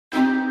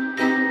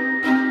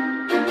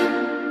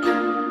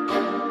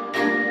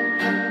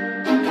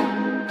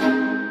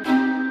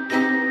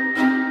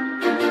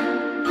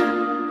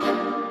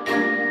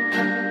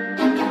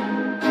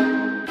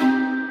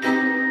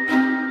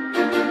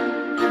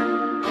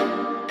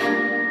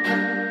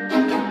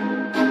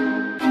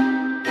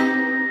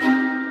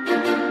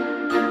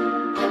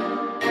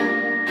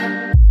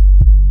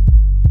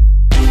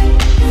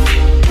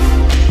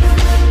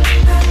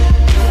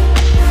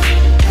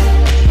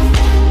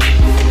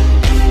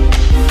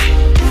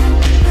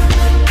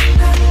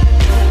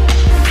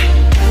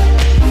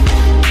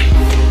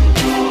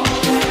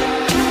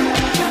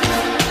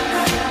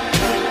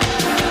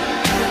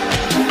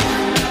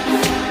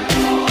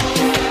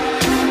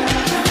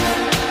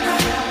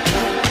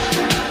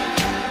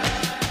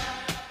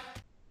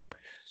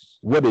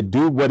What it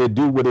do, what it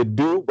do, what it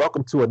do.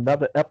 Welcome to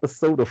another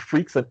episode of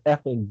Freaks and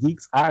Effing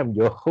Geeks. I'm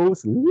your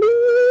host, Lee.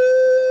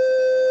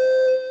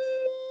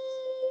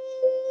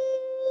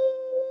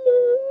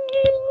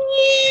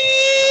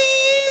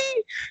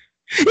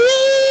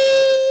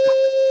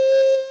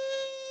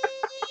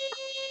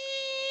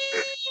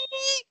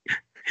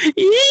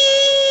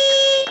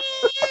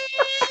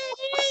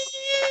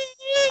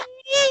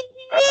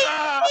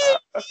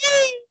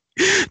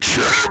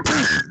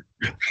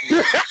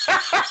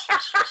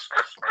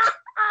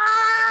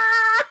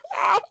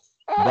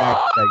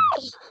 Back, baby.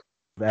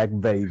 Back,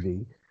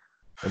 baby.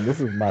 And this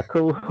is my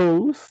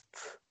co-host,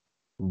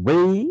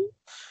 Ray.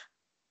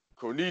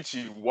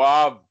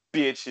 Konnichiwa,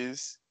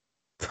 bitches.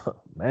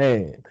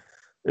 Man,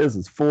 this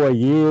is 4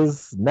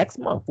 years next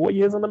month. 4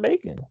 years in the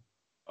making.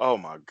 Oh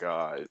my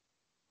god.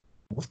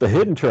 What's the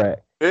hidden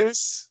track?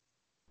 This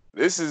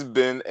has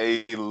been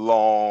a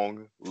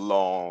long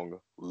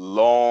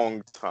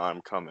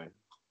time coming.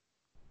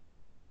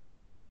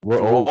 We're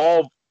Through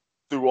old.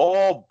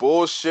 all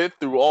bullshit,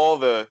 through all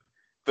the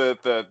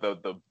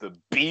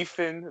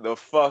beefing, the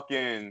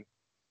fucking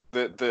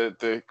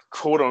the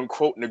quote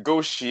unquote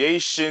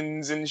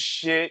negotiations and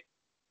shit.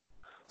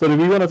 So do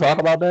we want to talk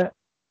about that?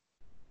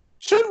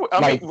 Should we?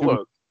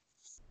 Look.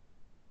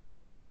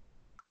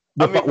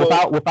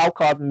 Without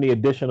causing the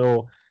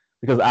additional,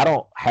 because I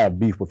don't have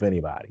beef with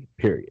anybody.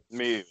 Period.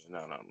 Me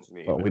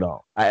but we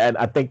don't.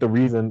 I think the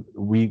reason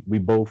we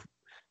both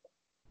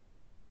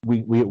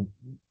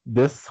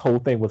this whole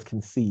thing was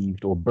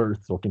conceived or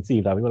birthed or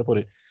conceived, how we want to put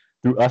it,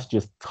 through us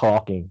just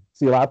talking.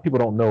 See, a lot of people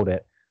don't know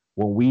that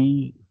when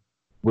we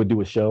would do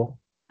a show,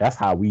 that's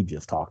how we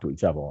just talk to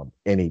each other on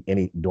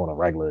any doing a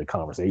regular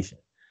conversation.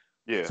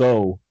 Yeah.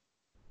 So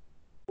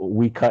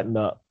we cutting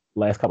up.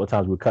 Last couple of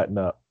times we were cutting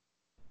up,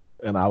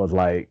 and I was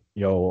like,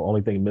 "Yo,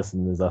 only thing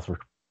missing is us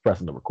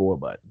pressing the record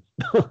button."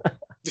 and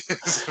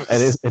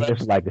it's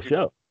like the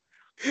show.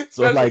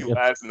 So it's like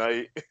last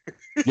night.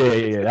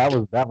 yeah. That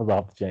was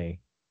off the chain.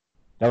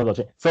 That was off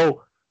the chain.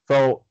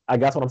 So I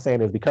guess what I'm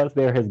saying is, because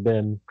there has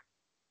been,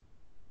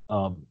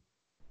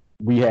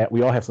 we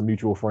all have some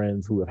mutual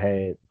friends who have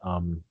had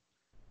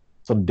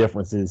some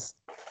differences,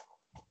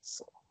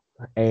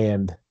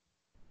 and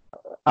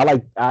I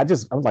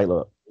was like,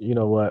 look, you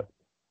know what?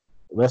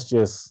 Let's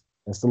just,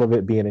 instead of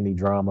it being any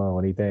drama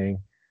or anything,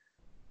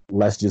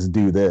 let's just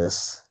do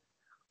this,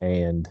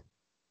 and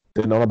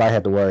then nobody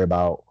have to worry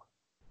about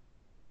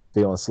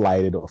feeling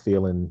slighted or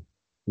feeling,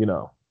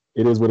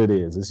 it is what it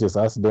is. It's just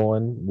us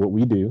doing what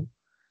we do,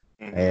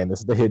 and this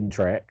is the hidden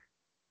track,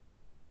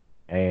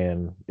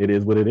 and it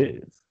is what it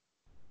is.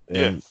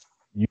 And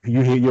you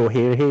hear your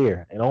hear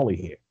here and only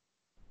here.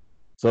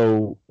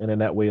 So, and in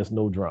that way, it's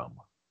no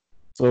drama.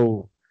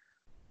 So,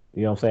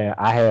 you know what I'm saying?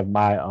 I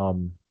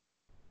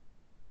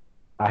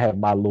have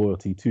my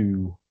loyalty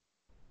to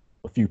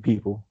a few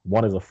people.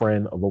 One is a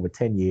friend of over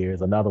 10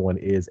 years. Another one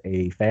is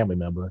a family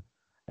member.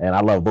 And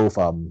I love both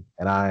of them.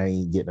 And I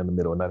ain't getting in the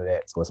middle of none of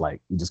that. So it's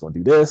like, we just going to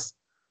do this.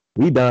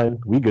 We done.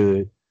 We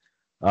good.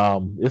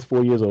 It's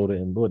 4 years older.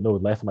 And Lord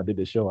knows, last time I did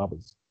this show, I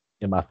was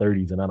in my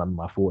 30s, and then I'm in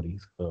my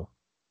 40s. So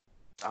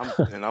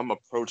I'm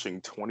approaching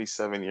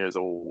 27 years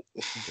old.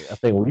 I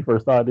think when we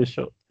first started this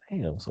show,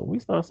 so we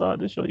started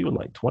this show, you were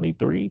like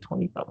 23,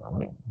 25.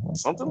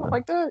 Something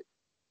like that.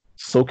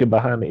 Soaking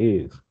behind the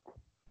ears.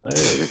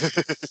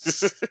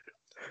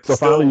 So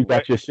finally you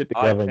got your shit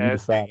together and you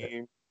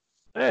decided.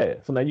 Yeah,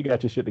 so now you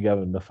got your shit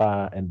together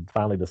and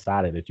finally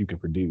decided that you can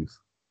produce.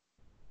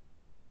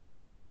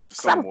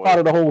 I thought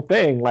of the whole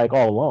thing like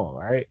all along,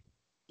 right?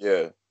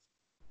 Yeah.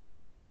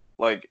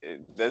 Like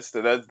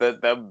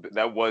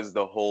that was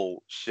the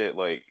whole shit.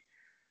 Like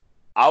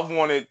I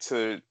wanted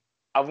to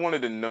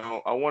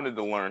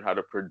learn how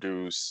to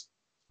produce.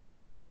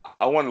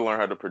 I wanted to learn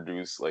how to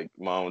produce like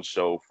my own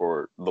show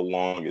for the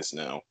longest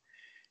now,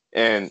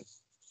 and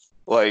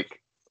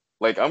like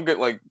I'm good.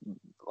 Like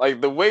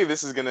the way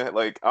this is gonna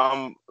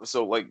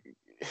so like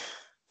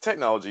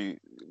technology.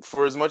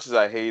 For as much as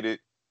I hate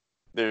it,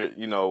 there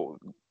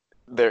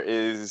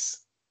is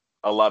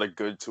a lot of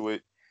good to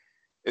it.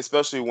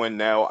 Especially when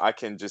now I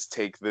can just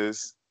take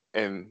this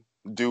and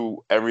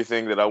do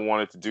everything that I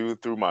wanted to do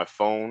through my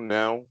phone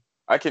now.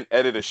 I can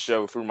edit a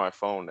show through my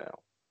phone now,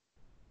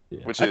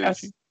 which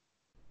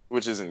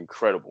is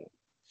incredible.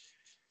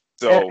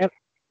 So,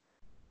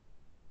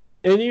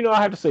 and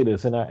I have to say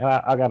this, and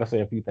I got to say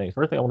a few things.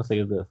 First thing I want to say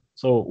is this.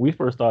 So we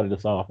first started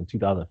this off in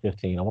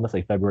 2015. I want to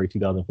say February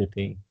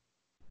 2015.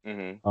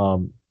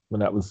 When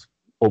that was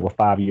over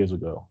 5 years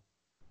ago.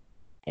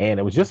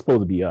 And it was just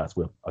supposed to be us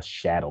with a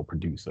shadow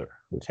producer,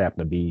 which happened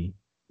to be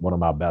one of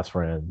my best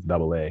friends,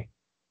 Double A.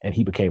 And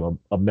he became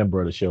a member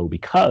of the show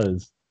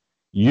because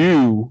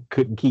you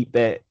couldn't keep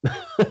that.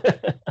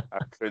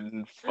 I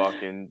couldn't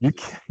fucking.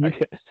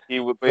 But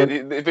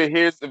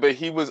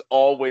he was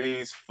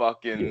always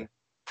fucking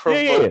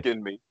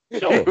provoking me.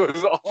 Sure. He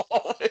was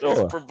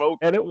always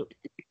provoking.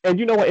 And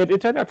you know what?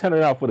 It turned out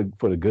for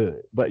the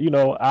good. But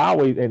I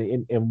always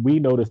and we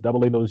noticed,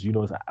 Double A noticed,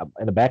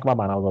 in the back of my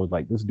mind, I was always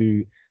like, this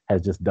dude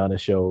has just done a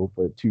show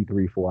for 2,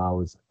 3, 4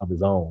 hours of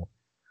his own.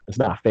 It's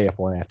not fair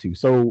for an have to.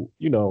 So,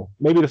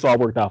 maybe this all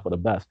worked out for the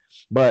best.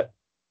 But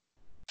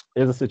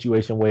there's a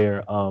situation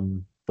where,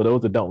 for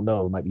those that don't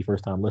know, it might be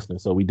first time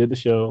listeners. So we did the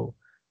show.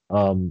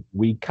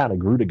 We kind of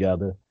grew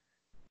together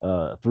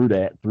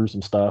through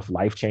some stuff.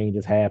 Life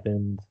changes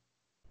happened.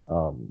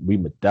 We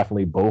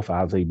definitely both,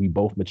 I would say, we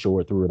both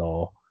matured through it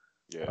all.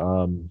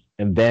 Yeah.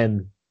 And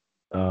then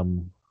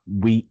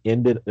we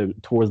ended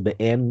towards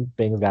the end,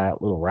 things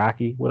got a little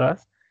rocky with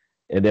us.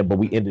 But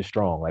we ended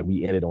strong. Like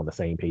we ended on the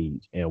same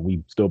page, and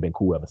we've still been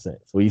cool ever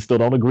since. So we still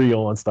don't agree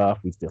on stuff.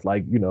 We just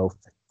like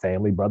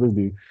family brothers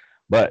do.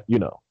 But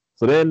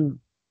so then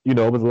it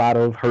was a lot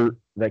of hurt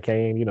that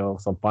came.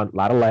 Some fun, a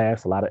lot of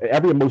laughs, a lot of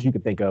every emotion you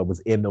could think of was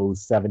in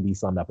those 70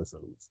 some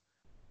episodes.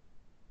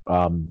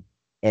 And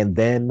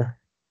then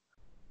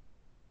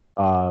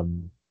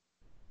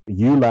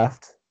you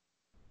left,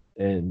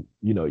 and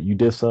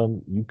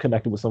you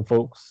connected with some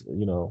folks.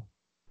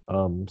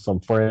 Some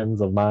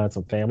friends of mine,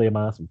 some family of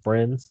mine, some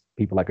friends,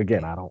 people like,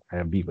 again, I don't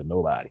have beef with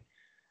nobody.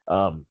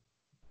 And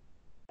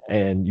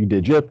you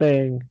did your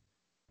thing.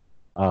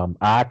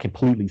 I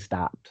completely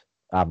stopped.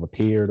 I've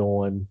appeared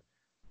on,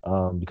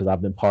 because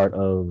I've been part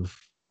of,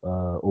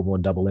 over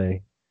on Double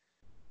A,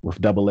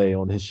 with Double A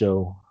on his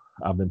show.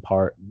 I've been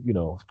part,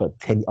 for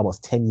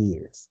almost 10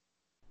 years.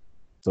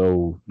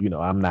 So,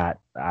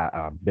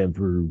 I've been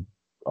through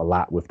a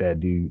lot with that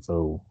dude.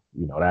 So,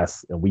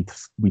 and we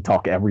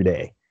talk every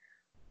day.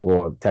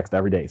 Or text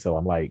every day. So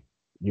I'm like,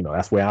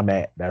 that's where I'm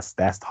at.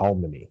 That's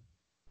home to me.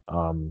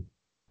 But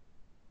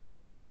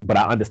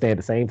I understand at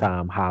the same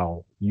time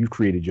how you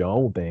created your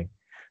own thing.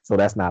 So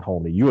that's not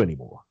home to you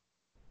anymore.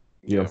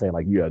 You know what I'm saying?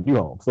 Like you have a new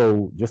home.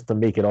 So just to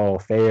make it all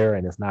fair,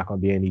 and it's not going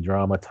to be any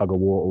drama, tug of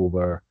war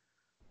over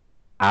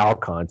our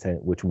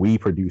content, which we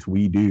produce,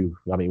 we do.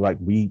 I mean, like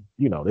this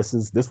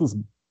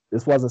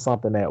wasn't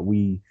something that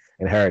we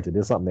inherited.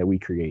 This is something that we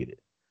created,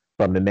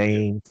 from the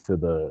name to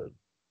the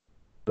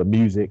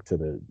music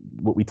to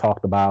what we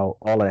talked about,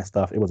 all of that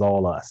stuff. It was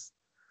all us.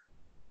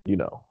 Me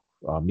and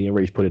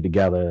Rach put it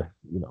together.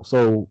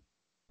 So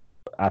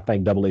I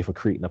thank Double A for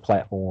creating a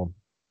platform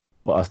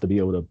for us to be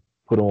able to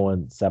put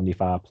on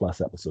 75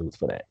 plus episodes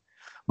for that.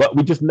 But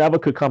we just never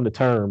could come to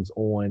terms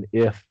on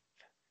if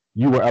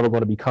you were ever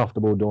going to be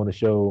comfortable doing the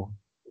show,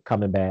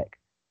 coming back.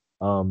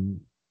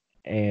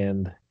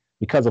 And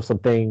because of some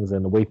things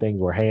and the way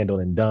things were handled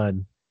and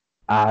done,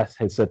 I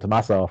had said to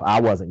myself,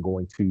 I wasn't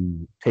going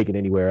to take it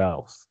anywhere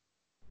else.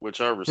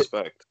 Which I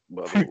respect,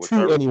 brother.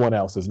 To anyone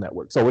else's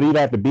network. So it either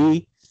have to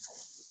be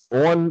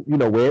on,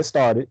 where it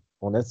started,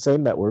 on that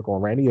same network, on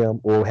Randy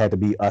M, or it had to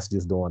be us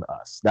just doing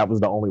us. That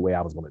was the only way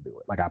I was going to do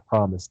it. Like I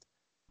promised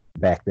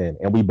back then.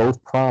 And we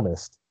both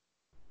promised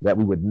that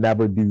we would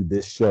never do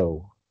this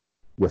show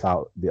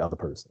without the other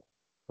person.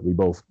 We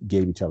both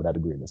gave each other that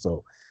agreement.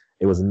 So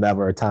it was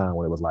never a time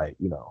when it was like,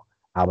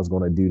 I was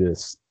going to do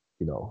this,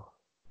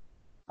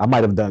 I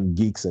might have done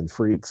Geeks and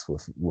Freaks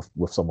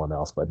with someone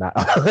else, but not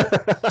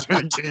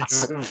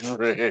Geeks and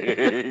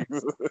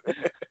Freaks.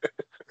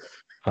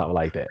 Something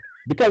like that.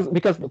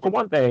 Because for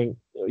one thing,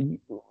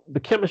 the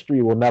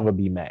chemistry will never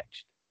be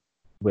matched.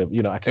 But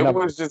I can. It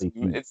was just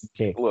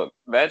look,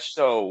 that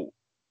show,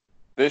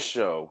 this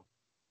show,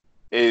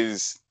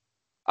 is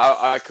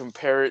I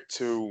compare it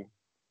to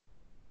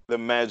the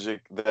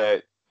magic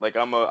that, like,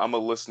 I'm a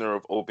listener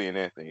of Opie and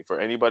Anthony. For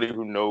anybody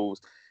who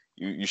knows,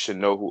 you should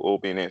know who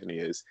Opie and Anthony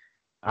is.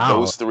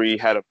 Those three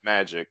had a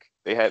magic.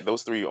 They had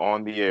those three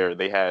on the air.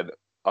 They had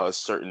a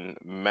certain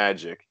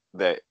magic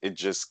that it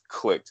just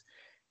clicked.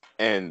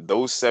 And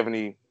those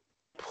 70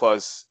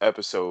 plus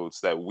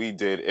episodes that we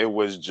did, it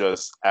was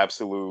just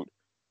absolute.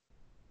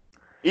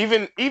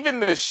 Even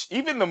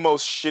the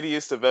most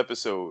shittiest of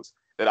episodes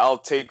that I'll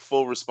take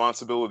full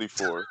responsibility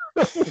for.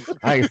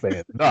 I ain't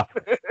saying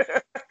nothing.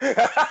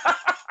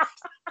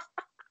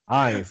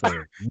 I ain't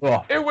saying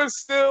nothing. It was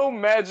still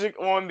magic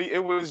on the.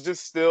 It was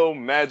just still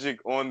magic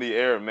on the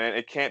air, man.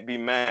 It can't be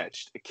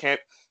matched. It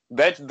can't.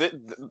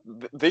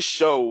 This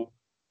show,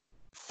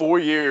 4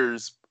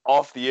 years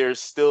off the air,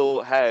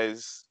 still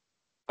has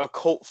a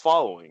cult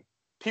following.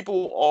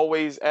 People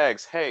always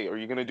ask, "Hey, are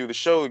you gonna do the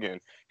show again?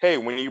 Hey,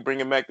 when are you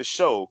bringing back the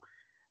show?"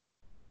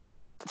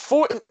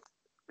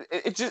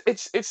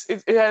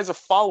 It has a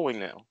following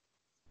now.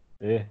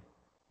 Yeah.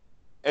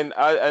 And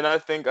I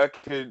think I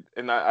could,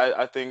 and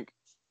I think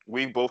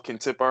we both can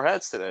tip our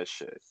hats to that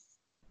shit.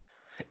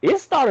 It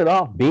started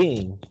off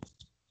being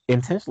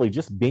intentionally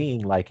just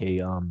being like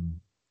a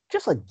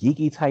just a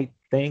geeky type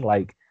thing.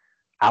 Like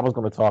I was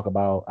going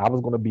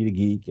to be the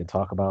geek and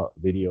talk about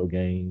video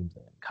games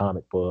and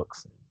comic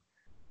books. And,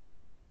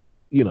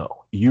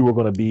 you were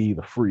going to be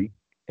the freak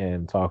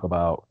and talk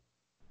about,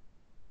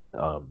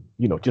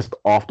 just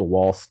off the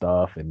wall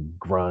stuff and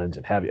grunge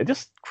and heavy. I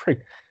was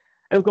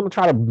going to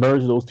try to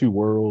merge those two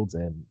worlds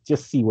and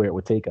just see where it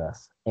would take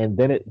us. And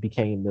then it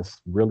became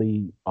this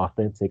really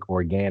authentic,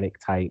 organic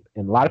type.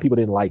 And a lot of people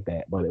didn't like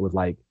that, but it was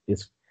like,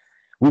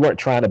 we weren't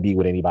trying to be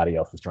what anybody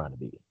else was trying to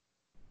be.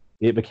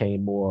 it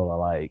became more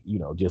like,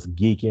 just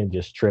geeking,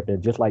 just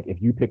tripping. Just like if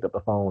you picked up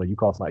the phone and you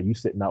call somebody, you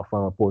sitting out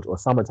front of the porch, or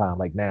summertime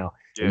like now,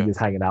 and you Yeah. just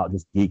hanging out,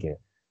 just geeking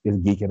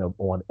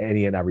on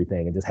any and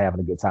everything, and just having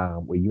a good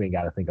time where you ain't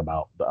got to think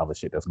about the other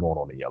shit that's going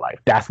on in your life.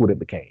 That's what it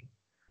became.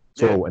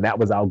 So, Yeah. and that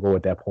was our goal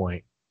at that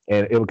point,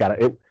 and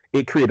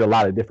it created a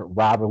lot of different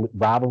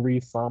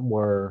rivalries. Some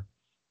were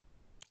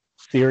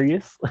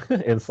serious,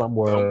 and some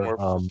were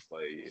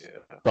Play,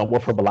 yeah. some were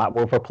for a lot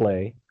more for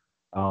play.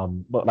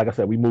 But like I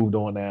said, we moved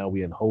on now.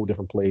 We in a whole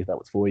different place. That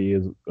was 4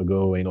 years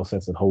ago. Ain't no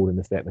sense in holding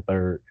this, that, and the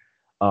third.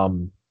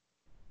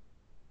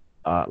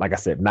 Like I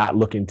said, not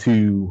looking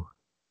to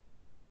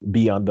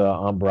be under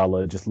an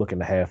umbrella, just looking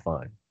to have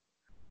fun.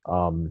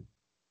 And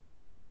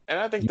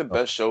I think the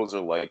best shows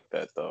are like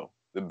that, though.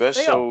 The best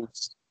They are.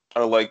 shows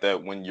are like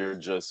that when you're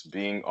just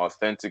being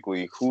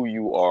authentically who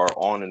you are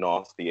on and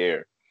off the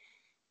air.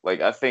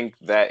 Like, I think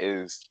that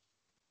is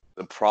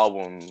the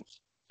problem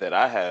that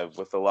I have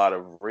with a lot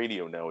of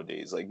radio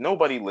nowadays. Like,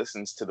 nobody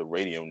listens to the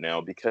radio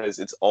now because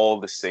it's all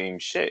the same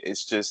shit.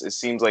 It's just, it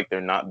seems like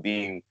they're not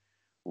being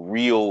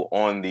real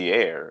on the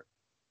air.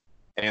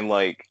 And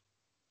like,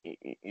 I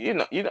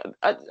don't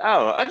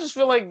know. I just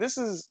feel like this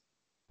is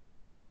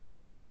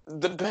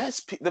the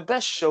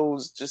best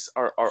shows just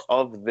are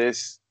of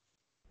this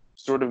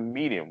sort of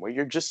medium where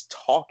you're just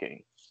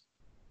talking.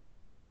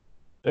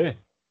 Yeah.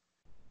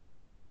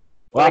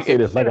 Well, I'll say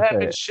this, like I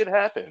said, shit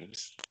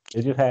happens.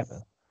 it just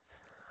happened.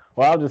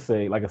 Well, I'll just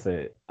say, like I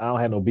said, I don't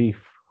have no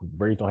beef.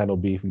 Braves don't have no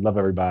beef. We love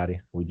everybody.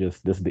 This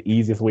is the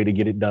easiest way to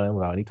get it done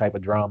without any type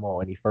of drama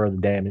or any further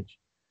damage.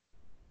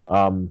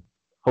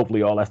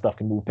 Hopefully all that stuff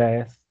can move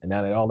past. And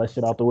now that all that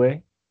shit out the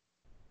way,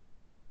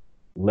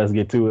 let's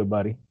get to it,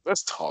 buddy.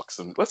 Let's talk.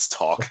 Let's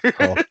talk.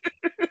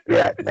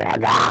 Yeah,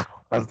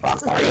 let's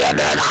talk.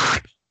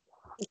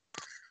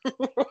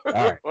 All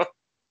right.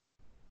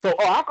 So,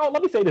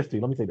 let me say this to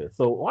you. Let me say this.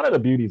 So, one of the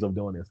beauties of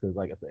doing this, because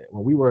like I said,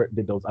 when we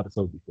did those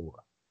episodes before,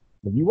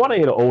 if you want to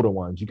hear the older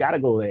ones, you got to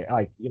go there.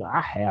 Like,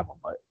 I have them,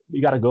 but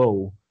you got to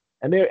go,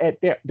 and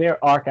they're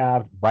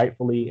archived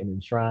rightfully and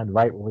enshrined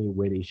rightfully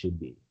where they should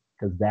be,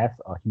 because that's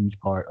a huge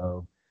part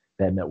of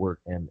that network,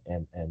 and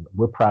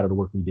we're proud of the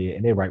work we did,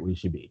 and they're right where it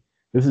should be.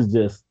 This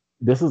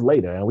is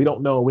later, and we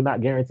don't know. We're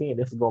not guaranteeing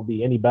this is going to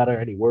be any better,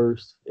 any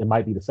worse. It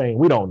might be the same.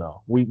 We don't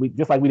know. We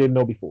just like we didn't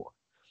know before.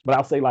 But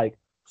I'll say, like,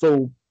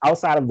 so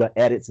outside of the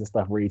edits and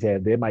stuff Rage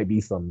had, there might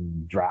be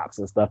some drops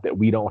and stuff that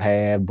we don't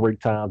have, break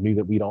times,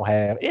 music we don't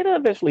have. It'll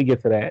eventually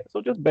get to that.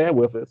 So just bear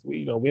with us.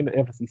 We're in the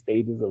infancy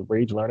stages of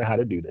Rage learning how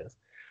to do this.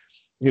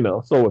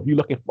 So if you're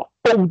looking for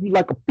you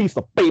like a piece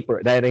of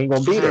paper, that ain't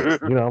gonna be there.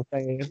 You know what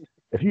I'm saying?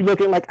 If you're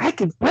looking like I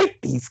can break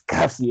these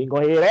cuffs, you ain't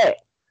gonna hear that.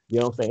 You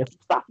know what I'm saying?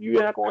 Stop,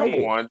 you're not gonna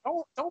hear. Come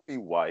on, don't be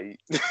white.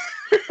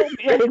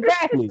 Yeah,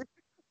 exactly.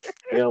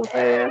 You know what I'm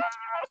saying?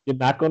 You're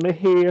not gonna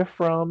hear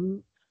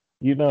from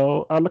a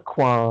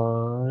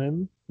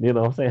Laquan, you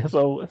know what I'm saying?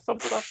 So it's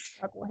some stuff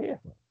you're not gonna hear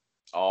from.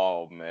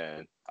 Oh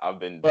man, I've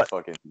been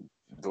fucking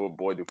do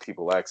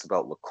people ask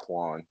about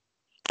Laquan.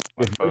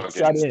 If you're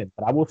shut in,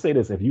 but I will say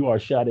this: if you are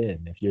shut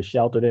in, if you're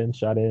sheltered in,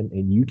 shut in,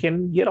 and you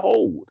can get a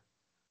hold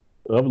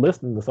of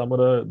listening to some of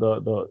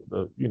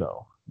the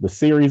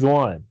series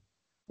one,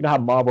 you know how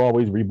Marvel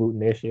always rebooting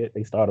their shit,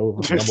 they start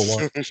over from number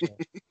one.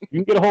 You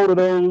can get a hold of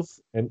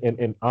those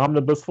in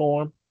omnibus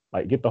form,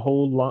 like get the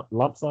whole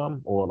lump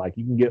sum, or like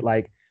you can get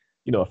like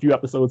a few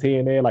episodes here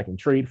and there, like in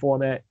trade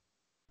format,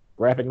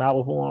 graphic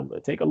novel form.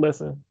 But take a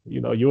listen.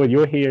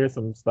 You'll hear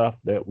some stuff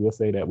that we'll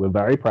say that we're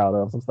very proud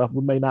of, some stuff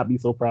we may not be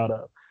so proud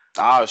of.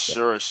 I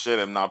sure as shit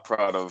am not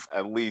proud of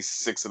at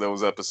least 6 of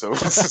those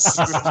episodes.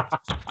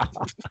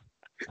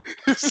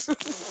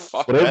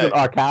 Well, there's an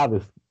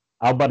archivist.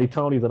 Our buddy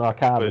Tony's an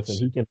archivist, and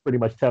he can pretty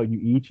much tell you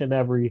each and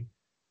every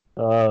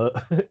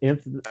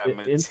incident.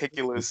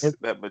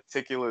 That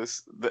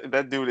meticulous.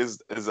 That dude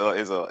is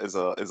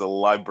a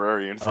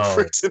librarian for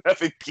Freaks and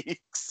Epic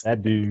Geeks.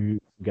 That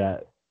dude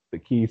got the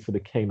keys to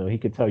the kingdom. He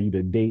can tell you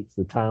the dates,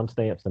 the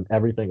timestamps, and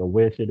everything of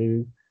where shit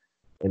is.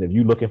 And if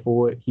you're looking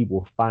for it, he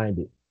will find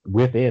it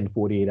within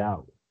 48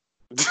 hours.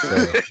 So,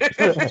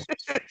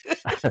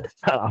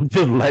 I'm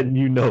just letting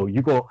you know.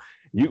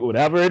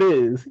 Whatever it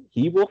is,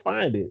 he will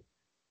find it.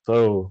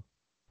 So,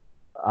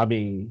 I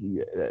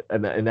mean,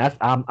 and that's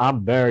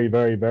I'm very,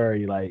 very,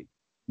 very like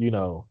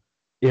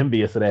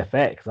envious of that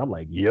fact. Cause I'm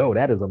like, yo,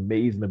 that is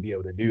amazing to be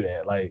able to do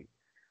that. Like,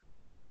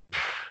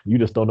 you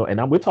just don't know.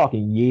 And we're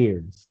talking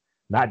years,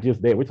 not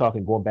just that. We're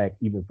talking going back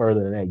even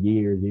further than that,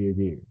 years.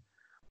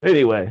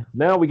 Anyway,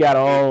 now we got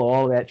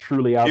all that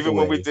truly out. Even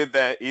when we did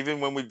that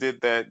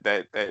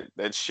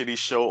shitty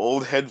show,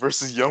 Old Head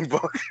versus Young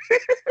Buck.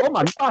 Oh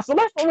my god! So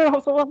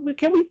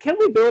can we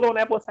build on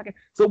that for a second?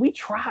 So we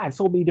tried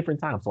so many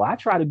different times. So I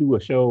tried to do a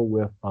show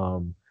with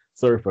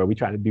Surfer. I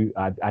tried to do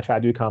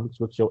a comics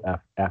book show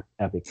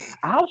Epic.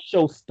 Our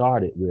show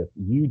started with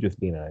you just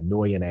being an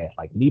annoying ass,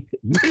 like me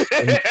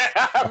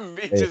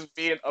just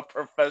being a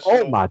professional.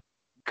 Oh my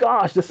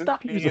gosh, the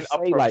stuff you used to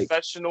say, like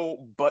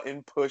professional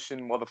button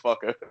pushing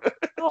motherfucker.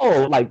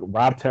 Oh, like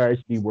Rob Terry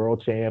should be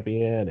world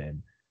champion,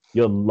 and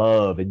your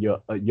love and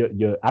your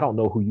I don't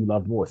know who you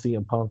loved more,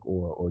 CM Punk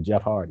or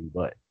Jeff Hardy,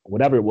 but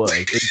whatever it was,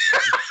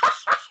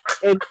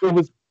 it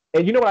was.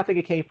 And you know what I think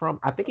it came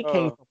from? I think it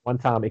came Uh, from one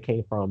time. It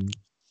came from,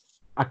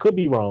 I could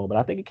be wrong, but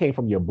I think it came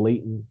from your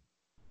blatant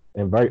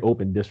and very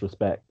open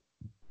disrespect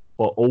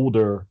for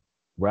older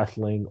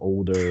wrestling,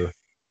 older.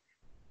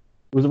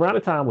 It was around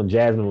the time when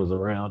Jasmine was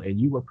around, and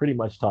you were pretty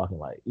much talking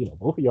like,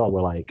 both of y'all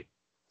were like,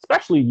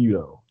 especially you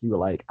though, you were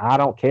like, I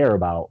don't care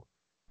about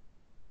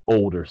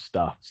older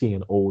stuff,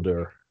 seeing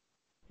older.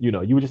 You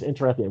were just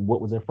interested in what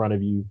was in front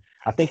of you.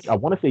 I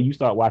want to say you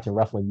started watching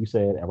wrestling. You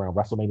said around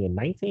WrestleMania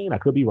 19. I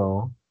could be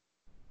wrong.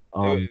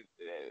 Um,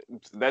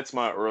 it, that's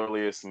my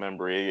earliest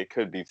memory. It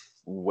could be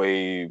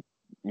way,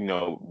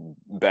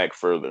 back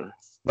further.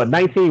 but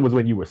 19 was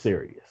when you were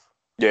serious.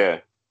 Yeah.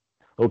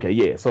 Okay,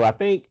 yeah. So I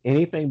think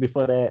anything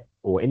before that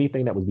or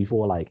anything that was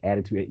before like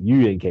Attitude,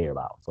 you didn't care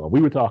about. So if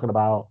we were talking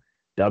about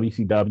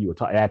WCW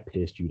that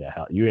pissed you the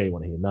hell. You didn't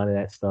want to hear none of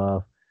that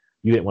stuff.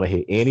 You didn't want to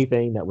hear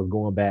anything that was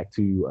going back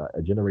to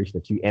a generation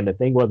that you. And the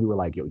thing was, we were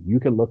like, yo, you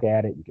can look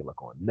at it. You can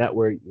look on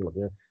network. You look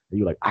at it, and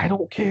you're like, I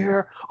don't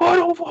care. I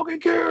don't fucking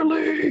care,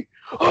 Lee.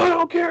 I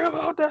don't care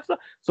about that stuff.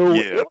 So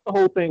it Yeah. was the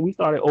whole thing. We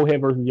started Old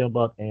Head versus Young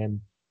Buck, and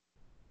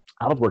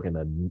I was working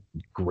a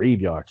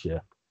graveyard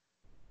shift,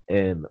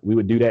 and we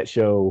would do that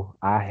show.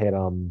 I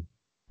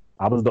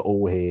was the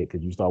old head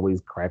because you used to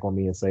always crack on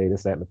me and say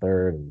this, that, and the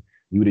third, and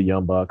you the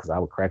young buck because I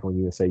would crack on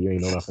you and say you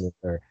ain't know nothing in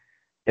the third.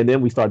 And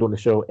then we started doing the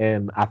show,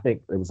 and I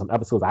think there was some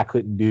episodes I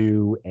couldn't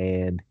do,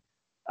 and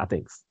I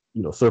think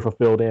Surfer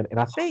filled in, and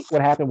I think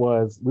what happened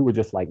was we were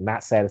just like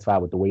not satisfied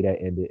with the way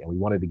that ended, and we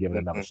wanted to give it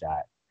another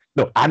shot.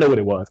 No, I know what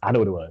it was. I know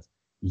what it was.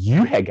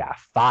 You had got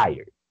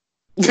fired.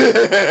 You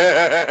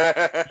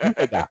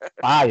had got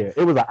fired.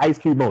 It was an Ice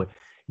Cube moment.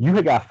 You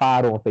had got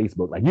fired on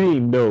Facebook. Like you didn't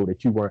even know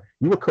that you were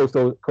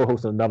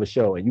co-hosting another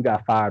show and you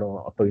got fired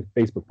on a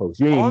Facebook post.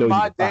 You didn't even know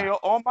you were fired.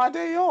 On my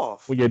day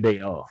off. For your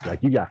day off.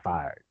 Like you got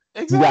fired.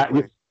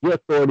 Exactly. Your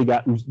authority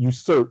got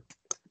usurped.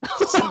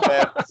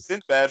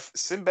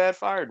 Sinbad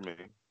fired me.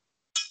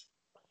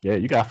 Yeah,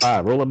 you got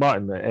fired. Roland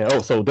Martin.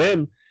 And, so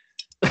then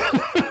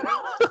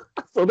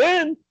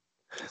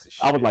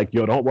I was like,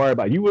 yo, don't worry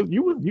about it. You was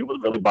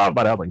really bothered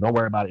by that. I was like, don't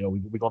worry about it. Yo,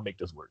 we're gonna make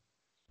this work.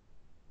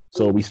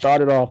 So we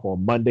started off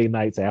on Monday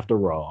nights after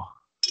Raw.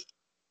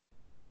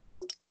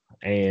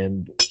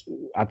 And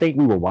I think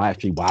we were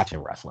actually watching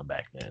wrestling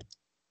back then.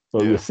 So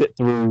we would sit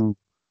through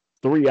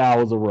 3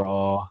 hours of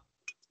Raw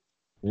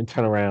and then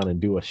turn around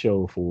and do a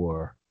show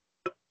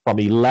from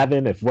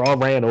 11. If Raw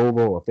ran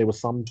over or if there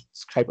was some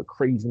type of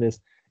craziness,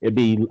 it'd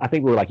be, I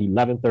think we were like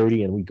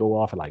 11:30 and we go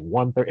off at like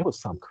 1:30. It was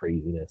some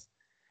craziness.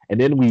 And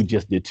then we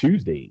just did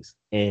Tuesdays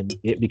and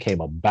it became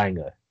a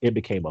banger. It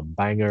became a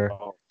banger,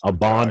 a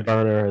barn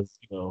burner,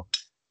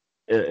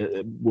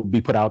 it would be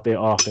put out there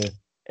often.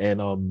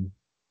 And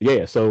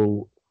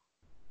so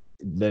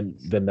then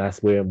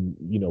that's where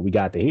we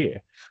got to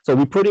here. So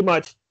we pretty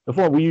much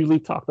before we usually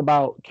talked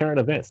about current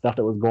events, stuff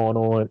that was going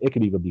on. It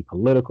could either be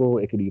political,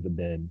 it could even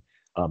been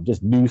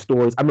just news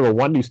stories. I remember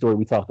one news story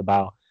we talked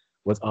about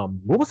was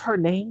what was her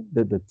name?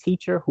 The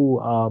teacher who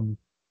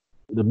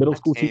the middle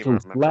school teacher who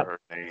slept.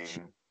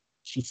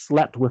 She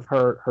slept with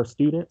her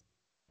student,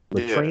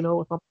 Latrino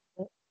or something like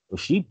that. Well,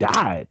 she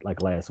died like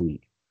last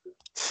week.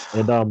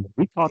 And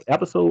we talked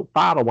episode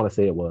 5, I want to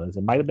say it was.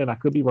 It might have been, I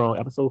could be wrong.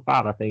 Episode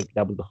 5, I think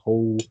that was the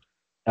whole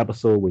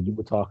episode where you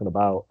were talking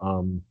about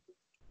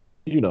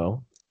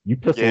you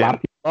pissed a lot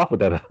of people off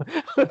with that.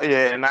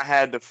 Yeah, and I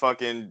had to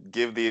fucking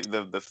give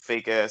the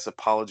fake ass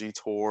apology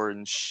tour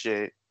and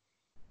shit.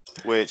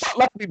 Which,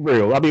 let's be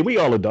real. I mean, we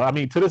all adore. I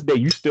mean, to this day,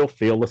 you still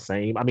feel the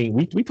same. I mean,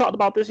 we talked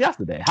about this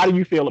yesterday. How do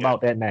you feel about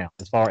that now,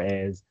 as far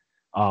as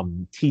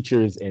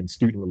teachers and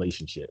student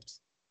relationships?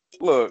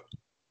 Look,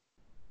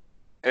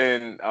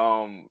 and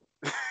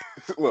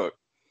look,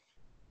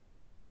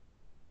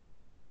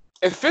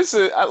 if it's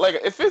a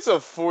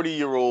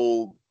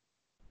 40-year-old,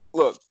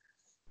 look,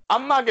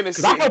 I'm not gonna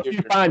say. I hope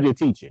you find your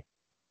teacher.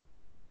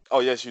 Oh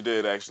yes, you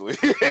did actually.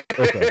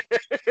 Okay.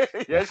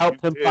 Yes,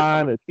 help him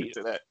find a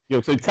teacher.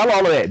 Yo, so tell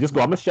all of that. Just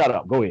go. I'm gonna shut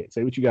up. Go ahead.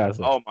 Say what you guys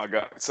say. Oh my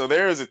god. So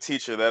there is a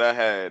teacher that I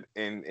had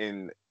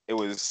in it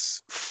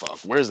was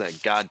where's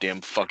that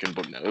goddamn fucking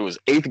book now? It was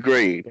 8th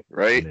grade,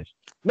 right?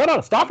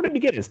 No. Start from the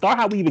beginning. Start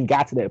how we even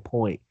got to that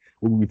point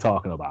we were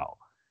talking about.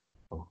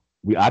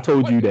 I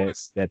told you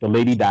that the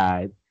lady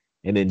died,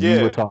 and then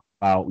you were talking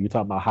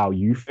about how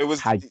you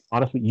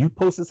honestly you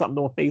posted something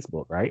on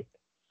Facebook, right?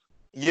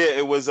 Yeah,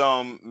 it was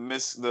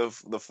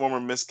the former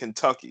Miss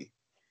Kentucky.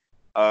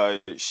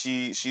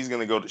 She's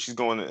going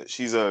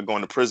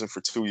to prison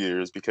for 2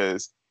 years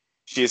because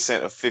she had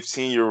sent a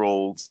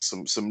 15-year-old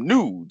some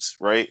nudes,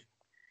 right?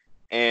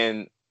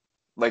 And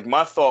like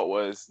my thought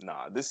was,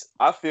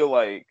 I feel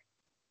like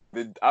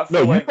you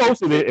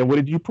posted it, and what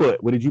did you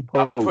put? What did you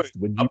post?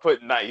 I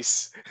put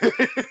nice.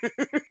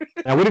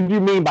 Now, what did you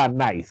mean by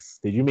nice?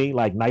 Did you mean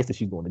like nice that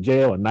she's going to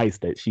jail, or nice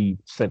that he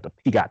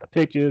got the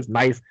pictures?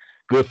 Nice.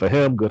 Good for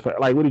him. Good for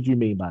like. What did you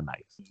mean by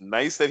nice?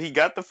 Nice that he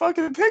got the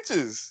fucking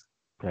pictures.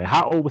 Okay,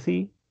 how old was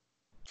he?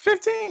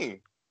 15.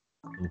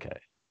 Okay.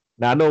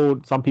 Now I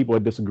know some people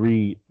have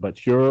disagreed,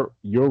 but your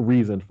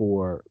reason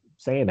for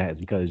saying that is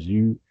because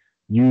you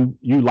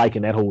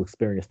liken that whole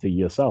experience to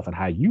yourself and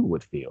how you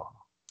would feel.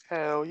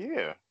 Hell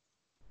yeah.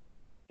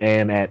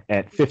 And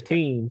at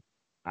 15,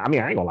 I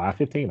mean, I ain't gonna lie,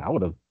 15, I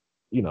would have,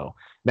 you know.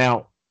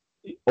 Now,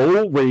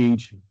 old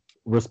rage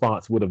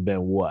response would have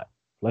been what?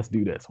 Let's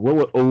do this.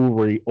 What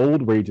would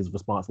old rage's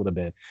response would have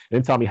been?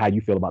 Then tell me how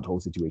you feel about the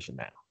whole situation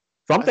now.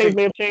 Some I things think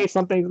may have changed,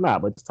 some things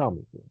not, but just tell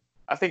me.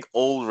 I think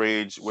old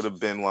rage would have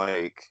been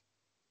like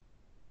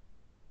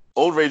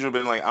old rage would have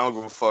been like, I don't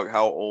give a fuck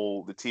how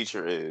old the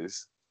teacher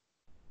is.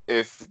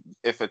 If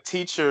a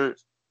teacher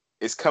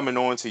is coming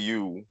on to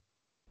you,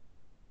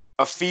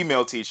 a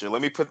female teacher,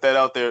 let me put that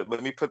out there.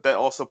 Let me put that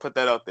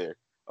out there.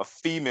 A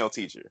female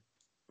teacher.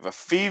 If a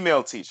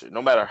female teacher,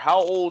 no matter how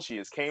old she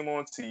is, came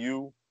on to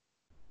you,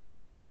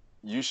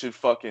 you should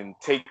fucking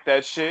take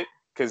that shit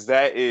because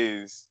that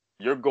is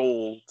your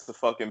goal to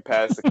fucking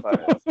pass the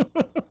class.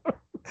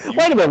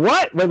 Wait a minute,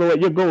 what? Wait a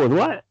minute, your goal is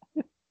what?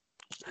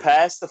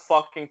 Pass the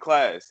fucking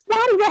class.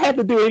 Why does that have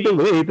to do anything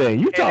with anything?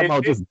 You talking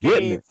about just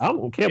getting it. I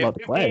don't care about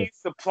the class.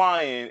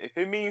 If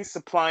it means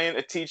supplying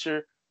a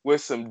teacher with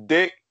some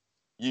dick,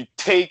 you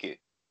take it.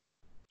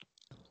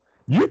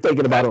 You're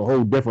thinking about a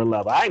whole different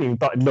level. I ain't even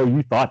know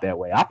you thought that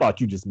way. I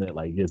thought you just meant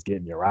like just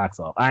getting your rocks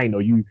off. I ain't know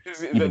you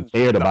even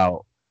cared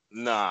about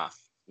you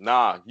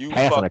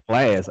passing a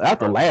class. That's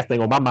the last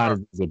thing on my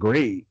mind is a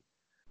grade.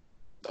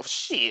 Oh,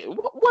 shit.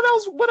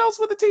 What else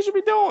would the teacher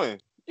be doing?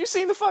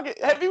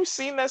 Have you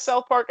seen that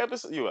South Park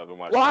episode? You haven't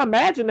watched. Well, I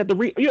imagine that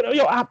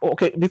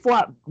okay,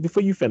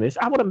 before you finish,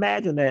 I would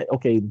imagine that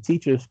okay, the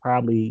teacher's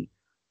probably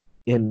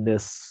in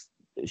this,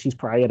 she's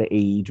probably at an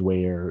age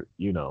where,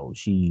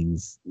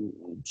 she's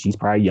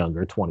probably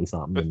younger, 20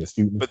 something, and the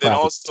student. But then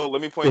also,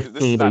 let me point out,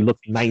 this is not, look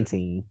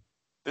 19.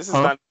 This is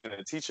not even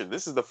a teacher.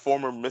 This is the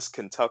former Miss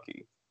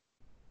Kentucky.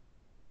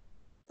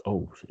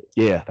 Oh shit.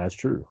 Yeah, that's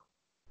true.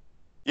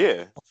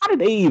 Yeah. How did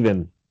they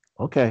even?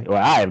 Okay,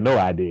 well, I have no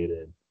idea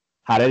then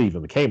how that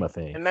even became a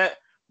thing.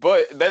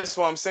 But that's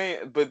what I'm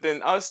saying. But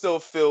then I still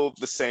feel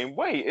the same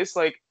way. It's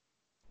like,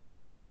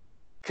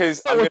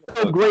 because there was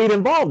no grade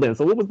involved in.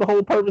 So what was the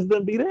whole purpose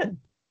then be then?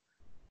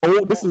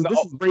 Oh, this is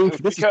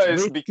range.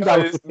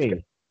 Because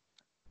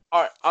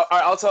all right,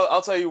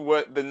 I'll tell you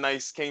what the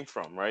nice came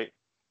from, right?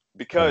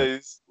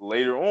 Because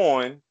later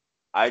on,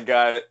 I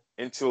got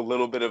into a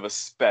little bit of a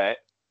spat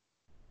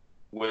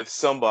with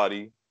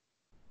somebody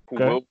who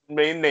will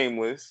remain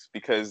nameless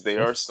because they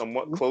are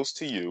somewhat close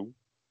to you.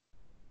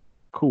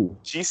 Cool.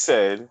 She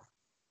said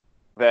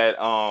that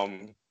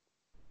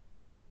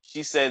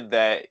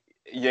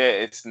yeah,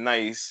 it's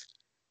nice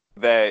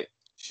that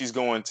she's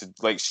going to,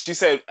 like, she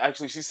said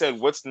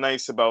what's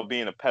nice about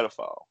being a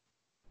pedophile?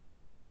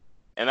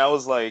 And I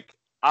was like,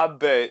 I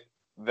bet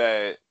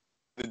that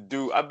the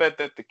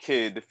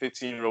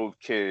 15-year-old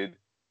kid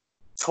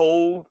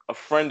told a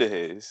friend of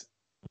his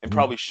and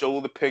probably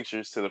showed the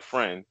pictures to the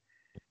friend.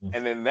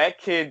 And then that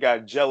kid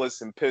got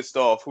jealous and pissed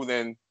off, who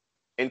then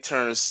in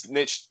turn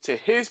snitched to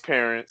his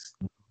parents,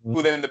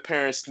 who then the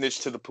parents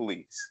snitched to the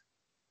police.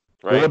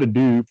 Right? Or the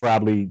dude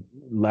probably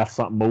left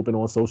something open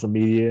on social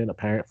media and a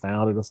parent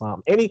found it or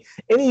something.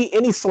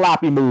 Any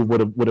sloppy move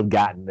would have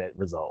gotten that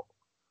result.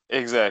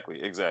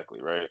 Exactly,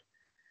 right?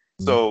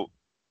 So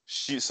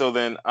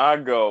then I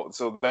go,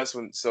 so that's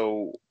when,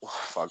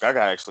 fuck, I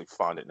gotta actually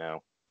find it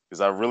now.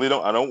 Because I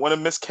don't want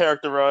to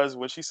mischaracterize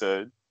what she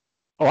said.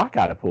 Oh, I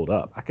got it pulled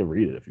up. I can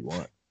read it if you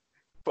want.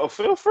 Well,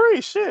 feel free,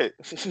 shit.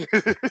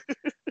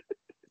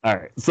 All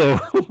right, so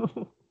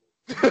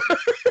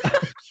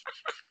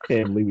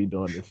can't believe we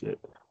doing this shit.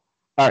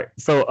 All right,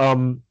 so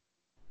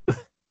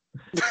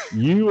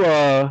you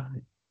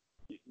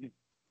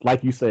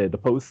like you said, the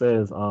post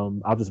says,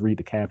 I'll just read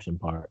the caption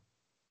part.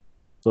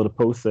 So the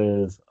post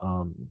says,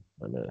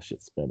 that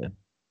shit's spinning.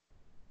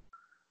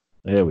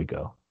 There we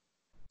go.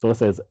 So it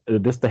says,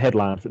 this is the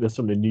headline. This is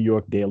from the New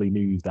York Daily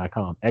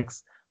News.com.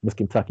 Miss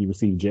Kentucky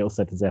received jail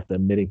sentence after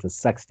admitting to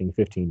sexting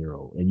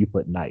 15-year-old. And you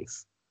put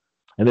nice.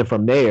 And then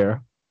from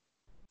there,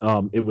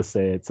 it was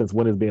said, since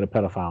when is being a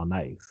pedophile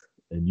nice?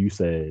 And you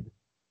said,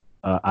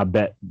 I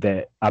bet you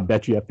that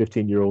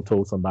 15-year-old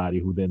told somebody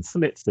who then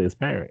snitched to his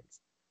parents.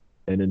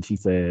 And then she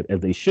said,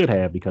 as they should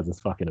have, because it's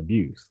fucking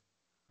abuse.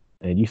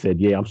 And you said,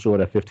 yeah, I'm sure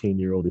that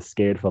 15-year-old is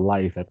scared for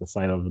life at the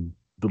sight of a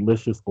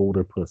delicious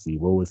older pussy.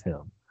 Woe is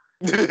him.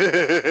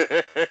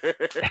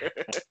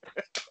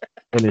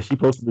 And then she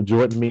posted the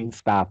Jordan meme,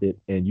 stop it.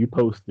 And you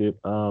posted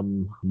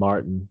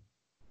Martin,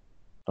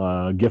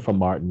 gift from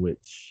Martin,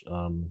 which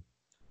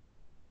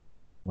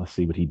let's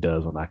see what he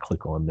does when I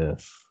click on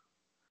this.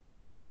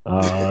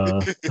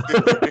 And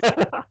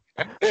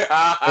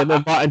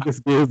then Martin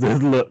just gives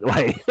this look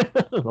like,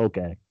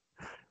 okay.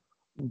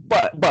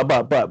 But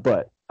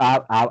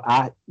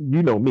I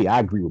you know me, I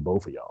agree with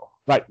both of y'all.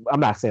 Like, I'm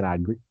not saying I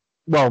agree.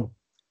 Well,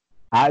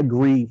 I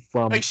agree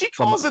from, like, she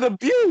calls it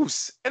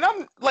abuse, and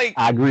I'm like,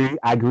 I agree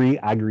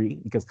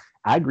because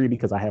I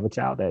have a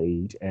child that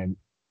age, and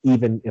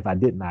even if I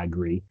didn't, I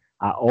agree.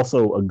 I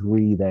also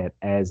agree that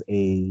as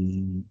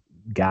a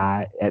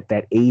guy at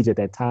that age, at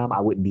that time, I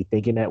wouldn't be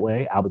thinking that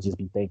way. I would just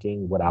be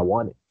thinking what I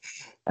wanted.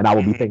 And I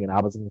would be thinking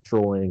I was in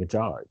control and in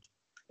charge.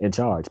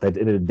 But at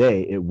the end of the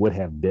day, it would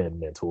have been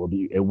mental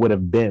abuse. It would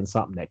have been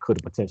something that could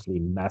have potentially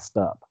messed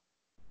up,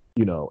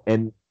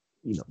 and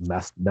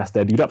messed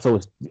that dude up. So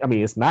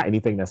it's not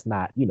anything that's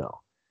not,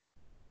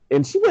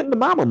 And she went into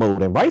mama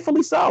mode, and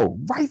rightfully so.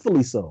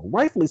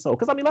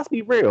 Because let's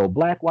be real,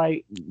 black,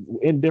 white,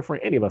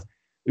 indifferent, any of us,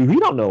 we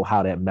don't know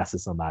how that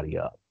messes somebody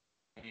up,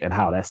 and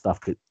how that stuff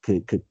could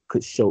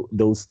show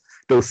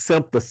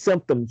the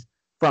symptoms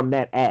from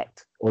that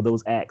act, or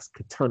those acts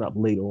could turn up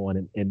later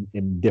on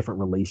in different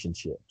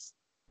relationships.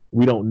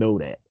 We don't know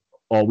that.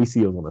 All we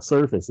see on the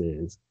surface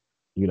is,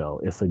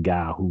 it's a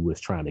guy who was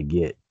trying to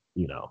get,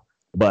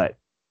 but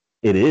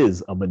it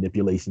is a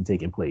manipulation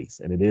taking place,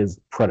 and it is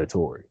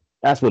predatory.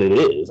 That's what it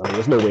is.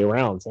 There's no way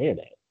around saying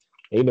that.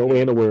 Ain't no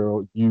way in the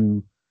world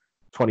you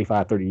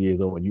 25, 30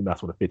 years old and you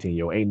mess with a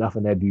 15-year-old. Ain't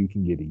nothing that dude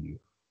can get to you.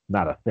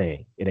 Not a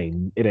thing. It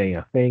ain't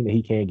a thing that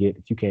he can't get,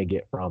 that you can't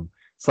get from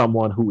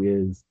someone who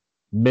is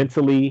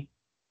mentally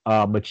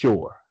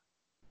mature.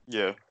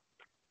 Yeah.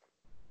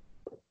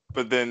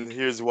 But then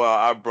here's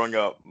why I brung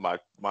up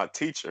my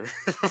teacher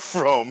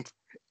from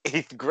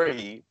 8th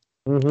grade,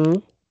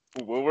 who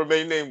will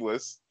remain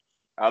nameless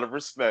out of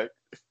respect,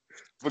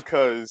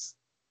 because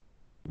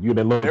you've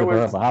been looking for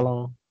her for how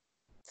long?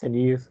 10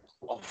 years?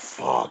 Oh,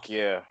 fuck,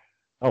 yeah.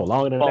 Oh,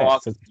 longer than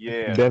that. Since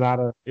yeah. Been out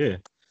of, yeah.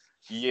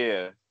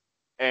 Yeah.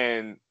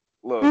 And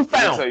look, let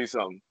me tell you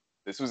something.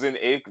 This was in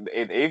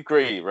eighth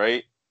grade,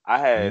 right? I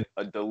had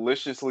a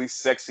deliciously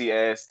sexy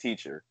ass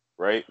teacher,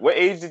 right? What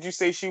age did you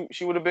say she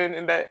would have been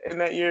in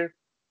that year?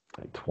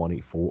 Like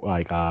 24.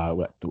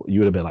 You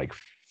would have been like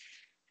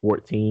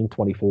 14,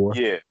 24.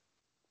 Yeah.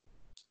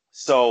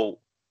 So,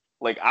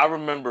 I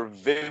remember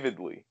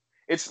vividly.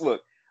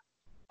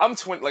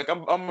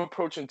 I'm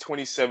approaching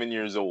 27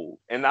 years old,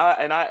 and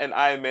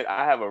I admit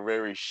I have a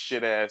very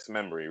shit ass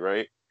memory,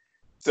 right?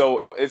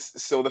 So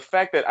the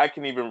fact that I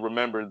can even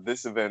remember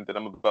this event that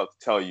I'm about to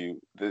tell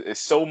you is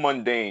so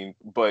mundane,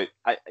 but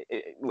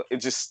it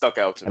just stuck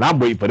out to me. And I'm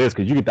waiting for this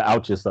because you get to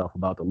out yourself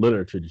about the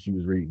literature that you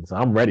was reading, so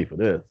I'm ready for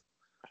this.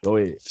 Go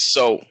ahead.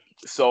 So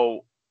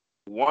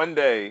one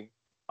day,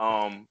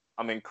 I'm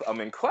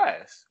in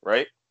class,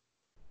 right?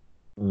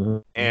 Mm-hmm.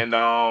 And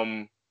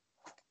the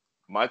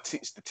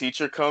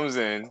teacher comes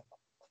in,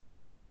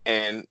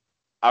 and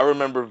I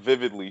remember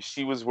vividly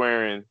she was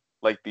wearing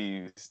like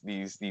these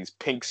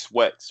pink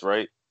sweats,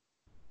 right?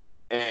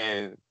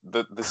 And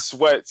the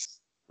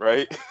sweats,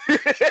 right?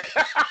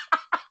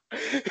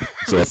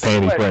 So a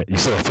panty print. You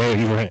saw a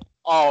panty print.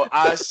 Oh,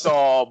 I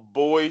saw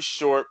boy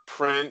short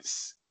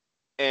prints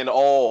and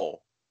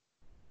all.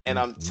 And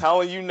I'm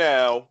telling you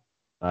now,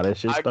 I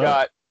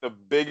got the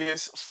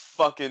biggest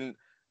fucking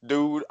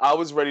dude. I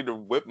was ready to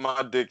whip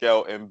my dick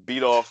out and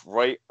beat off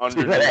right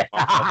underneath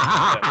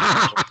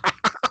my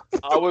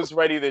I was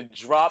ready to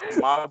drop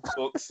my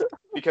books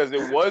because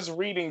it was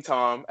reading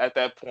time at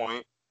that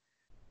point.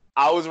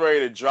 I was ready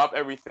to drop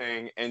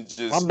everything and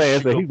just. My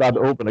man said he's about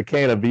to open a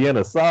can of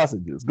Vienna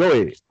sausages. Go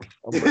ahead.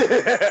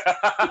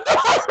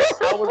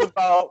 I was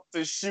about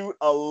to shoot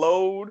a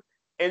load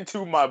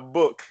into my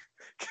book.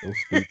 So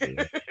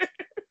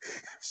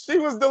she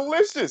was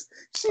delicious.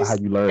 How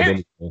you learned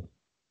anything?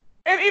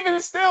 And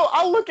even still,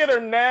 I look at her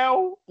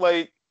now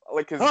like.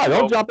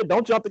 Don't jump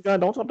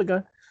the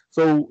gun.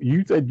 So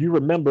you said you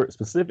remember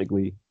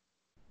specifically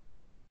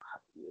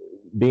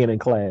being in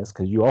class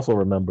because you also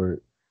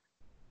remember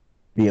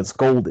being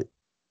scolded.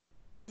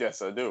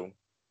 Yes, I do.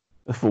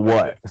 For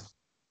what?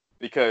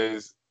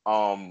 Because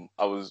I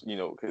was,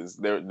 because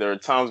there are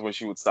times when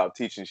she would stop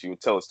teaching, she would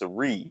tell us to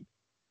read,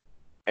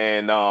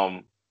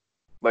 and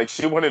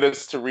she wanted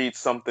us to read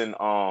something.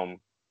 What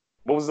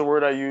was the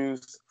word I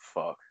used?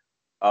 Fuck.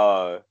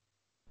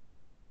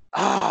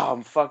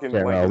 I'm fucking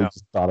blanking. We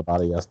just thought about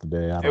it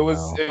yesterday. I was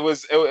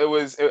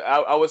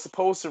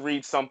supposed to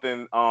read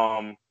something.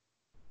 I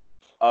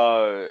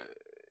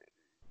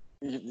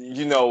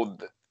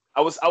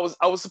was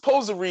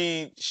supposed to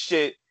read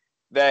shit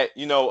that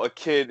a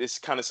kid is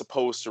kind of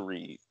supposed to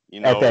read.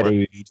 At that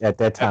age, at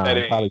that time,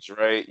 at that age,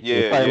 right?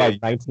 Yeah, probably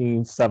like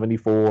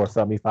 1974 or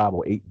 75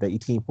 or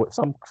 18,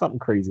 something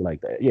crazy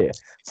like that. Yeah,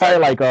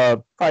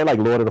 probably like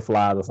Lord of the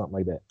Flies or something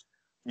like that.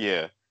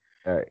 Yeah.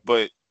 All right.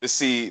 But to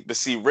see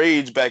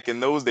Rage back in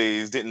those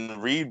days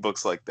didn't read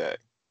books like that.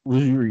 What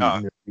was you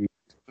reading?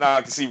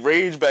 To see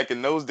Rage back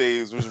in those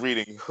days was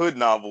reading hood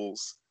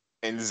novels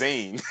and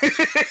Zane.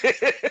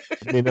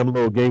 I mean, them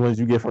little gay ones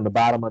you get from the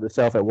bottom of the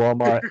shelf at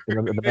Walmart.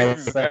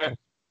 Exactly.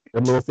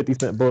 Them little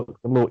 50-cent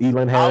books, them little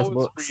Elin Harris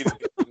books.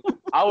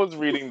 I was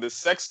reading the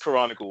Sex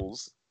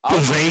Chronicles.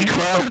 The Zane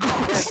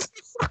Chronicles.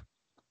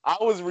 I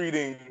was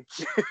reading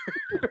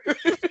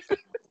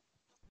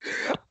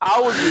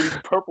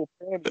Purple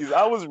Panties.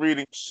 I was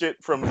reading shit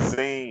from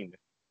Zane.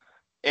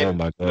 And oh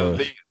my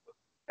god!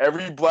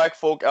 Every black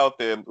folk out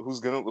there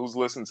who's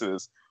listening to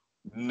this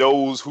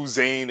knows who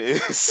Zane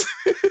is.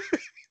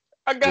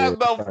 I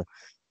got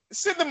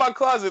sitting in my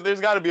closet.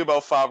 There's got to be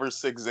about 5 or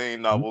 6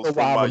 Zane novels from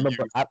my youth.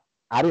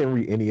 I didn't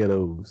read any of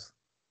those.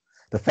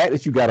 The fact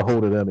that you got a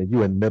hold of them and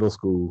you in middle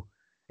school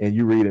and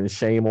you reading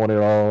Shame on It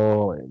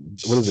All and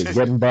what is it,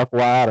 Getting Buck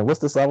Wild, and what's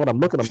this other one? I'm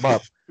looking them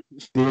up.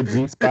 Dear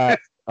G Spot.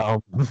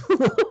 The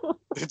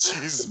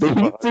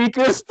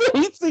Seekers.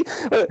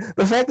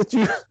 The fact that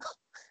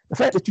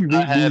you I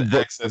read had these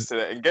books. access to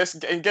that,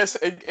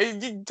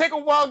 and you take a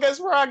wild guess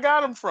where I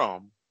got them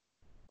from.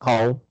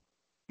 Home.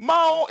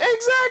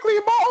 Exactly,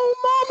 my own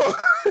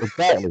mama.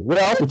 Exactly. Where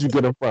else would you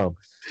get them from?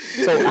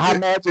 So I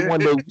imagine one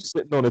day you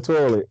sitting on the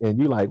toilet and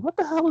you like, what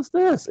the hell is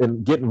this?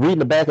 And reading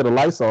the back of the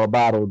Lysol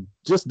bottle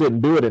just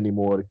didn't do it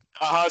anymore.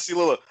 See,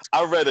 look,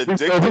 I read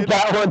Addicted. So we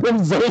got one of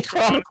them Zane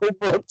Chronicle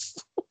books.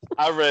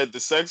 I read the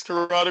Sex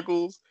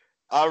Chronicles.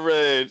 I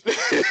read.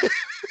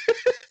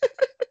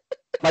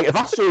 Like, if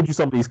I showed you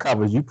some of these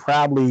covers, you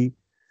probably.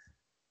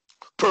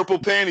 Purple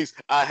Panties.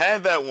 I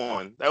had that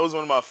one. That was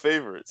one of my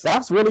favorites.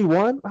 That's really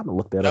one. I'm gonna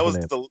look that up.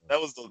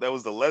 That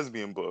was the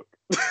lesbian book.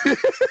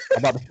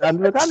 I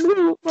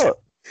knew.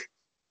 Look.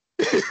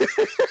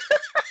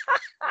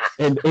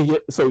 and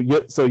so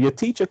your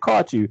teacher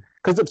caught you,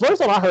 because the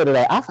first time I heard of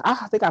that, I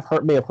think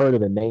may have heard of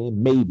the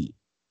name, maybe,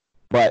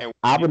 but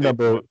I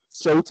remember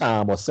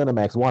Showtime or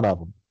Cinemax, one of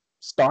them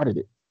started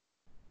it.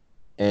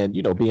 And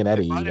being at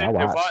age, I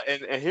watched.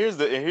 And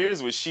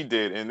here's what she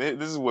did, and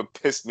this is what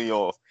pissed me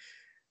off.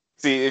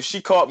 See, if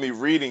she caught me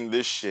reading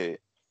this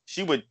shit,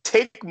 she would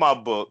take my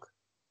book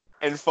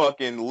and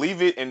fucking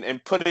leave it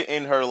and put it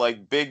in her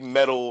like big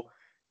metal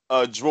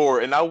drawer,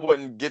 and I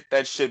wouldn't get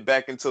that shit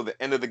back until the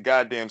end of the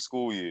goddamn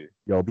school year.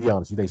 Yo, be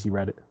honest, you think she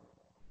read it?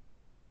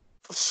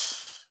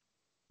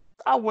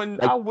 I wouldn't.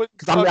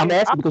 Because I'm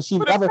asking because she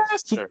never.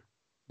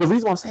 The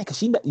reason why I'm saying,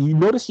 because you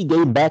notice she gave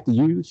them back to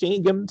you. She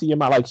ain't giving them to your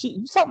mom. Like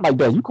something like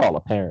that. You call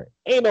a parent.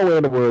 Ain't nowhere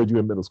in the world you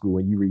in middle school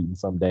and you reading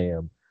some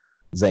damn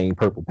Zane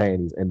Purple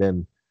Panties, and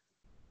then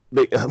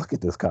look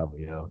at this cover,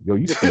 yo. Yo,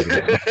 you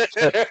stupid.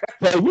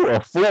 Yo, you a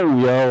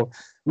fool, yo.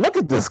 Look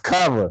at this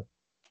cover.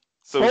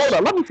 So hold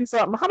on, let me see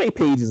something. How many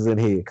pages is in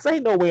here? Because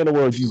ain't nowhere in the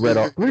world you read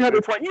all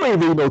 320. You ain't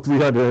reading no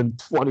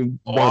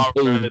 321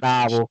 page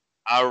novel.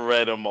 I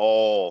read them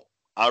all.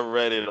 I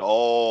read it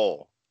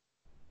all.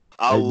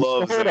 I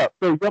love it. Hold up.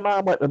 So your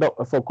mom went to know.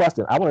 So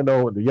question. I want to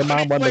know. Your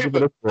mom went to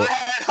this book. I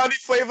had Honey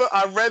Flavor.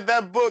 I read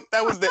that book.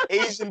 That was the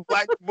Asian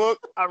black book.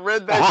 I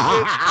read that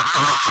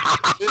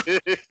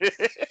shit.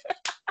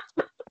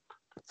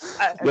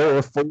 You're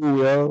a fool,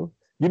 yo.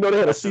 You know they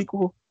had a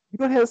sequel. You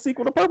know they had a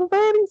sequel to Purple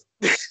Panties.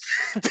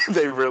 Did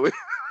they really?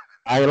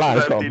 I ain't lying.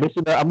 It's called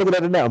Missionary. I'm looking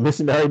at it now.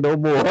 Missionary No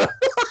More.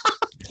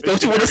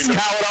 Don't you want to see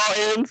how it all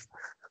ends?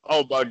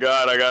 Oh my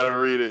God, I gotta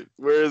read it.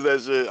 Where is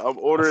that shit? I'm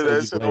ordering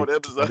that shit on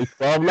Amazon.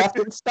 12 left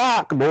in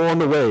stock. More on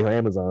the way on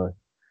Amazon.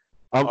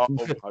 Oh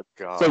my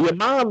God. So your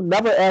mom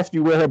never asked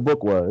you where her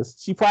book was.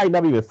 She probably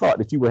never even thought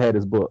that you would have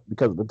this book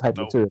because of the type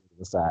of material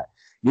inside.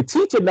 Your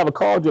teacher never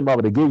called your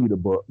mother to give her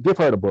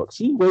the book.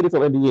 She waited till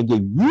the end of the year and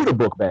gave you the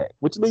book back,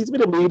 which leads me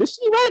to believe that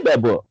she read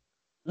that book.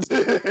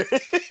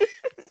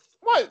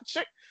 What?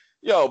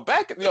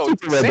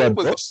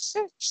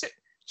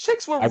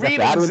 Chicks were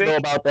reading. I didn't know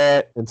about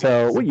that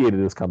until what year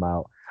did this come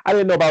out? I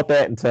didn't know about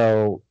that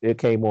until it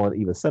came on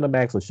either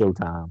Cinemax or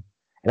Showtime, and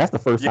that's the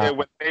first time. Yeah,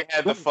 when they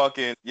had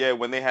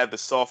when they had the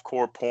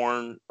softcore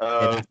porn.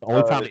 That's the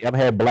only time they ever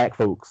had black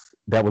folks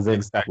that was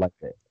in stuff like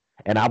that,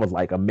 and I was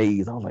like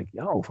amazed. I was like,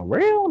 "Yo, for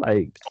real?"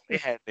 Like they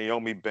had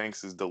Naomi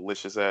Banks'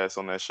 delicious ass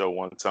on that show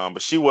one time,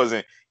 but she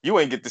wasn't. You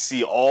ain't get to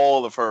see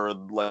all of her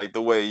like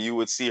the way you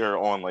would see her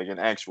on like an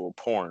actual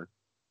porn.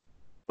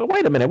 But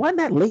wait a minute, wasn't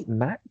that late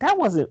night? That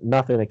wasn't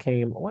nothing that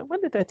came.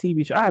 When did that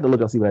TV show? I had to look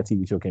and see when that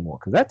TV show came on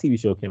because that TV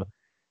show came.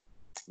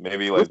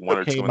 Maybe like one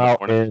or two came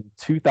out in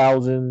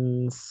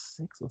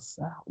 2006 or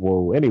so.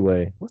 Whoa.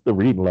 Anyway, what's the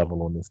reading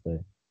level on this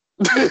thing?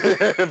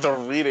 The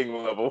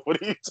reading level.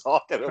 What are you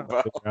talking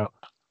about?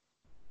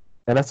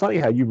 And that's funny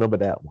how you remember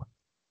that one.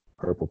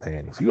 Purple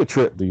Panties. You a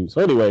trip, dude. So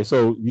anyway,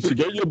 so you should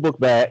get your book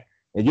back,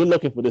 and you're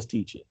looking for this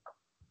teacher.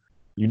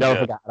 You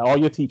never forgot all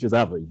your teachers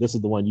ever. This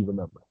is the one you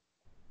remember.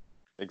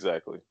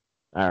 Exactly.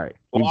 All right.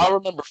 Well, I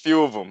remember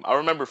few of them. I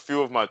remember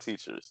few of my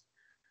teachers,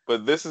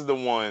 but this is the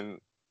one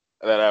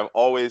that I've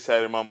always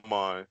had in my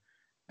mind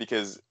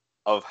because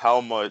of how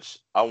much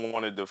I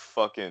wanted to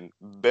fucking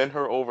bend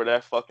her over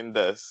that fucking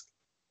desk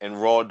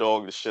and raw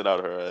dog the shit out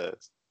of her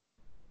ass.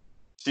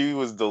 She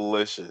was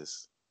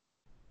delicious.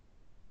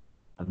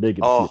 I did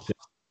get to see a picture.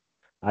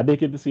 I did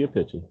get to see a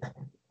picture.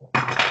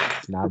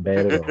 It's not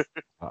bad at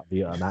all.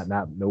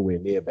 Not nowhere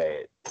near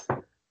bad.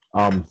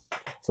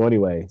 So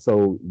anyway,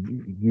 so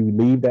you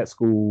leave that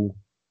school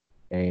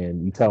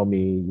and you tell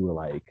me you were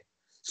like,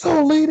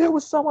 so Lee, there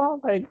was someone. I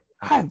was like,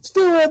 I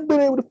still haven't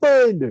been able to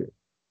find her.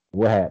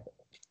 What happened?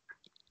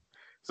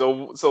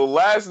 So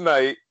last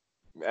night,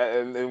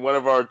 in one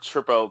of our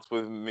trip outs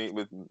with me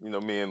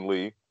and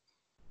Lee,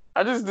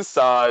 I just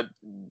decide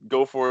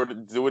go for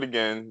it, do it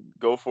again,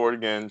 go for it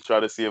again, try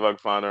to see if I can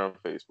find her on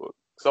Facebook.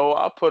 So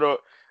I put her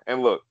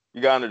and look,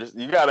 you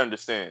gotta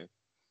understand.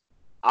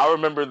 I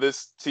remember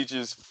this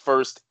teacher's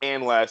first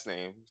and last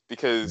name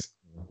because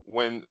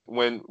when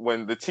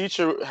the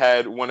teacher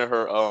had one of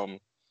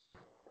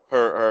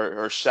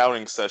her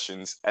shouting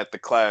sessions at the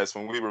class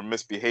when we were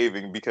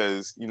misbehaving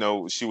because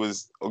she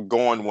was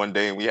gone one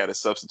day and we had a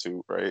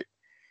substitute, right?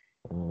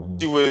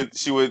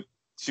 Mm-hmm.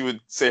 She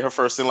would say her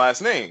first and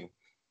last name,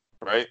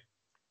 right?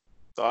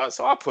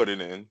 So I put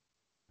it in,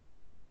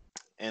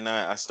 and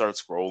I start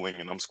scrolling,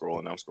 and I'm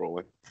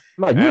scrolling.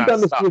 No, you've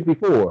done this shit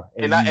before,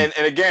 And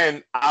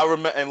again, I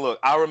remember. And look,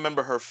 I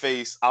remember her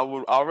face.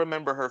 I'll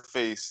remember her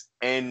face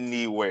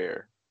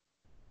anywhere.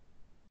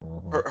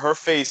 Mm-hmm. Her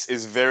face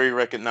is very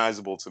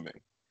recognizable to me,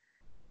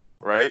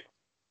 right?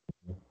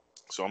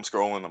 So I'm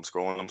scrolling,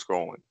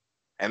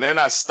 and then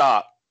I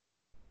stop,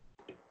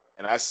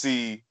 and I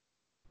see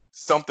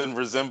something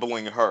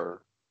resembling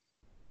her.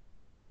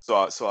 So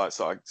I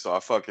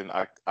fucking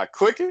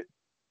click it,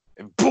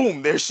 and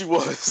boom, there she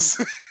was.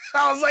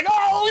 I was like,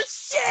 oh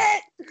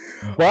shit!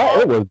 But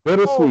it was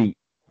bittersweet.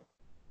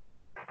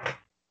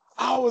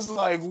 I was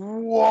like,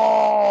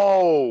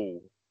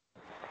 whoa!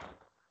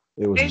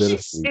 It was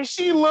bittersweet. And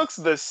she looks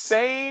the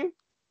same,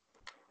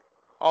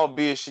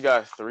 albeit she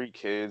got 3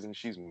 kids and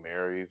she's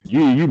married.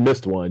 You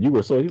missed one. You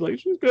were so he's like,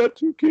 she's got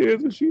 2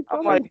 kids and she's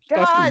like,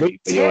 God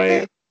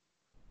damn it!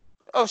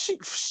 Oh,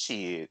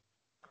 shit.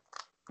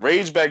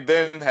 Rage back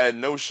then had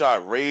no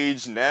shot.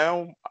 Rage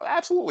now,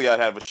 absolutely, I'd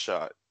have a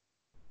shot.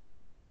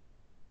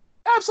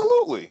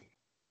 Absolutely,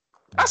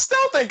 I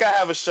still think I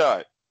have a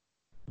shot.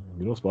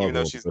 You don't even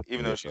though she's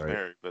right?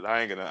 married, but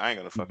I ain't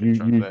gonna fucking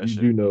trust that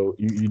shit. You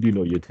do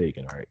know you're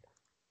taken, right?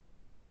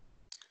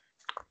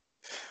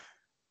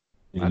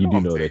 You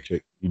do know that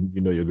chick. You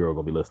know your girl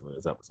gonna be listening to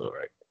this episode,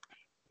 right?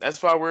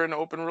 That's why we're in an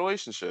open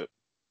relationship.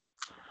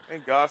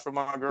 Thank God for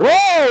my girl.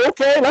 Whoa,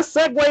 okay, let's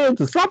segue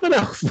into something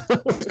else.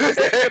 Talk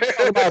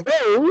about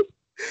those.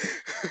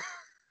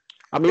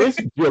 I mean, it's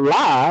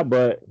July,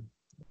 but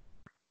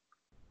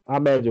I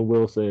imagine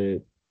Will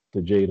said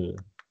to Jada,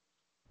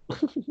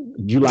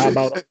 July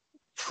about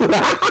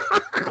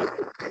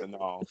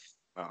No.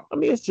 I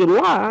mean, it's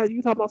July.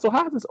 You talking about, so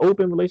how's this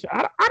open relationship?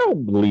 I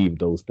don't believe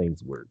those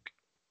things work.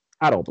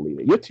 I don't believe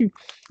it.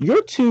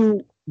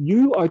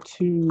 You are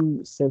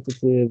too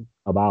sensitive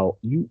about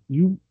you.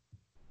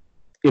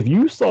 If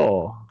you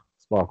saw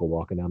Sparkle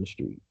walking down the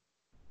street,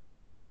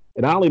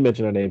 and I only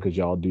mention her name because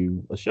y'all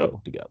do a show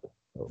together.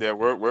 So. Yeah,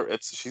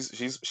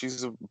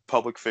 she's a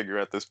public figure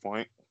at this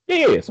point.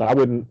 Yeah. So I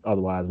wouldn't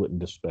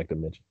disrespect her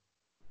mention.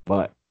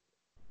 But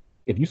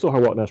if you saw her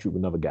walking down the street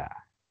with another guy,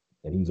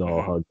 and he's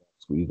all hugged,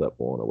 squeezed up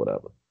on or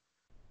whatever,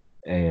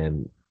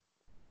 and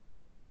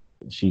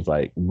she's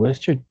like,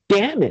 "What's your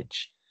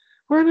damage?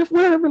 We're in an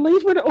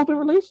open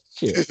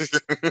relationship."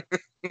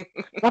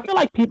 I feel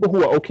like people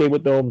who are okay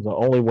with those are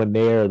only when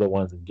they're the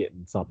ones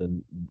getting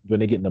something, when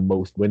they're getting the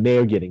most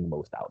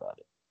out of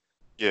it.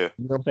 Yeah. You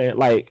know what I'm saying?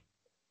 Like,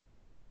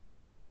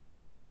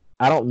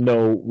 I don't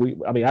know.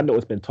 I know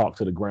it's been talked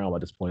to the ground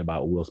at this point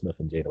about Will Smith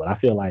and Jada, but I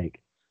feel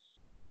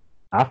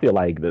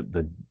like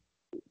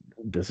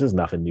this is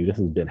nothing new. This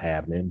has been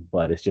happening,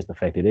 but it's just the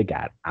fact that it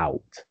got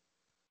out.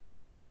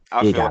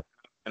 I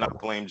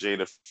blame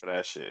Jada for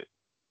that shit.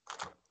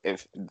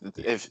 If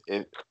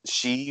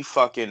she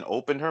fucking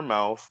opened her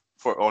mouth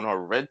on her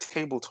Red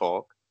Table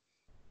Talk,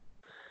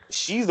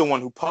 she's the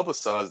one who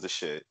publicized the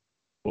shit.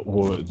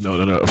 Well,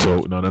 no.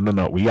 So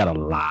no. We got a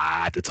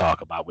lot to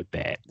talk about with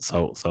that.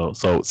 So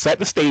set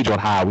the stage on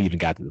how we even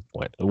got to this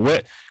point.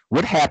 What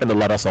happened to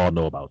let us all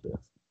know about this?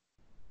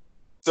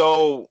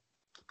 So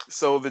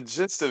the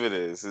gist of it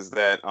is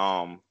that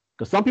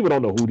because some people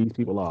don't know who these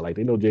people are. Like,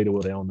 they know Jada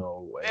Will, they don't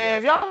know. Man,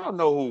 if y'all don't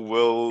know who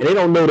Will, they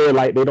don't know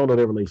they don't know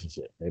their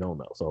relationship. They don't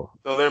know. So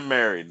they're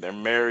married. They're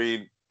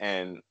married,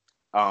 and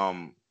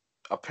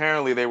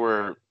apparently they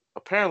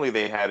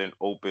had an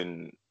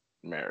open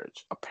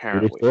marriage.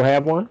 Apparently, do they still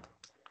have one?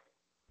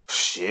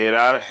 Shit,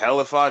 out of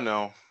hell if I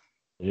know.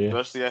 Yeah.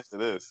 Especially after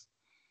this.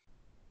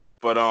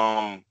 But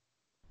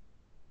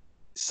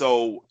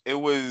so it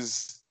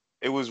was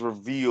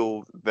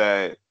revealed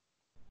that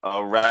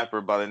a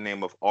rapper by the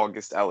name of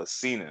August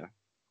Alsina.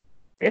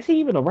 Is he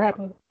even a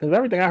rapper? Because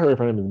everything I heard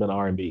from him has been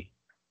R&B.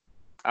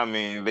 I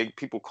mean,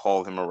 people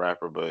call him a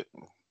rapper, but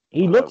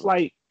he looks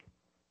like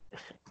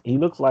a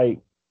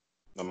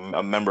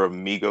member of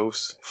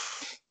Migos.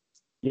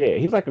 Yeah,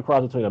 he's like a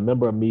cross between a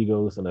member of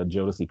Migos and a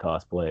Jodeci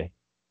cosplay.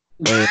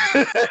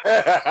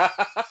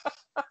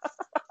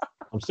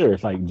 I'm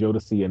serious, like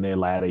Jodeci in their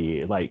latter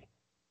years, like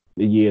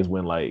the years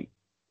when like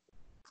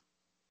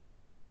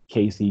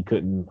Casey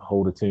couldn't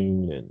hold a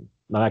tune, and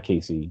not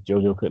Casey,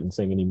 JoJo couldn't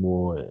sing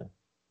anymore,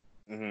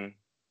 and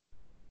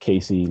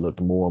Casey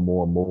looked more and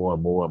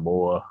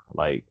more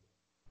like,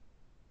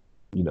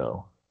 you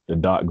know, the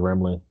Dark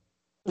Gremlin.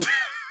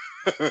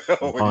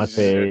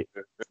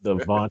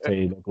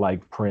 Devontae looked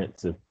like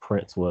Prince if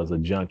Prince was a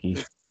junkie.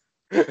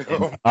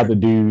 And other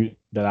dude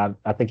that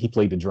I think he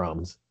played the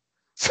drums.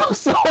 So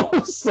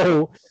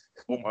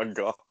Oh my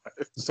god.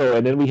 So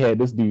and then we had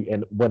this dude,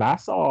 and when I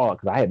saw,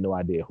 because I had no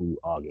idea who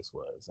August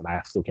was, and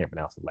I still can't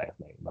pronounce his last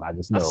name, but I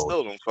just I know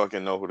still don't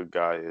fucking know who the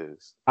guy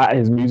is.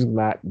 his music's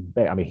not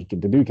bad. I mean, the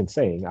dude can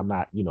sing. I'm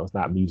not, it's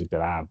not music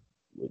that I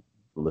would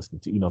listen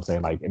to. You know what I'm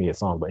saying? Like any of his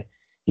songs, but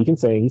he can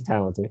sing. He's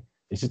talented.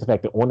 It's just the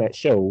fact that on that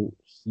show,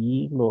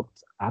 he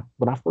looked.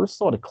 When I first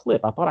saw the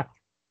clip, I thought I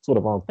saw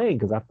the wrong thing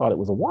because I thought it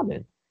was a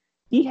woman.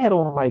 He had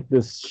on like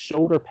this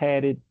shoulder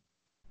padded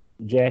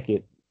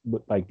jacket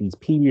with like these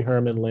Pee Wee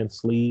Herman length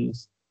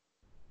sleeves.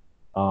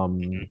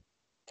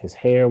 His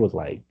hair was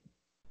like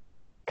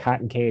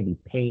cotton candy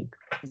pink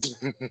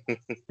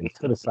and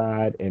to the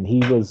side, and he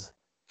was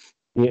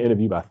being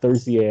interviewed by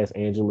thirsty ass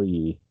Angela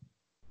Yee.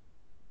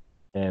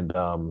 And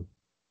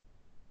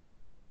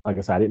like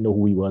I said, I didn't know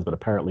who he was, but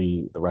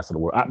apparently the rest of the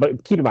world.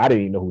 But keep in mind, I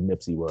didn't even know who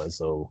Nipsey was,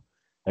 so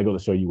that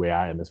goes to show you where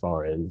I am as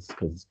far as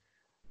because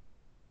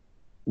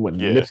when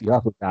Nipsey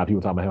Hussle died,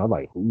 people talking about him. I was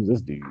like, "Who's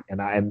this dude?"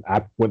 And I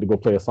went to go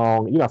play a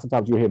song. You know,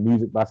 sometimes you hear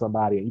music by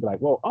somebody, and you're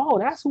like, "Well, oh,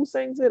 that's who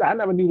sings it." I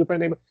never knew the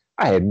friend name.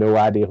 I had no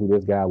idea who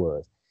this guy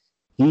was.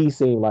 He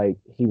seemed like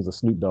he was a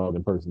Snoop Dogg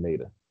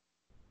impersonator.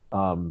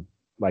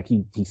 Like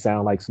he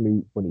sounded like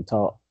Snoop when he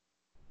talked,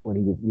 when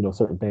he did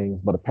certain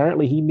things. But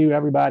apparently he knew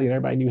everybody, and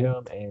everybody knew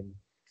him, and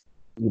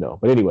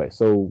But anyway,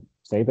 so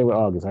same thing with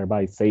August.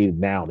 Everybody says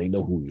now they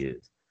know who he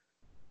is.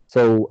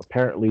 So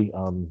apparently,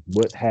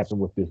 what happened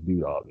with this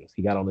dude August?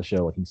 He got on the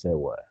show and he said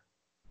what?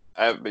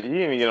 But he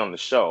didn't even get on the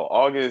show.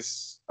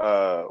 August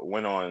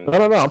went on. No.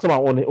 I'm talking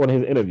about on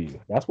his interview.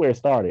 That's where it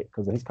started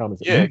because of his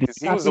comments. Yeah, because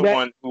he was the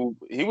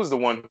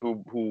one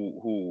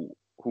who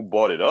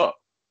bought it up.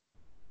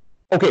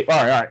 Okay,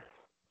 all right.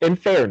 In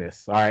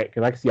fairness, all right,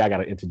 because I can see I got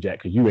to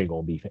interject because you ain't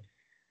gonna be.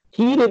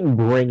 He didn't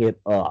bring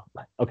it up.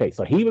 Okay,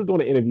 so he was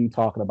doing an interview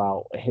talking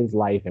about his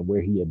life and where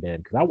he had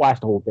been. Because I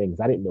watched the whole thing because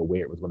I didn't know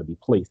where it was going to be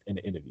placed in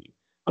the interview.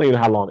 I don't even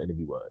know how long the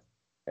interview was.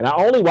 And I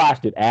only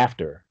watched it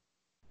after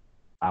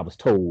I was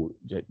told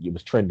that it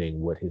was trending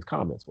what his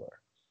comments were.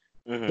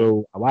 Mm-hmm.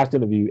 So I watched the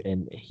interview,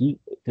 and he,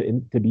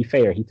 to be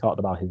fair, he talked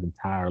about his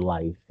entire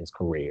life, his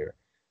career,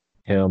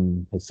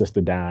 his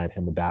sister died,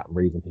 him adopting,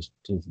 raising his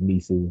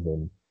nieces,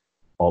 and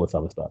all this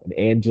other stuff. And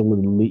Angela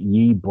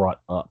Yee brought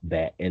up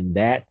that, and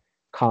that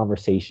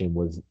conversation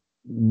was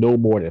no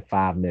more than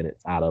 5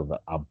 minutes out of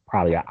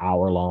probably an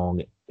hour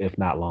long, if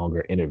not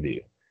longer,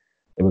 interview.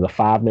 It was a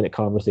 5-minute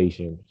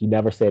conversation. He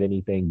never said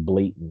anything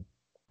blatant.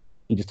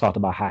 He just talked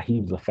about how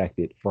he was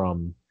affected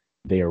from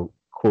their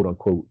quote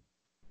unquote,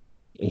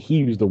 and he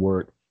used the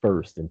word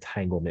first,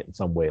 entanglement in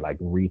some way, like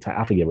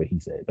I forget what he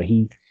said, but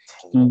he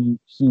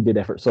did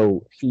effort.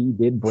 So he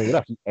did bring it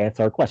up. He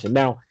answered our question.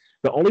 Now,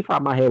 the only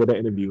problem I had with that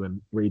interview,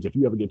 and Rage, if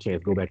you ever get a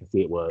chance, go back and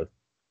see it, was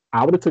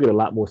I would have took it a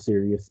lot more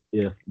serious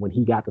if when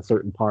he got to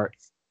certain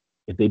parts,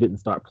 if they didn't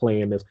start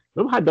playing this.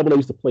 Remember how Double A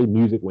used to play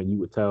music when you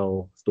would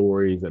tell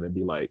stories and it'd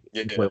be like,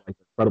 play like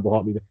Incredible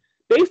Hulk music?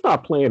 They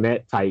start playing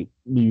that type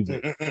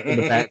music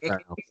in the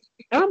background.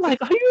 And I'm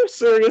like, are you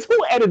serious? Who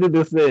edited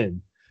this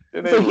in?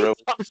 So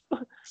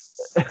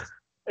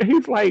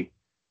he's like,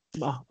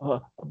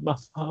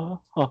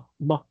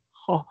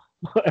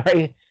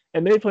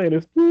 and they playing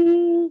this,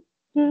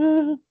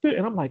 and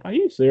I'm like, are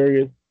you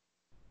serious?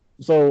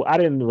 So I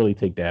didn't really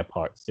take that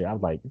part seriously. I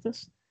was like, is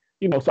this,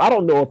 so I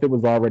don't know if it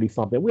was already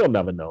something. We'll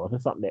never know if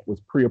it's something that was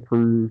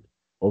pre-approved,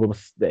 or it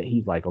was that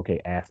he's like, okay,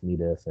 ask me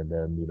this, and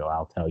then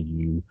I'll tell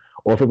you,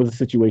 or if it was a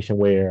situation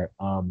where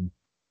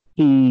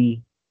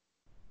he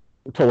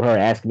told her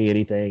ask me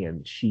anything,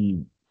 and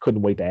she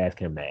couldn't wait to ask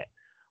him that.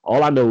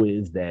 All I know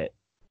is that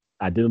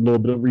I did a little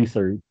bit of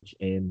research,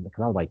 and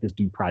because I was like, this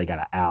dude probably got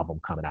an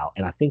album coming out,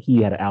 and I think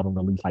he had an album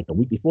released like the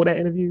week before that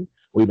interview,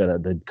 or even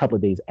the couple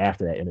of days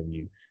after that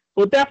interview.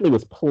 So it definitely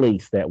was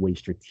placed that way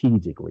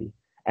strategically.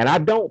 And I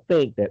don't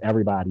think that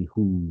everybody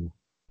who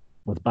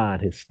was buying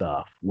his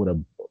stuff would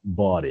have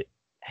bought it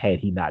had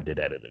he not did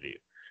that interview.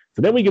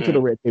 So then we get to the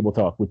Red Table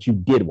Talk, which you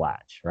did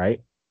watch,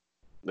 right?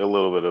 A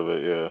little bit of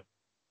it, yeah.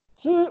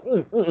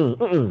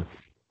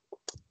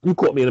 You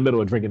caught me in the middle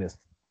of drinking this.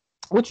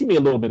 What you mean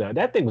a little bit of it?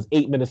 That thing was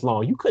 8 minutes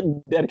long. You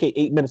couldn't dedicate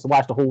 8 minutes to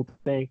watch the whole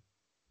thing.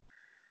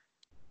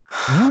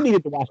 You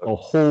needed to watch the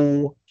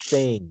whole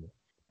thing.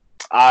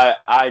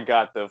 I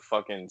got the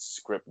fucking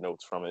script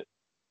notes from it.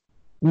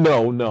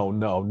 No, and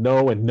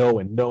fucking no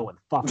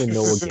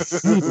again.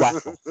 You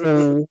watch the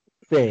whole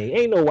thing.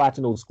 Ain't no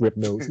watching those script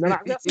notes. Now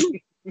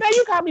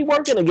you got me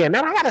working again.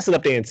 Now I gotta sit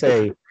up there and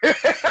say what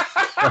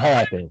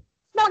happened.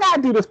 Now I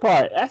gotta do this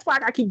part. That's why I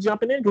gotta keep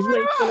jumping in because you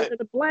ain't filling in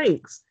the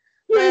blanks.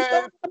 You ain't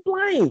filling in the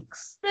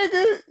blanks.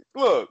 Nigga,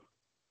 look.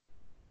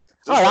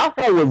 All right, I'll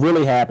tell you what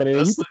really happened,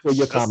 and you can feel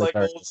your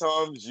commentary. Like old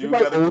times,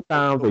 old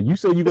times, and you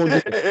said you're gonna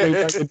get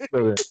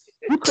the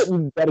You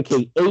couldn't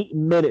dedicate 8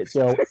 minutes,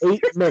 yo.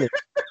 8 minutes.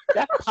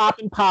 That's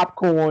popping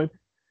popcorn.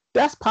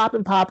 That's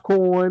cleaning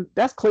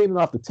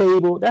off the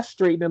table. That's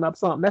straightening up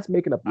something. That's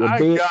making up your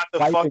bed. Got the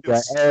fucking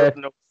script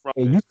notes from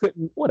and you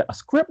couldn't. What, a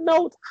script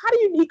notes? How do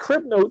you need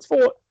script notes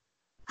for?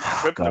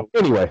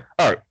 Anyway,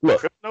 all right.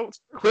 Look,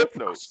 Script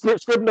notes,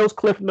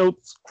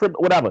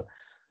 whatever.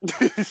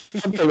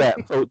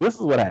 So this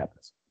is what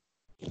happens.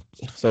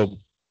 So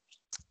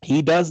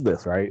he does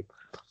this, right?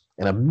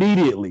 And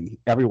immediately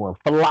everyone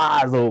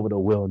flies over to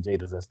Will and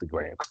Jada's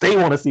Instagram because they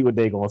want to see what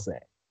they're gonna say.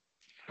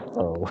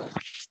 So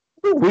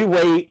we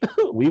wait,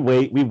 we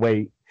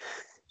wait.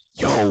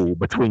 Yo,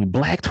 between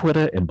Black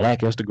Twitter and Black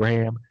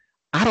Instagram,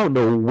 I don't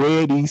know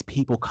where these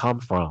people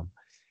come from.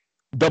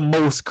 The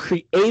most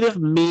creative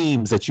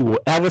memes that you will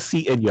ever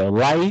see in your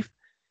life.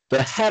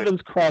 The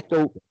heavens cracked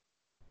open.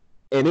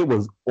 And it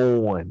was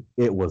on.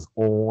 It was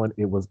on.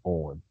 It was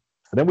on.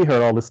 So then we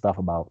heard all this stuff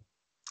about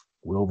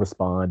Will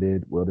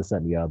responded, Will this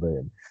and the other,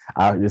 and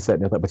I just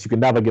said nothing. But you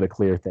can never get a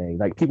clear thing.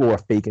 Like people were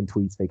faking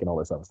tweets, faking all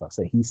this other stuff.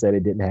 Saying he said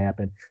it didn't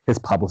happen. His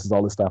publicist,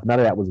 all this stuff. None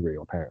of that was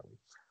real, apparently.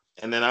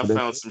 And then I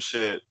found some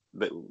shit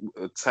that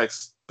a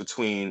text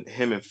between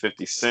him and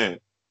 50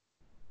 Cent.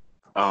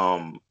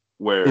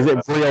 Where is it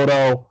real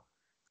though?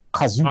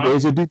 Cause you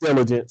did your due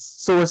diligence.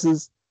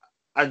 Sources.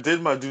 I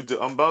did my due diligence.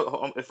 I'm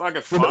about if I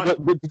can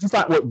find. Did you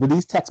find were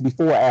these texts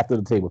before or after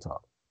the table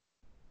talk?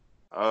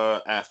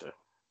 After.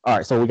 All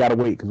right, so we gotta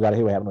wait because we gotta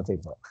hear what happened on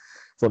table talk.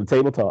 So the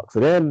table talk. So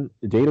then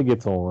Jada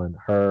gets on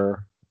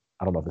her,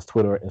 I don't know if it's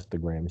Twitter or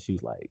Instagram, and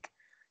she's like,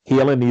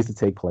 "Healing needs to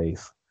take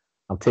place.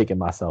 I'm taking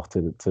myself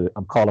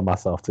I'm calling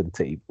myself to the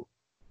table."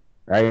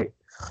 Right?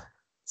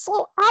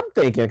 So I'm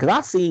thinking, because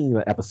I've seen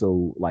the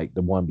episode like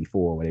the one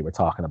before where they were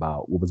talking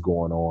about what was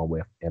going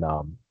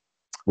on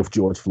with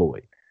George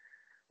Floyd,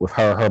 with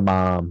her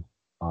mom,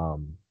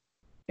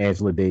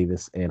 Angela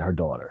Davis, and her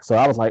daughter. So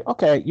I was like,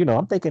 okay,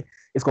 I'm thinking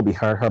it's gonna be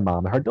her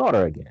mom, and her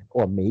daughter again,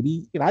 or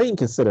maybe I didn't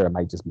consider it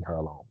might just be her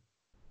alone.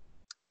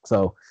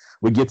 So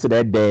we get to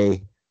that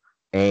day,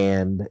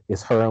 and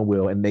it's her and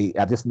Will, and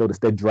I just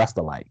noticed they're dressed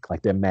alike,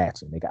 like they're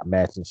matching. They got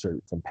matching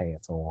shirts and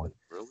pants on.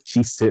 Really?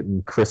 She's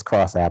sitting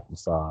crisscross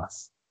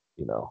applesauce.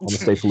 I'm gonna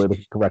stay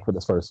politically correct for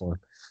this first one.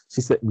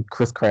 She's sitting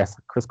crisscross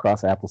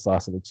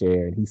applesauce in the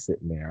chair, and he's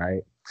sitting there,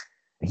 right?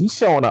 And he's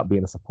showing up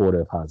being a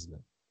supportive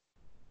husband.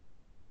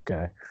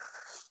 Okay,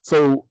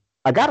 so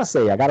I gotta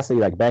say,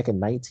 like back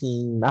in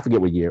I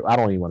forget what year. I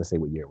don't even want to say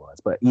what year it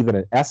was, but even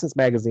in Essence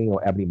magazine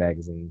or Ebony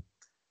magazine,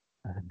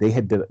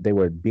 they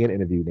were being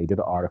interviewed. They did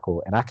an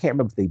article, and I can't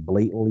remember if they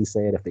blatantly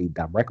said, if they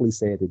directly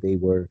said that they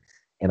were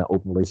in an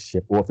open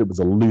relationship, or if it was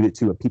alluded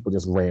to and people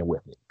just ran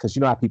with it. Because you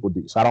know how people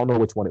do. So I don't know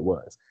which one it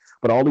was.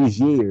 But all these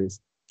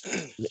years,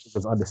 it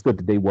was understood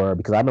that they were,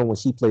 because I remember when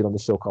she played on the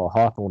show called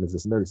Hawthorne as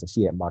this nurse, and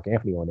she had Mark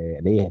Anthony on there,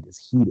 and they had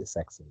this heated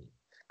sex scene.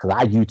 Because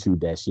I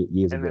YouTubed that shit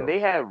years ago. And then they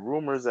had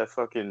rumors that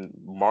fucking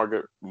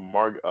Margot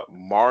Robbie.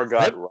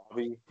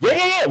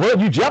 Yeah. Well,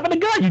 you jumping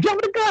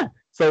the gun.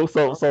 So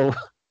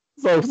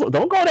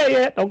don't go there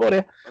yet. Don't go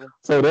there.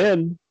 So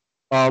then,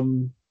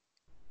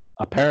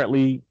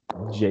 apparently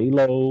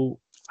J-Lo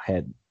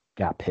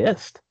got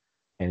pissed,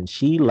 and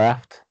she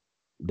left.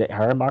 That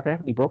her and Mark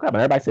Anthony broke up, and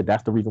everybody said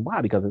that's the reason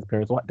why, because his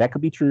parents. That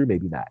could be true,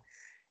 maybe not.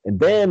 And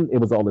then it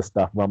was all this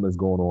stuff rumblings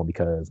going on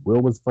because Will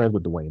was friends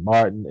with Dwayne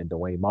Martin, and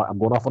I'm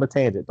going off on a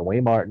tangent.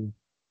 Dwayne Martin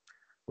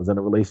was in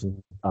a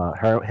relation.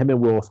 Him and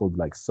Will were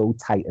like so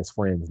tight as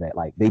friends that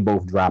like they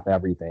both dropped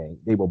everything.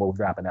 They were both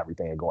dropping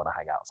everything and going to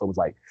hang out. So it was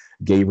like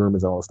gay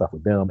rumors and all the stuff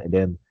with them. And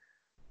then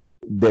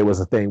there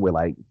was a thing where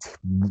like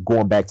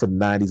going back to the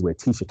 90s where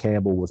Tisha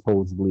Campbell was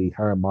supposedly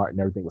her and Martin,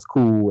 everything was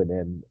cool. And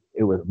then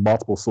it was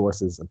multiple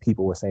sources and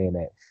people were saying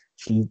that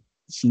she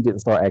didn't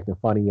start acting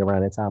funny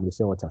around that time of the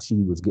show until she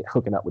was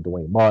hooking up with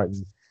Dwayne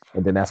Martin.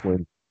 And then that's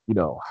when,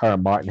 her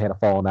and Martin had a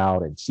falling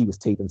out, and she was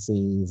taping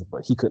scenes,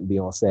 but he couldn't be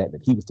on set,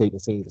 and he was taping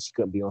scenes and she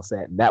couldn't be on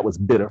set. And that was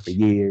bitter for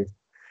years.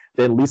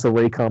 Then Lisa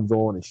Ray comes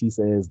on and she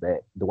says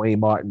that Dwayne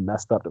Martin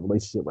messed up the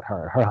relationship with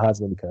her and her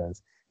husband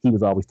because he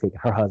was always taking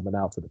her husband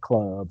out to the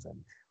clubs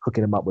and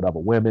hooking him up with other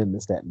women,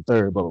 this, that, and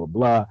third, blah, blah,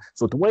 blah.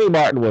 So Dwayne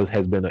Martin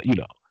has been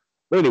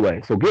But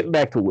anyway, so getting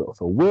back to Will.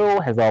 So Will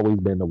has always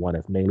been the one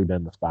that's mainly been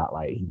in the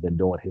spotlight. He's been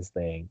doing his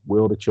thing.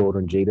 Will the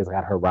Children, Jada's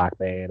got her rock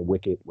band,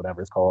 Wicked,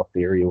 whatever it's called,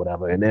 Theory or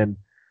whatever. And then,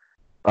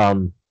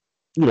 her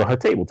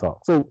table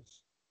talk. So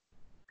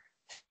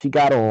she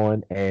got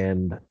on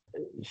and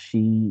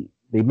they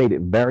made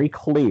it very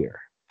clear.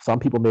 Some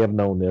people may have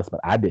known this, but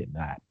I did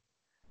not,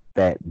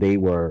 that they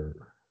were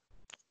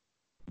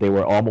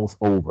almost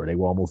over. They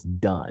were almost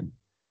done.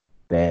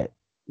 That,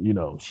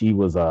 she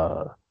was they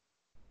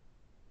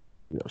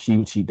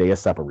are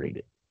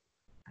separated,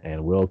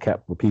 and Will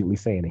kept repeatedly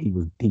saying that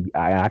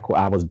I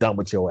was done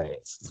with your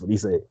ass. That's what he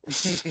said.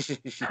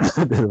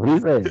 That's what he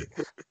said.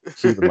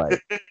 She was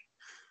like,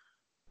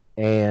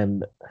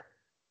 and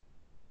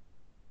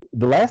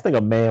the last thing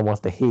a man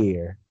wants to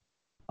hear,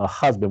 a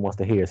husband wants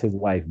to hear, is his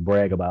wife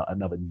brag about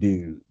another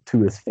dude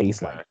to his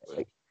face like that.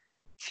 Like,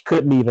 she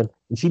couldn't even,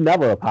 and she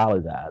never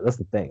apologized. That's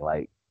the thing.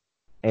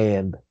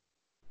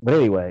 But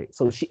anyway,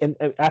 so and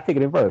I take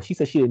it in verse. She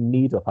said she didn't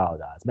need to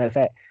apologize. Matter of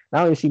fact,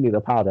 not only did she need to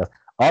apologize,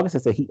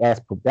 August said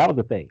that was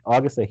the thing.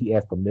 August said he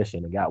asked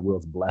permission and got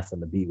Will's blessing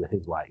to be with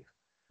his wife.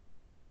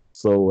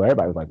 So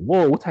everybody was like,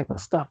 whoa, what type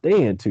of stuff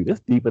they into? This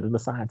deeper than the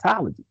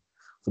Scientology.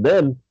 So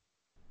then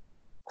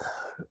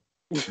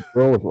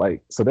Girl was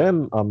like, so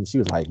then she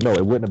was like, no,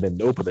 it wouldn't have been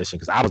no permission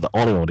because I was the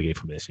only one to give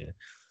permission.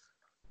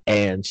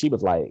 And she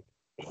was like,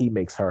 he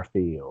makes her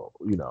feel,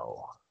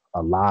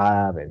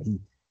 alive, and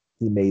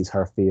he makes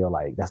her feel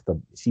like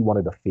she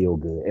wanted to feel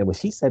good. And when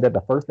she said that,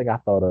 the first thing I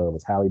thought of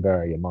was Halle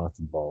Berry and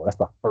Monsters Ball. That's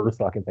the first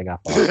fucking thing I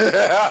thought of.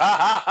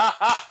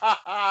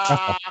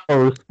 That's the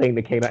first thing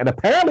that came out. And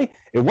apparently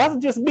it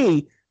wasn't just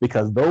me,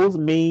 because those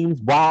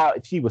memes, while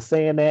she was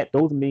saying that,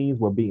 those memes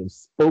were being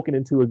spoken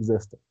into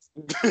existence.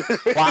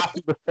 While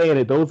she was saying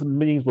it, those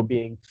memes were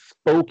being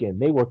spoken.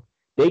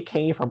 They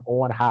came from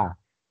on high.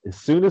 As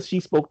soon as she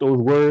spoke those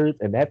words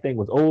and that thing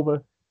was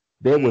over,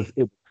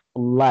 it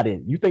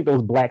flooded. You think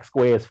those black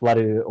squares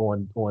flooded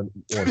on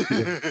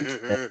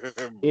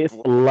it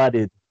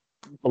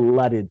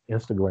flooded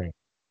Instagram.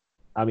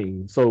 I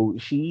mean, so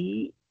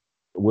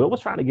Will was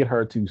trying to get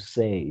her to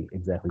say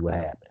exactly what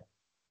happened.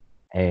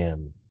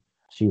 And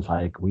she was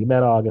like, we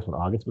met August when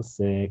August was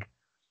sick,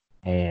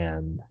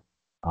 and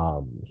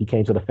he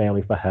came to the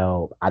family for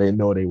help. I didn't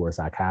know they were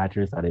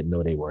psychiatrists. I didn't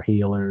know they were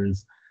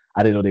healers.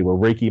 I didn't know they were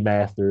Reiki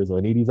masters or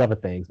any of these other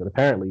things. But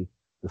apparently,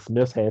 the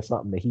Smiths had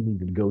something that he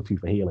needed to go to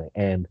for healing.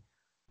 And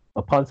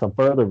upon some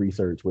further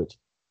research, which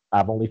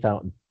I've only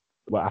found,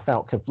 I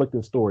found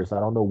conflicting stories. So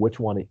I don't know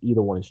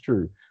either one is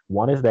true.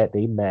 One is that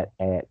they met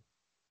at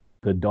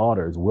the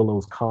daughter's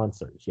Willow's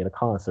concert. She had a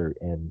concert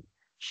and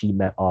she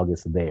met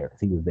August there.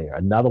 He was there.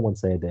 Another one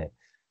said that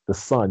the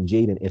son,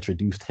 Jaden,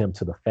 introduced him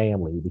to the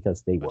family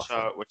because they were.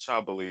 Which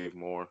I believe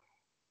more.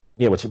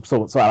 Yeah,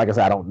 so like I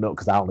said, I don't know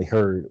because I only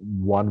heard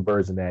one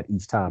version that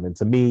each time. And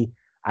to me,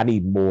 I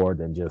need more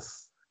than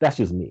that's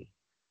just me.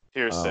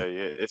 Hearsay,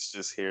 yeah. It's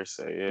just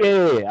hearsay,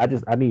 yeah.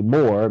 I need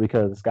more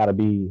because it's got to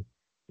be,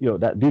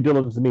 that due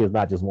diligence to me is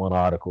not just one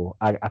article.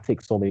 I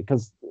take so many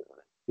because,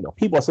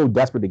 people are so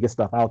desperate to get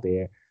stuff out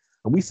there.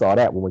 And we saw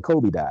that when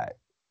Kobe died.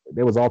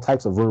 There was all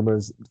types of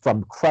rumors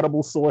from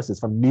credible sources,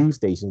 from news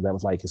stations that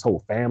was like his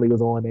whole family was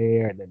on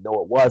there, and then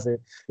no, it wasn't.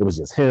 It was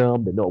just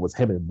him. Then no, it was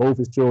him and both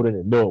his children,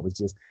 and no, it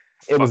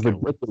was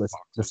ridiculous,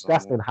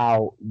 disgusting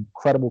how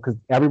credible, because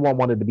everyone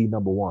wanted to be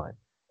number one,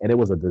 and it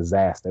was a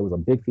disaster. It was a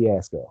big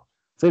fiasco.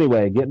 So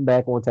anyway, getting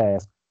back on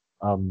task,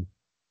 we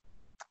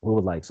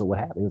was like, so what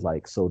happened? It was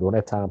like, so during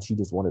that time, she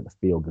just wanted to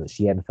feel good.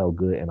 She hadn't felt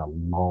good in a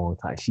long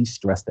time. She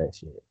stressed that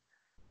shit,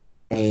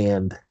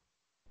 and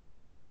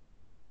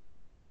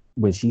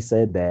when she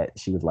said that,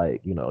 she was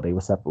like, they were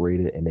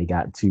separated and they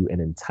got to an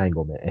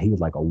entanglement. And he was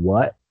like, a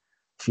what?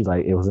 She's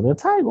like, it was an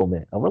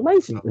entanglement, a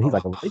relationship. He's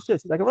like, a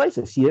relationship. She's like, a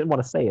relationship. She didn't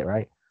want to say it,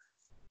 right?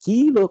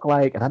 He looked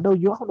like, and I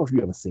don't know if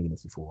you ever seen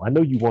this before. I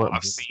know you weren't.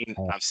 I've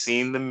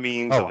seen the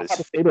memes of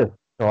his.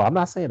 No, I'm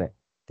not saying that.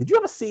 Did you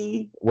ever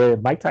see where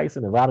Mike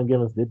Tyson and Robin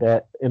Givens did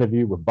that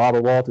interview with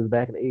Barbara Walters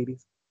back in the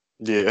 80s?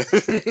 Yeah.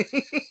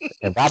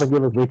 And Robin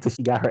Givens waited till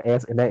she got her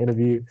ass in that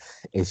interview,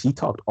 and she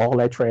talked all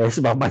that trash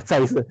about Mike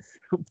Tyson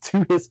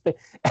to his face,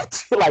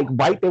 like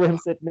right there with him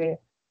sitting there,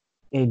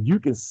 and you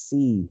could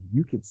see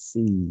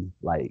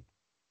like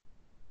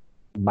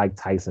Mike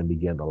Tyson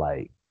begin to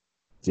like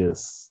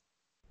just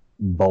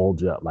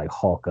bulge up, like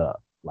hulk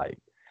up, like.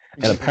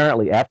 And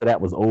apparently after that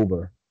was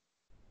over,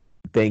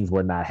 things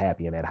were not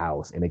happy in that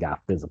house, and it got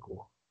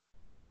physical.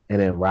 And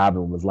then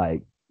Robin was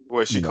like,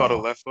 "What? She caught a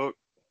left hook."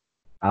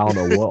 I don't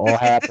know what all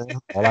happened.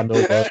 All I know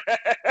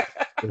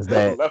is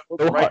that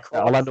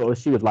all I know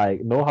is she was like,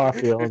 no hard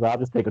feelings. I'll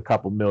just take a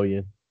couple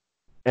million,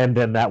 and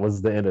then that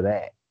was the end of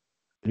that.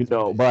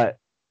 But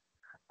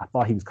I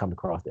thought he was coming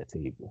across that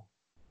table.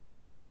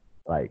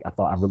 Like I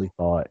really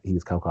thought he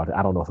was coming across.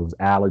 I don't know if it was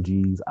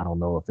allergies. I don't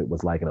know if it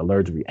was like an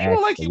allergic reaction.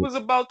 He like he was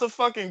about to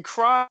fucking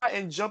cry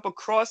and jump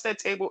across that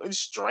table and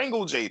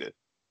strangle Jada.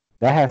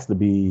 That had to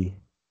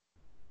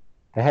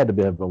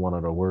have been one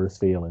of the worst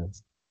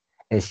feelings.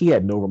 And she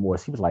had no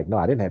remorse. He was like, no,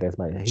 I didn't have that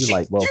much. He was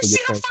like, well,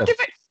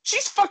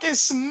 she's fucking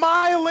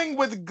smiling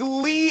with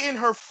glee in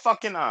her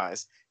fucking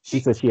eyes.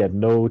 She said she had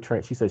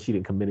she said she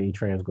didn't commit any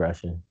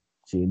transgression.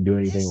 She didn't do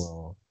anything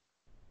wrong.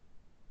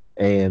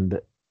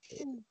 And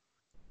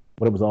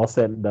when it was all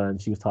said and done,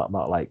 she was talking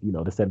about like,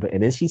 this said,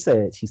 and then she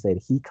said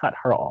he cut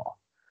her off.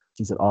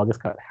 She said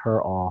August cut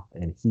her off,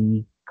 and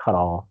he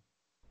cut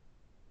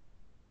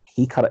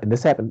and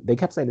this happened. They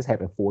kept saying this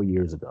happened 4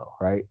 years ago,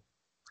 right?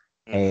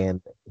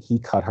 And he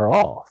cut her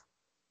off.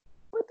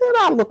 But then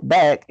I look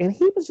back, and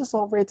he was just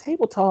on Red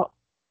Table Talk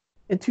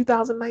in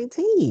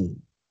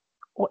 2019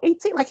 or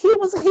 18. Like he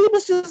was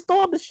just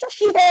on the show.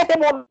 She had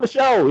him on the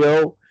show,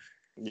 yo.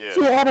 Yeah.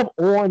 She had him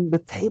on the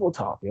Table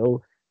Talk,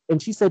 yo.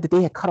 And she said that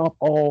they had cut off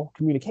all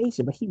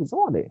communication, but he was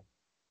on it.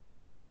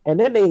 And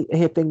then they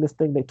had this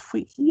thing they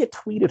tweet. He had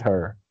tweeted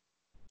her.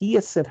 He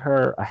had sent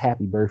her a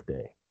happy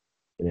birthday.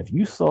 And if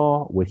you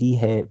saw what he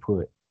had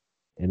put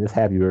in this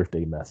happy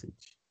birthday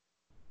message,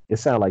 it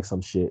sounded like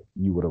some shit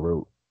you would have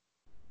wrote.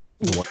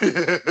 What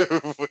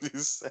do you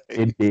say?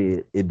 It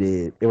did.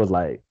 It was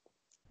like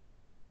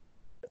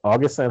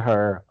August sent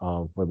her.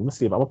 But let me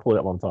see if I'm gonna pull it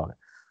up while I'm talking.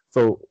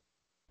 So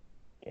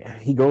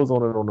he goes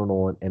on and on and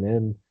on,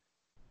 and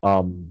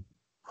then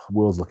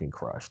Will's looking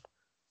crushed.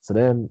 So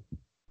then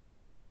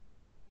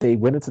they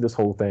went into this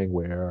whole thing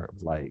where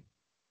like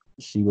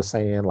she was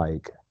saying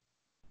like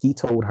he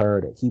told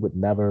her that he would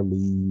never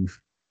leave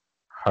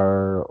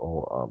her,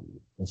 or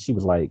and she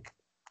was like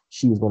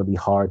she was going to be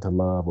hard to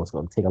love, or it's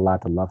going to take a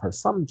lot to love her,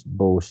 some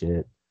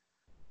bullshit.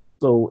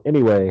 So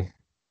anyway,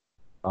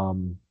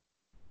 um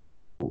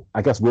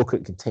I guess Will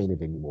couldn't contain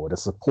it anymore. The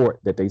support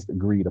that they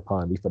agreed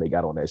upon before they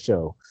got on that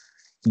show,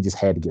 he just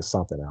had to get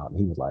something out, and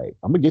he was like,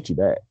 "I'm gonna get you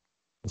back."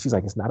 And she's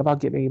like, "It's not about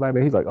getting anybody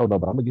back." He's like, "Oh no,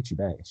 but I'm gonna get you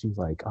back." And she was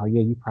like, "Oh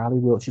yeah, you probably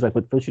will." She's like,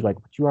 "But she's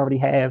like, but you already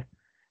have."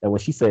 And when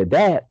she said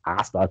that,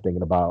 I started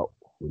thinking about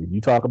what did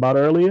you talk about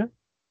earlier?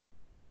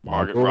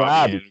 Margaret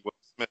Robbie and Will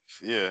Smith.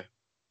 Yeah.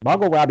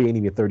 Margot Robbie ain't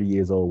even 30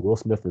 years old. Will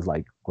Smith is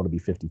like going to be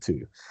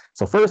 52.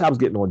 So first I was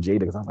getting on Jada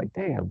because I was like,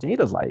 damn,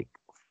 Jada's like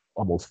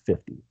almost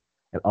 50.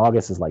 And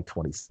August is like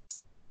 20.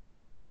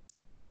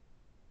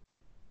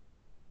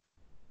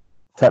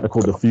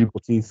 Technical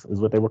difficulties is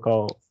what they were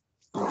called.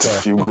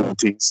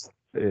 Difficulties.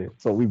 Yeah,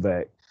 so we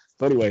back.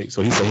 So anyway,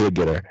 so he said he'd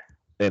get her.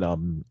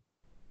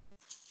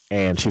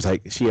 And she was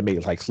like, she had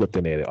made like slipped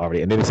in there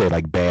already. And then they said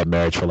like bad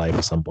marriage for life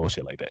or some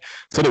bullshit like that.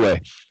 So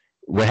anyway,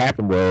 what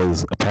happened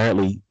was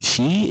apparently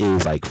she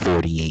is like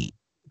 48,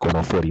 going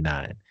on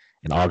 49.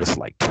 In August,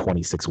 like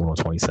 26, going on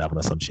 27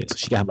 or some shit. So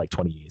she got like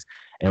 20 years.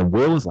 And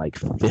Will is like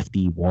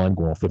 51,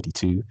 going on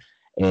 52.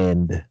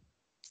 And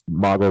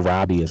Margot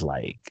Robbie is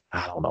like,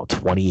 I don't know,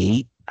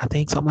 28, I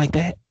think, something like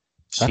that.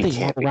 I think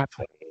Margot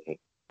Robbie,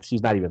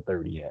 she's not even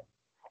 30 yet.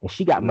 And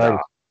she got married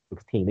at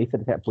 16. They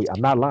said at that point,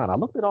 I'm not lying. I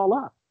looked it all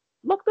up.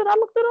 I looked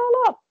it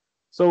all up.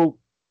 So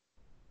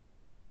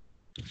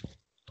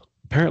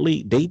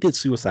apparently they did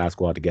Suicide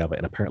Squad together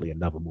and apparently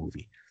another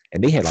movie.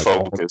 And they had like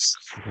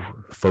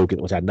Focus,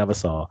 which I never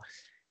saw.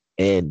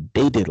 And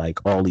they did like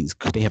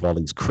they have all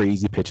these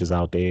crazy pictures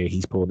out there.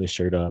 He's pulling his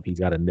shirt up. He's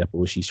got a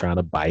nipple. She's trying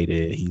to bite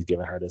it. He's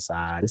giving her the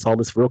side. It's all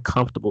this real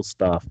comfortable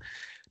stuff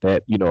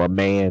that, you know, a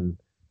man,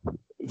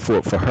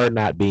 for her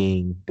not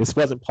being, this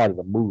wasn't part of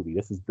the movie.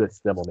 This is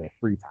just them on their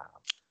free time.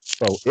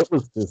 So it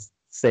was just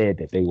said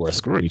that they were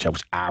screwing each other,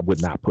 which I would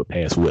not put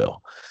past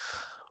Will.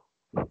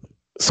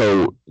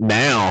 So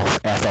now,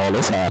 after all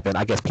this happened,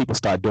 I guess people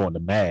start doing the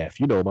math.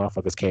 You know,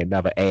 motherfuckers can't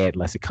never add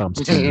unless it comes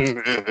to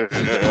you.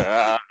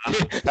 He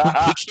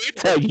can't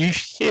tell you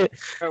shit.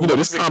 You know,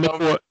 this comic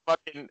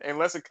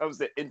unless it comes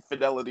to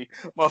infidelity,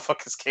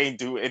 motherfuckers can't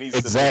do anything.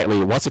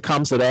 Exactly. Once it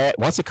comes to that,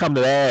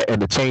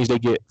 and the change they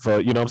get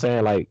for, you know what I'm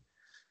saying? Like,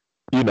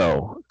 you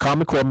know,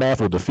 Common Core math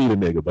will defeat a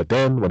nigga. But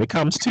then when it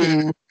comes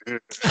to when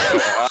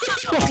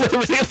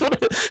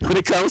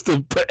it comes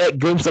to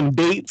getting some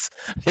dates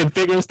and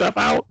figuring stuff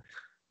out,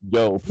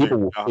 yo, people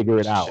will figure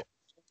it out.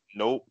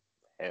 Nope.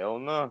 Hell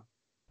no.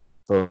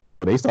 So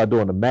they start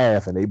doing the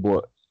math and they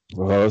bought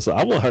her. So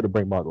I want her to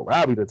bring Margot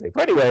Robbie to take.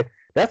 But anyway,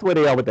 that's where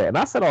they are with that. And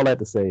I said all that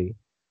to say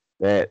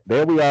that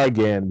there we are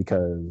again,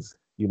 because,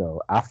 you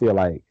know, I feel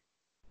like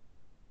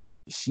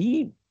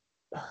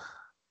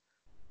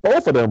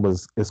both of them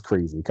is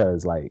crazy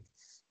because, like,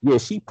 yeah,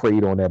 she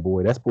preyed on that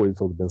boy. That boy supposed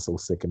to have been so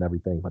sick and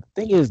everything. But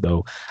the thing is,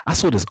 though, I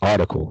saw this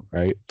article,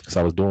 right?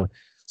 So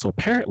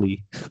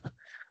apparently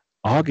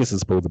August is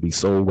supposed to be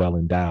so well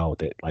endowed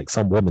that like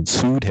some woman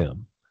sued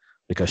him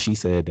because she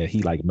said that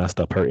he like messed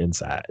up her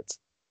insides.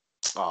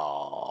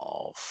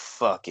 Oh,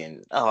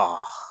 fucking. Oh.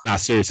 Nah,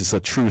 seriously, it's a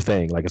true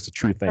thing. Like, it's a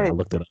true thing. I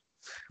looked it up.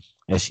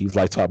 And she's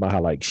like talking about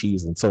how like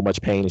she's in so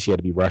much pain and she had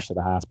to be rushed to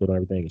the hospital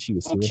and everything. And she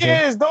was suing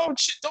him. Don't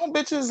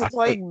bitches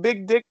like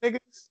big dick niggas?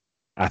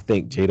 I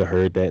think Jada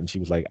heard that and she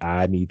was like,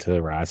 I need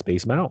to ride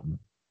Space Mountain.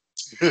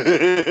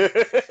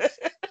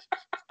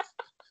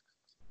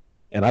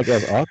 And I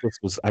guess August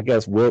was,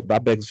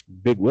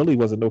 Big Willie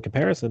wasn't no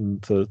comparison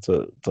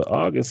to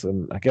August.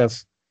 And I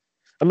guess,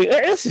 I mean,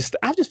 I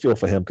just feel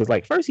for him because,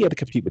 like, first he had to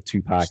compete with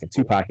Tupac, and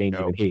Tupac ain't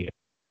even here.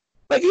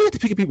 Like, he had to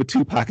compete with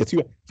Tupac,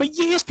 and for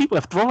years people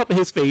have thrown up in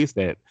his face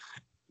that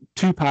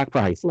Tupac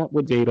probably slept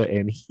with Jada,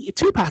 and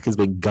Tupac has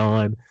been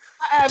gone.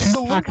 I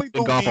absolutely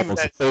believe gone for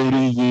almost 30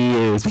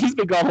 years. He's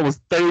been gone for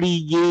almost 30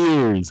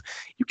 years.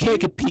 You can't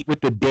compete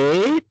with the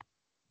dead.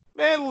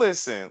 Man,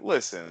 listen.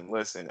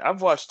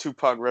 I've watched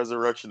Tupac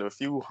Resurrection a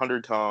few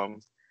hundred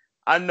times.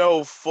 I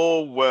know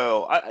full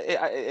well.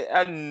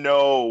 I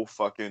know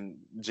fucking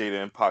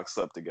Jada and Pac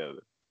slept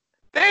together.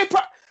 They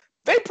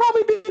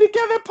probably be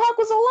together if Pac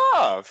was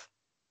alive.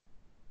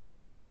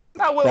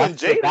 Not Will and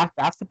Jada.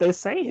 That's what they're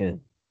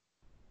saying.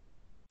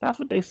 That's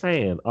what they're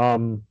saying.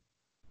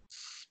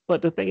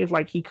 But the thing is,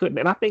 like, he couldn't.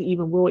 And I think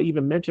even Will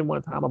even mentioned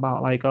one time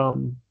about like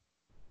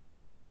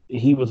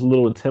he was a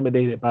little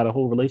intimidated by the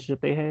whole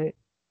relationship they had.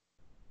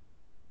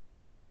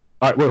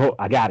 All right, wait,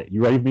 I got it.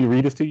 You ready for me to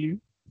read this to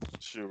you?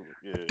 Sure,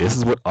 yeah. This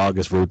is what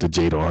August wrote to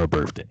Jada on her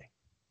birthday.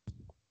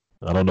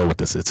 I don't know what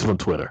this is. It's from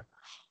Twitter.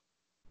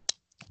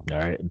 All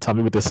right, and tell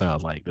me what this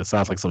sounds like. This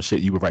sounds like some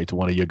shit you would write to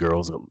one of your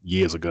girls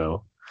years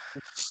ago.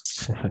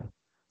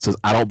 Says,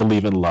 I don't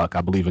believe in luck.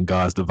 I believe in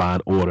God's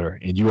divine order,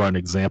 and you are an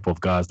example of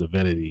God's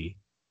divinity,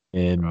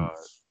 and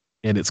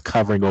it's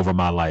covering over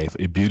my life.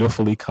 A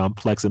beautifully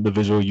complex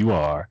individual you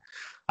are.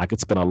 I could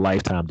spend a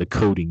lifetime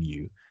decoding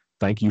you.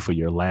 Thank you for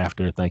your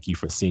laughter. Thank you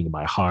for seeing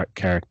my heart,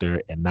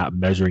 character, and not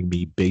measuring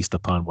me based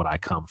upon what I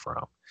come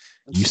from.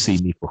 You see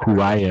me for who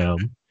I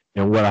am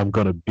and what I'm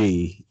going to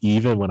be,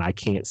 even when I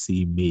can't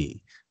see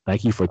me.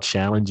 Thank you for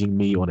challenging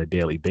me on a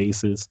daily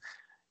basis.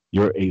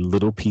 You're a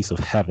little piece of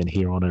heaven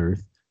here on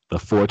earth. The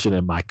fortune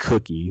in my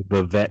cookie,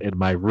 the vet in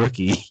my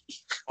rookie.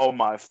 Oh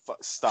my!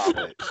 Stop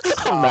it! I'm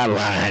Stop not it.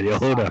 lying. Yo,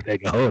 hold on,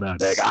 nigga. Hold on,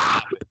 nigga.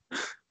 Ah.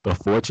 The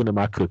fortune in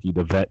my cookie,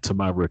 the vet to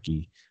my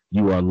rookie.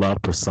 You are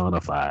love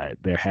personified.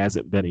 There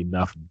hasn't been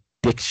enough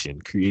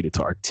diction created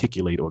to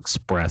articulate or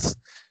express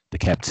the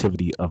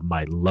captivity of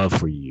my love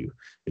for you.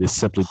 It is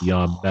simply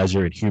beyond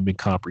measure and human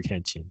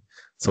comprehension.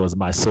 So as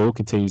my soul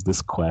continues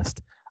this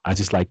quest, I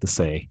just like to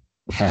say,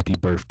 happy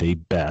birthday,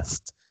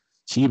 best.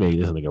 She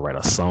made this nigga write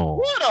a song.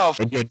 What a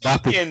And you're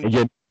nothing,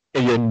 fucking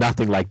and you're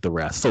nothing like the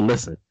rest. So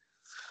listen.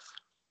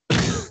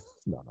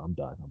 No, I'm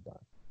done.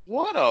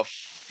 what a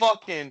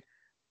fucking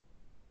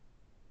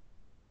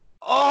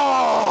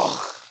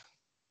oh!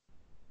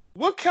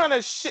 What kind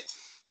of shit?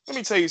 Let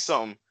me tell you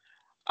something.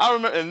 I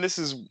remember, and this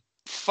is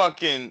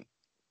fucking.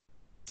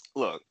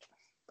 Look,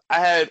 I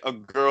had a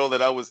girl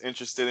that I was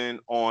interested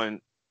in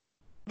on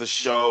the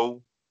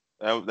show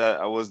that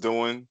I was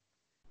doing,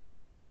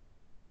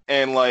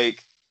 and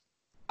like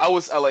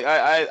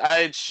I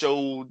had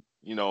showed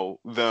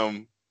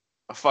them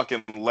a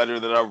fucking letter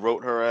that I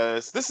wrote her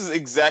as. This is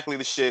exactly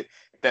the shit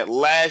that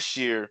last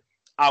year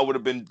I would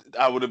have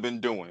been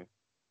doing.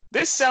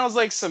 This sounds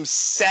like some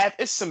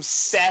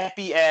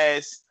sappy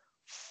ass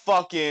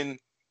fucking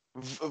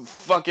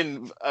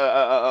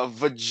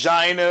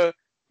vagina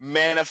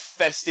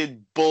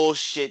manifested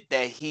bullshit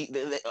that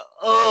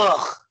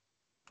ugh.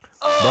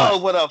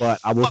 But What a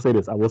I will fuck. say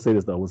this. I will say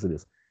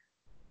this.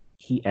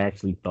 He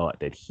actually thought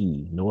that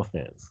no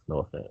offense,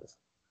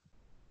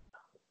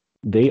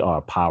 they are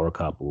a power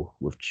couple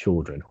with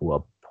children who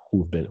are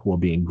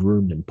being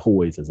groomed and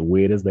poised, as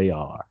weird as they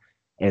are,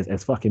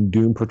 as fucking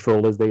Doom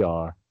Patrol as they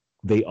are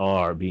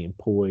being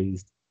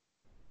poised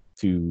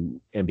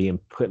to and being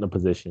put in a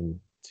position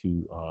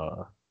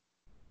to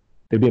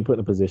they're being put in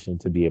a position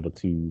to be able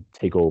to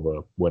take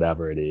over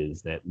whatever it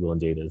is that Will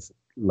and Jada's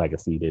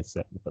legacy they're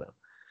setting for them.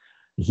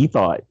 He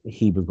thought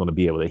he was going to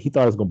be able to. He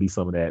thought it was going to be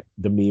some of that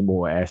Demi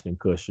Moore, Ashton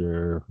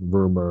Kutcher,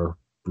 rumor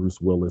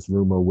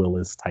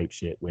Willis type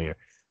shit, where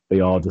they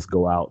all just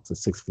go out to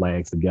Six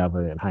Flags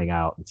together and hang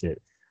out and shit.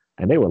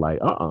 And they were like,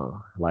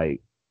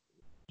 like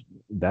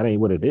that ain't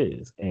what it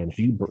is. And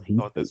he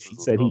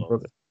said he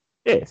broke it.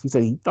 Yes, he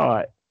said he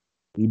thought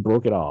he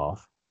broke it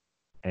off,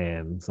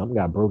 and something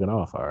got broken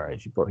off. All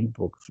right, she broke.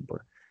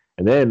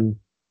 And then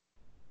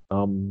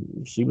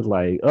she was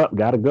like, "Up,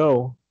 gotta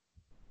go."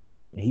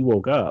 And he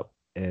woke up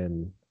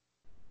and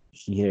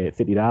she had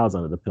 $50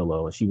 under the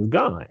pillow and she was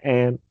gone.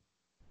 And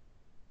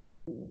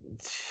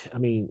I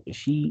mean,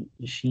 she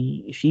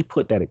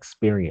put that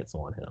experience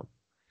on him.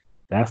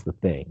 That's the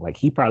thing. Like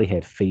he probably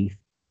had faith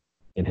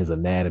in his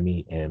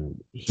anatomy,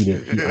 and he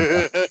didn't.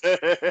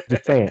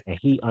 Just saying, and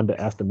he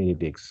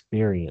underestimated the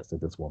experience that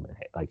this woman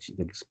had. Like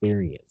the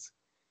experience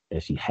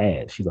that she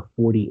had. She's a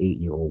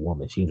 48-year-old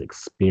woman. She has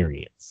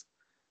experience.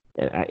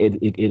 And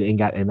it ain't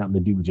got nothing to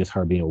do with just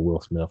her being with Will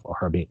Smith or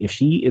her being. If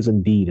she is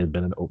indeed has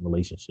been in an open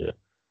relationship,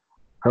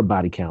 her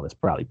body count is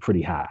probably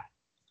pretty high.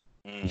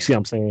 You see what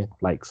I'm saying?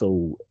 Like,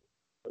 so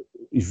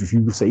if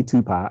you say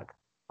Tupac,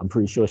 I'm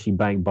pretty sure she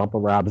banged Bumper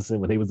Robinson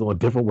when they was on a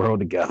different world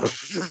together.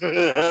 She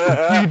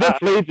that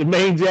played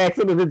Jermaine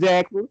Jackson as a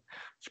Jackson.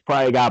 She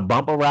probably got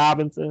Bumper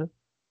Robinson,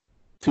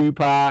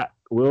 Tupac,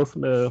 Will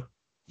Smith,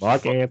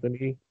 Mark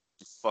Anthony.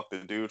 Fuck the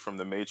dude from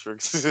The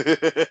Matrix.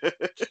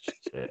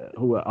 Yeah,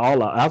 who are all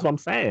that's what I'm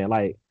saying.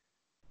 Like,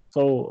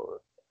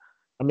 so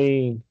I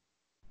mean,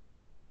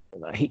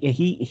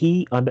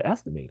 he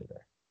underestimated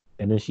her,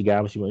 and then she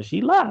got what she wanted.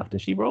 She left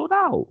and she rolled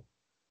out.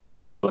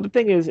 But the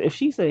thing is, if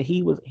she said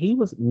he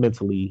was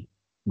mentally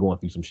going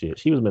through some shit,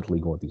 she was mentally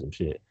going through some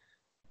shit,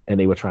 and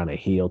they were trying to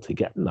heal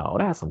together. No,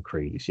 that's some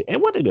crazy shit.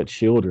 And what did the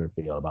children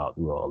feel about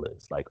through all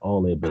this? Like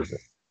all their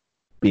business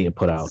being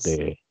put out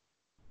there.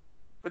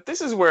 But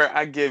this is where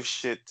I give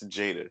shit to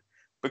Jada,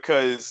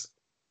 because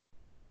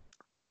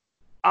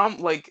I'm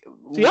like,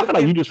 see, I feel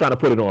like you just trying to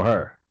put it on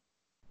her.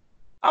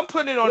 I'm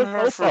putting it on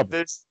her for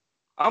this.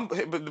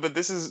 But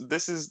this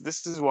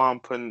is why I'm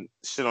putting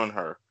shit on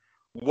her.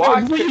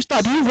 Why? Before you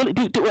start, do you really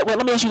well,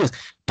 let me ask you this: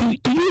 Do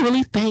you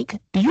really think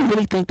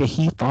that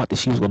he thought that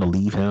she was going to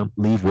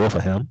leave Will for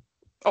him?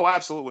 Oh,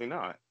 absolutely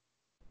not.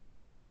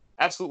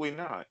 Absolutely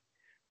not.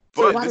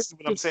 But so this is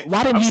what I'm saying.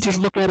 Why didn't he just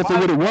look at it for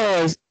what it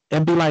was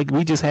and be like,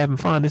 "We just having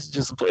fun. This is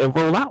just and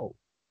roll out."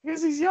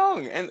 Because he's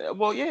young, and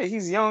well, yeah,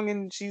 he's young,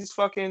 and she's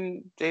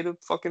fucking Jada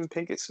fucking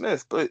Pinkett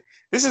Smith. But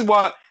this is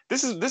what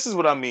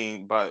I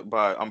mean by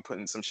I'm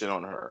putting some shit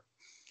on her.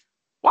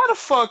 Why the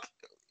fuck?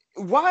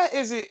 Why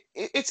is it?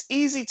 It's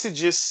easy to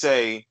just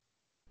say,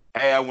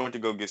 "Hey, I went to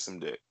go get some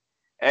dick."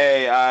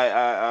 Hey,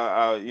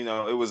 I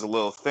it was a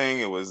little thing.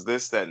 It was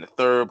this, that, and the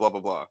third. Blah blah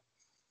blah.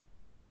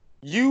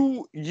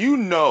 You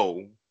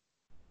know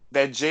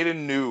that Jada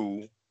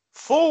knew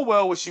full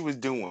well what she was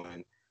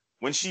doing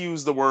when she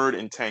used the word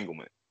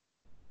entanglement.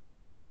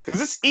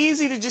 Because it's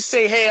easy to just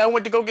say, "Hey, I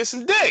went to go get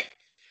some dick."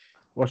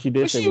 Well, she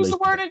did But say she used the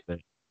word,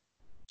 relationship.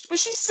 but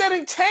she said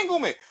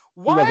entanglement. She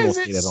Why wasn't gonna is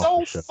it say that on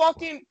the so show.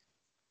 fucking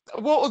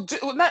well?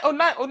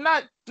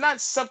 Not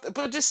something,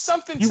 but just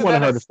something You to wanted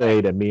that her to effect.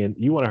 say that me and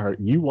you wanted her.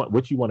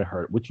 What you wanted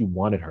her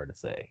to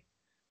say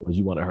was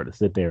you wanted her to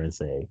sit there and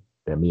say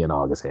that me and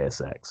August had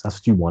sex. That's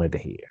what you wanted to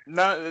hear.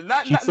 No,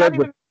 She said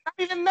what not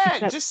even she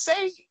that.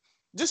 said.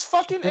 Just She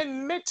fucking said,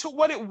 admit to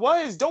what it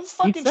was. Don't she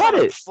fucking try said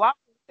to it. flop.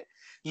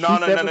 She No,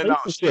 no, said no, no, no.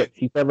 relationship.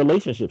 She said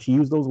relationship. She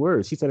used those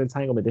words. She said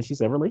entanglement. Then she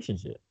said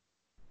relationship.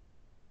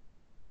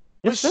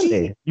 But It's in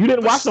there. You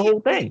didn't but watch the she,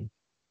 whole thing.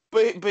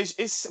 but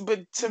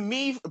to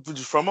me,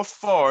 from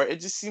afar,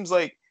 it just seems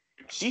like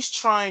she's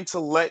trying to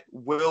let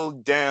Will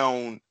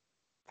down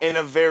in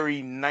a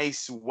very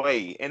nice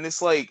way, and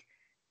it's like,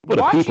 For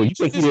the why people, you can't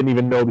you think he just didn't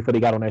even know before they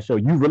got on that show?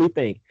 You really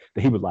think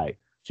that he was like,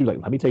 she was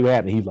like, let me tell you what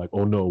happened. He's like,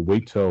 oh no, no? But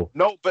wait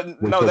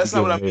no, till we that's not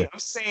get what on I mean. there. I'm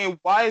saying,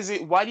 why is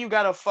it? Why do you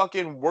gotta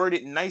fucking word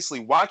it nicely?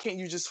 Why can't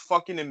you just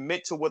fucking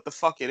admit to what the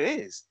fuck it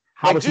is?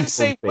 How Like, was she just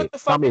supposed say to say what it? the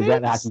Tell fuck me it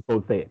exactly how she's is.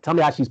 supposed to say it. Tell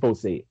me how she's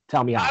supposed to say it.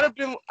 Tell me how.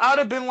 I'd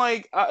have been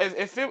like,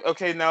 if it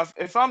okay now,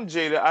 if I'm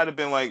Jada, I'd have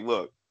been like,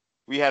 look,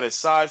 we had a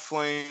side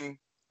fling,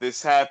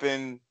 this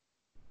happened,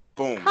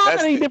 boom, How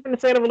that's many it. different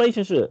to say in a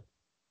relationship?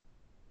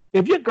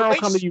 If your girl come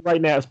to Relation, you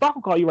right now,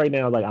 Sparkle call you right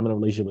now, like I'm in a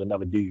relationship with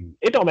another dude.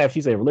 It don't matter if she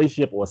say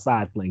relationship or a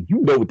side fling. You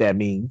know what that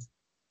means.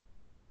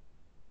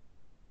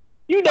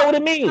 You know what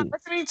it means.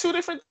 that could mean two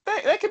different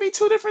things. That could be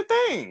two different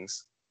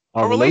things.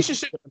 A A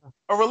relationship. relationship,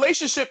 a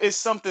relationship is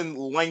something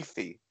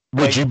lengthy.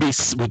 Would Like, you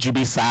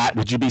be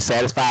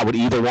satisfied with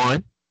either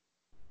one?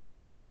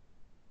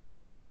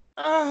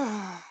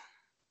 I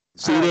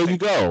See, gotta there you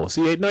think. go.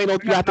 See, no, you know, you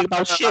gotta think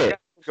about I shit. gotta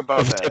think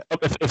about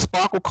that. If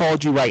Sparkle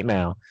called you right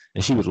now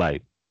and she was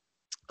like,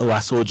 "Oh, I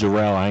saw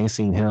Jarrell. I ain't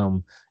seen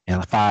him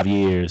in 5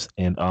 years,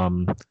 and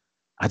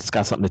I just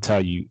got something to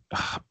tell you.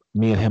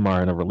 Me and him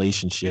are in a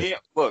relationship."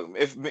 Look,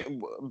 if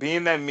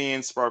being that me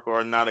and Sparkle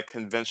are not a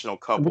conventional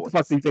What the couple,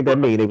 fuck do you think that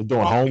mean? They was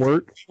doing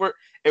homework?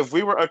 if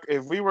we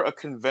were a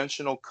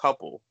conventional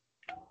couple,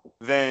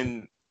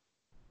 then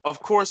of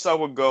course I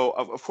would go.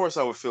 Of course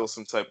I would feel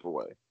some type of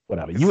way.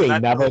 Whatever. Because You then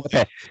ain't I never know,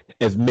 okay.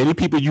 As many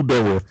people you've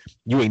been with,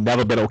 you ain't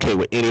never been okay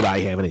with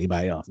anybody having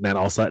anybody else. And then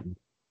all of a sudden,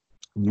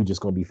 you just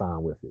gonna be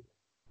fine with it.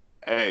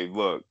 hey,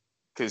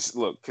 because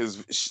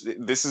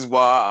this is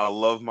why I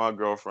love my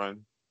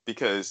girlfriend,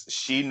 because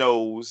she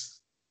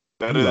knows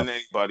You better love than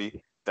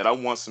anybody that I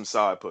want some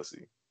side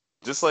pussy.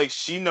 Just like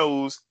she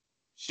knows,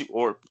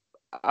 or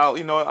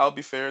I'll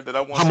be fair that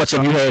I want how some much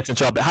have side. you had since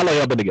y'all been? How long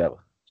y'all been together?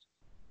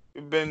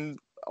 It's been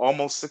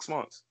almost 6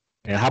 months.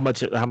 And how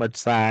much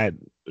side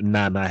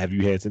nah have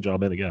you had since y'all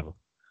been together?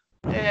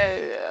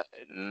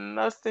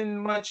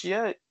 Nothing much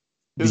yet.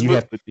 Do Because you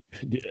have to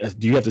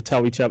do you have to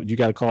tell each other? You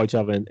got to call each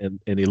other and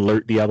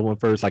alert the other one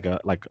first, like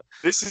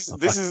this is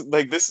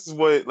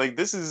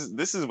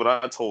what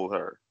I told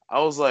her. I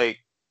was like,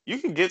 you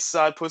can get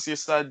side pussy or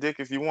side dick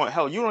if you want.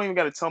 Hell, you don't even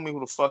got to tell me who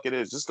the fuck it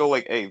is. Just go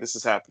like, hey, this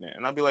is happening,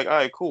 and I'd be like, all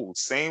right, cool.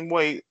 Same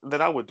way that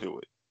I would do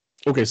it.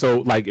 okay. So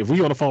like if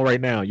we on the phone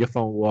right now, your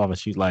phone will off and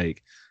she's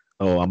like,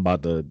 "Oh, I'm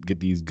about to get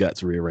these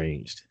guts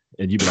rearranged,"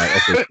 and you be like,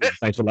 "Okay, cool.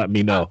 Thanks for letting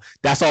me know."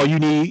 That's all you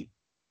need.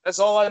 That's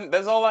all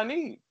I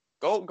need.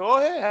 Go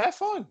ahead, have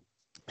fun.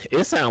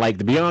 It sounds like,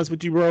 to be honest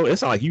with you, bro, it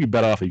sounds like you'd be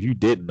better off if you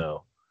didn't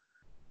know.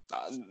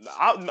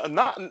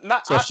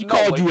 So if she No,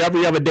 called like, you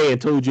every other day and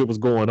told you what was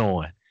going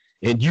on,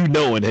 and you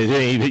knowing that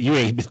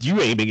you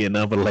ain't been getting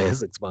none for the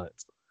last 6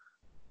 months.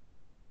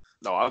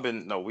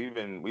 no, we've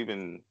been.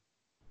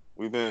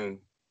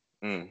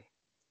 Mm.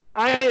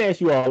 I ain't ask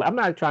you all. I'm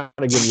not trying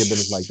to give you a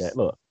business like that.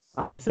 Look,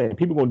 I'm saying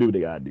people gonna do what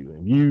they gotta do,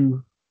 and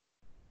you,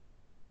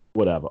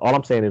 whatever. All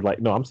I'm saying is like,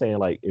 no, I'm saying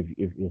like if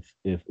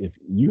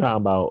you how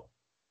about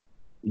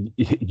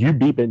you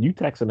beeping, you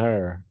texting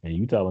her, and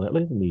you telling her,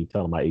 let me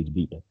telling my age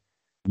beeping,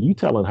 you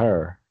telling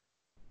her,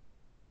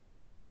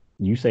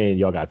 you saying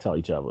y'all gotta tell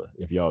each other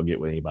if y'all get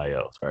with anybody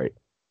else, right?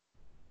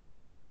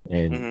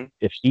 And Mm-hmm.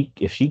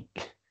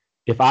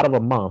 if out of a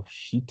month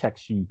she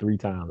texts you 3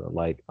 times,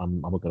 like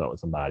I'm hooking up with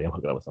somebody, I'm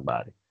hooking up with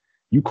somebody,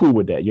 you cool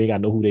with that? You ain't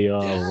gotta know who they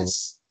are.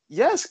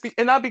 Yes,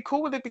 and I'd be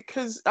cool with it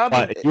because I've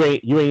been.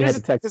 But you ain't had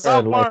to text Because her in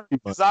I've the last learned. 2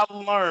 months. Because I've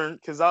learned.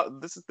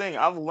 This is the thing.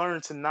 I've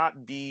learned to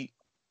not be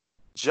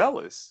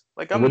jealous.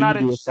 Like, And I'm what do you not a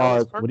do as far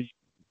jealous as person.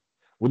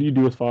 what do you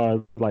do as far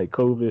as like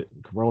COVID,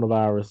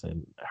 coronavirus,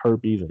 and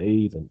herpes and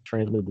AIDS and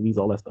transmitted disease,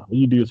 all that stuff? What do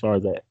you do as far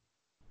as that?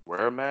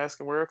 Wear a mask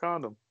and wear a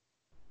condom.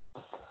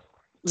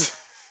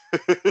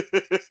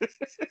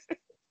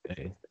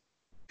 Okay.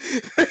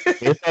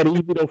 It's that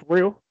easy though, for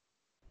real.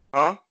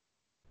 Huh?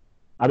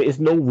 I mean, it's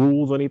no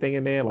rules or anything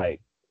in there. Like,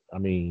 I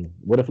mean,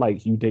 what if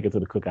like you take her to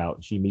the cookout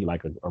and she meet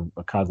like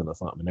a cousin or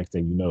something? The next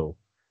thing you know,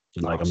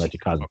 she's like, Oh, "I she met your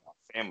can't cousin." fuck my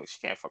family. She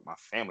can't fuck my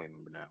family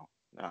member now.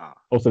 Nah.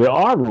 Oh, so there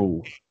are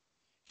rules.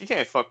 She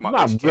can't fuck It's my.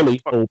 not really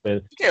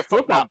open. She can't So fuck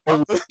it's my not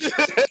open. brother.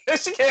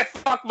 She can't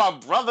fuck my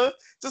brother.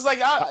 Just like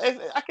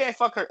I can't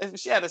fuck her. If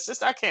she had a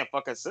sister, I can't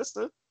fuck her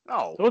sister.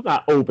 No. So it's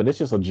not open. It's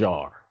just a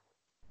jar.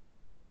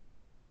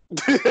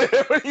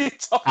 What are you I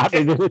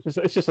talking? think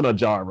it's just an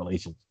ajar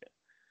relationship.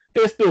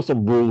 There's still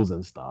some rules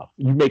and stuff.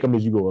 You make them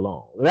as you go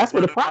along. That's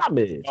what the problem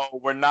is. No,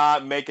 we're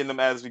not making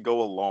them as we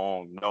go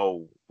along.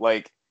 No,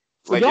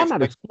 So y'all if not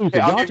like, exclusive.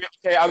 Y'all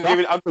I'll give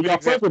you an y'all friends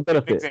example. with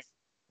benefits.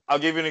 I'll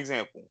give you an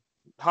example.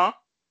 Huh?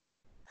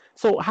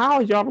 So how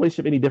is y'all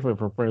relationship any different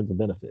from friends with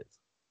benefits?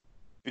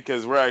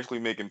 Because we're actually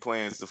making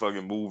plans to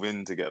fucking move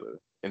in together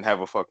and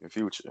have a fucking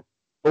future.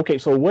 Okay,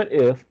 so what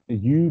if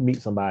you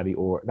meet somebody,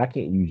 or and I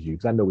can't use you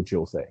because I know what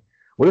you'll say.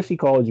 What if she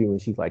calls you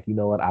and she's like, you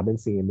know what, I've been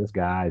seeing this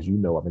guy, as you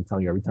know, I've been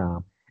telling you every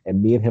time,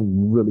 and me and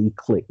him really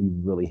click, we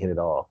really hit it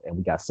off, and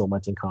we got so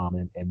much in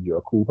common, and you're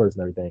a cool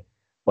person and everything.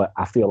 But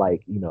I feel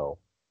like,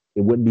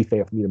 it wouldn't be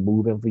fair for me to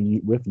move in for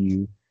you with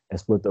you and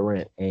split the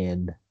rent,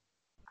 and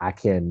I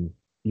can,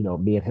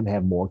 me and him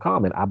have more in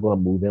common. I'm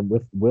gonna move in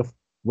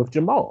with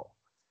Jamal.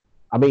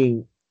 I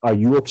mean, are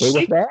you okay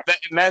with that?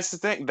 And that's the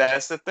thing.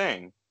 That's the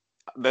thing.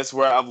 That's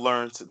where I've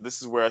learned.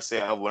 This is where I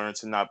say I've learned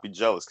to not be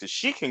jealous, because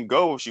she can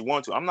go if she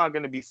wants to. I'm not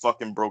gonna be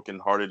fucking broken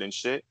hearted and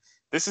shit.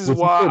 This is Would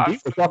you why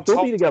y'all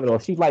still be together? Or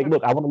she's like,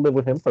 look, I want to live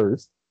with him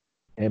first,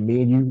 and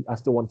me and you, I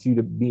still want me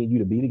and you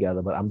to be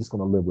together, but I'm just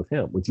gonna live with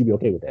him. Would you be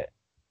okay with that?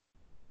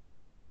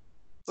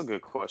 That's a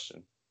good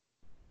question.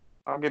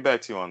 I'll get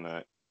back to you on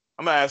that.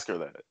 I'm gonna ask her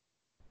that.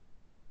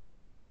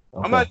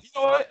 Okay. I'm not. You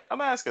know what? I'm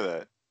gonna ask her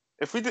that.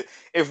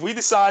 If we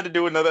decide to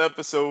do another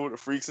episode of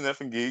Freaks and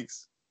Effing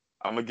Geeks,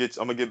 I'm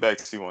gonna get back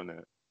to you on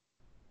that.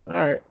 All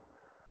right.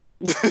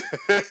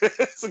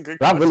 It's a good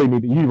I question. really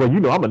need to. I'm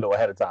gonna know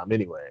ahead of time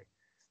anyway,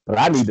 but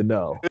I need to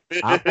know.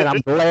 And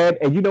I'm glad.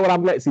 And you know what?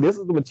 I'm glad. See, this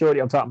is the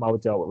maturity I'm talking about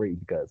with y'all with Reed,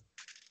 because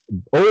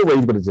old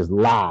Reed would have just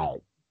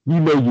lied.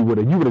 You know, you would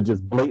have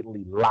just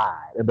blatantly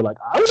lied and be like,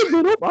 I would have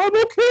been up. I'm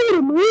okay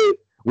with it,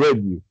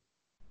 wouldn't you?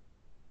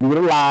 You would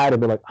have lied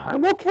and be like,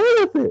 I'm okay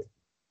with it.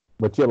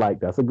 But you're like,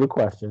 that's a good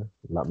question.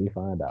 Let me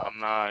find out.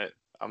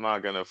 I'm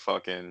not gonna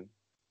fucking.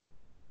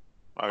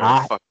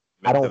 I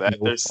don't that.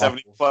 There's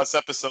 70+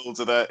 episodes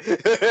of that.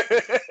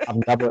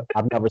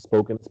 I've never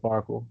spoken to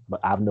Sparkle, but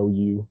I know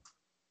you,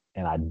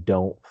 and I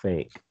don't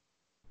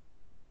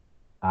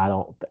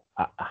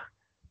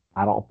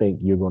think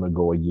you're gonna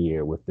go a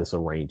year with this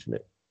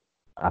arrangement.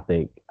 I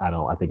think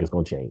it's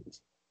gonna change.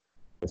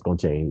 It's gonna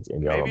change,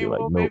 and y'all gonna be like,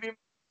 nope.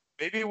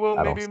 Maybe it will,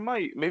 maybe it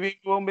might. Maybe it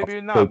will, maybe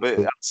it not. But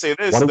I'll say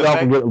this: one of y'all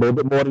can get a little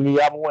bit more than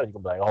the other one. You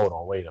can be like, hold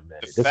on, wait a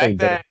minute. The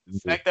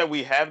fact that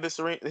we have this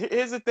arrangement.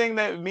 Here's the thing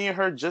that me and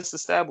her just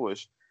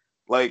established: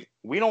 like,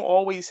 we don't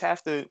always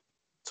have to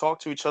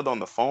talk to each other on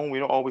the phone. We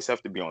don't always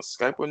have to be on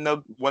Skype with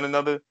one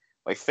another.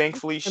 Like,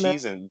 thankfully,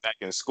 she's back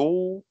in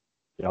school.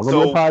 Y'all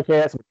gonna do a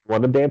podcast, one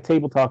of them damn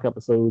table talk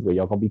episodes where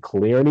y'all gonna be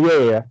clearing the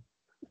air.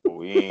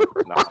 We ain't.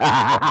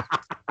 Nah.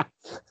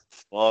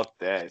 Fuck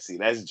that. See,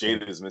 that's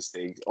Jada's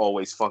mistake.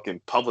 Always fucking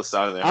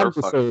publicizing her.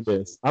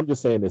 I'm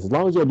just saying this. As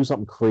long as you don't do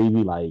something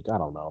crazy, like, I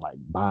don't know, like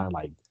buying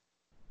like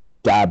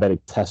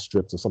diabetic test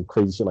strips or some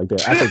crazy shit like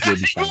that, I think you'll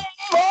be fine.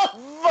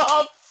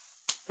 What?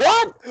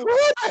 Fuck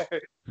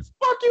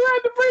you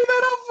had to bring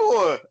that up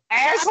for?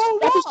 Asshole,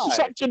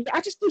 I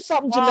just do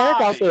something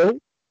generic out there.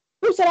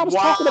 Who said I was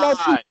talking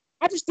about you?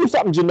 I just do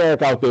something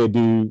generic out there,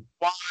 dude.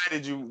 Why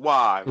did you?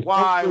 Why?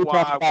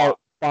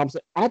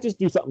 I just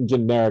do something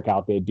generic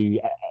out there, dude.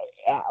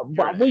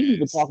 What are you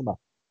even talking about?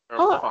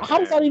 How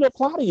does that even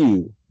apply to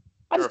you?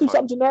 I just do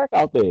something generic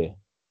out there.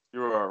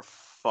 You're a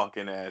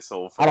fucking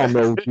asshole. I don't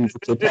know what you're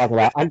talking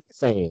about. I'm just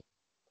saying.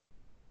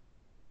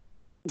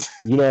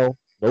 No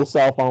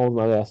cell phones,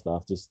 none of that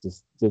stuff.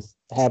 Just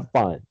have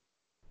fun.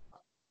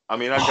 I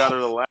mean, I got her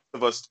The Last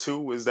of Us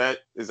 2. Is that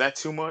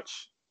too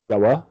much? That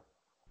what?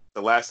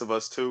 The Last of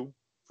Us 2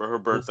 for her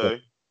birthday.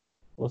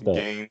 What's that?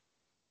 Game.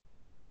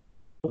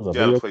 Got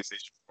a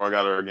PlayStation 4. I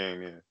got her a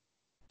game, yeah.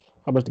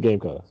 How much the game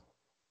cost?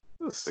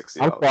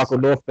 $60. I'm Sparkle,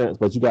 no offense,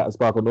 but you got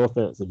Sparkle, no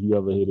offense. If you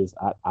ever hear this,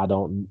 I've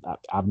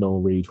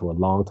known Reed for a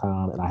long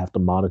time, and I have to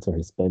monitor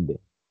his spending.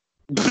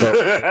 So,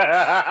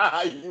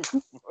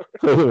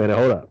 wait a minute,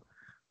 hold up.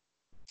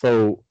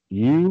 So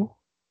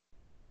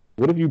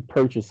what have you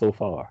purchased so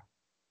far?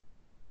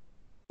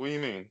 What do you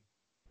mean?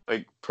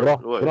 Like,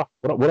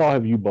 what all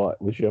have you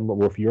bought with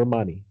your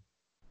money?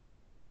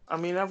 I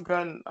mean, I've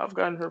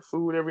gotten her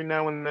food every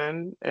now and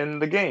then,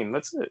 and the game.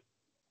 That's it.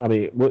 I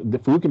mean, the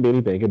food can be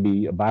anything. It could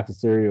be a box of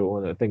cereal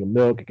or a thing of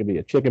milk. It could be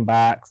a chicken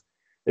box.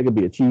 It could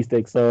be a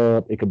cheesesteak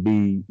sub. It could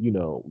be,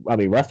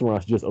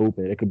 restaurants just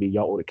open. It could be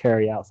y'all order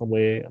carry out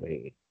somewhere.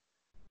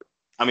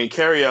 I mean,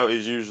 carry out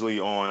is usually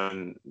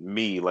on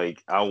me.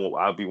 Like,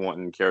 I'll be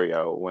wanting carry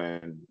out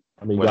when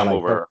you got I'm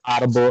over. A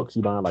lot of books.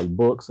 You buy like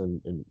books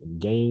and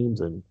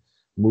games and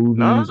movies.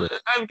 No,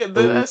 I've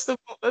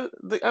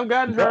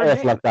gotten her a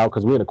game. Left out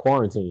because we're in a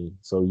quarantine,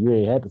 so you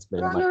ain't had to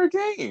spend. Got her a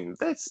game.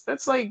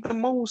 That's like the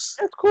most.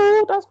 That's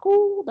cool. That's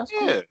cool.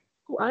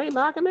 Cool. I ain't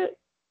knocking it.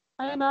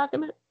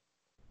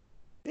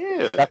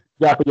 Yeah.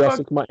 Y'all for your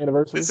 6-month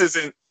anniversary. This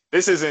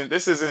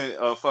isn't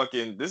a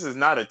fucking. This is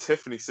not a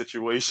Tiffany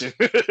situation.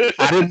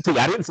 I didn't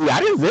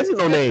mention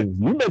no names.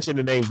 You mentioned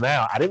the names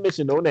now. I didn't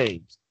mention no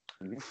names.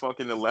 You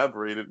fucking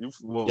elaborated.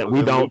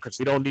 We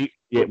don't need.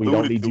 Yeah, we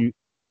don't need you.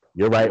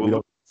 You're right. We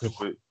We'll don't.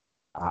 look into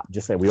I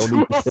just saying we don't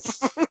need.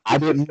 it. I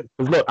didn't.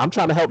 Cause look, I'm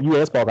trying to help you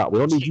and Spark out. We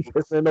don't need you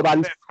pissing in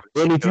nobody's.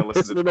 We don't need you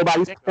pissing in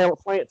nobody's plant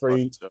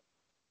tree.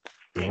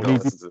 We don't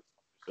need you.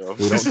 We don't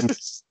need.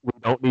 We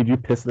don't need you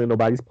pissing in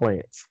nobody's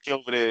plants. She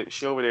over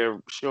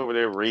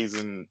there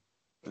raising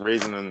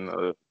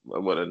another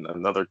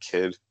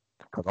kid.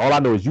 Cause all I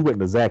know is you went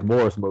into Zach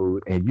Morris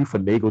mode and you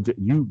finagled.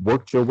 You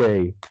worked your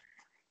way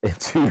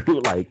into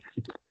like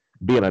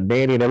being a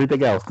nanny and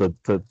everything else to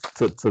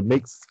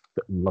make.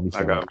 Let me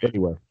shut up.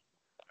 Anyway.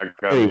 I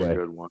got me a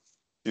good one.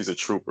 She's a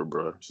trooper,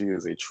 bro. She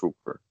is a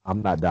trooper.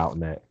 I'm not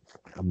doubting that.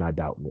 I'm not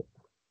doubting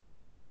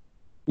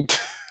it.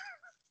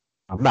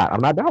 I'm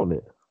not doubting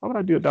it. Why would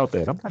I do doubt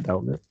that? I'm not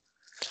doubting it.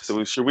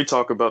 So should we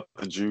talk about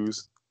the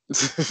Jews?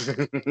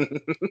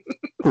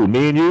 Who,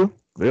 me and you?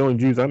 The only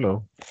Jews I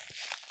know.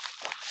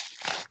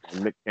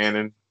 Nick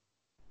Cannon.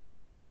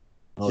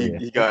 Oh,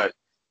 he got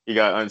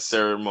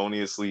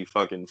unceremoniously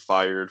fucking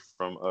fired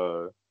from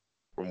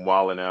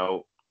Wildin'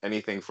 Out.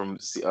 Anything from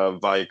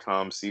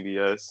Viacom,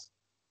 CBS.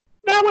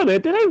 Now, wait a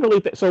minute. Did they really?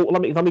 So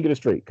let me get it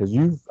straight, because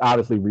you've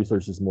obviously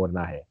researched this more than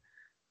I have.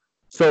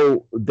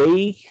 So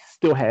they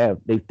still have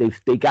they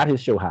got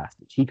his show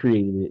hostage. He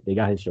created it. They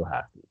got his show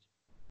hostage.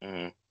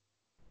 Mm-hmm.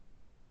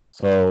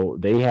 So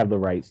they have the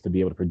rights to be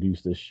able to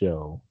produce this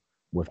show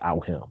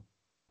without him.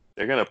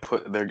 They're gonna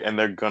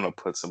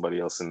put somebody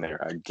else in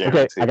there. I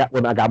guarantee.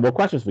 Okay, I got more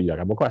questions for you. I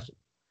got more questions.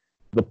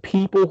 The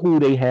people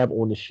who they have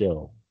on the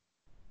show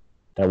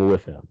that were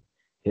with him,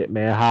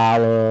 Hitman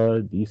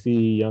Holla,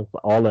 DC Young,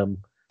 all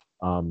them,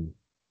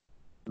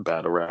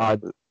 Battle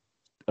Rap.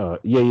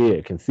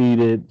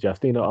 Conceited,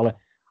 Justina, all that.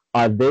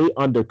 Are they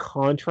under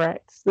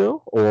contract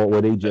still, or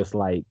were they just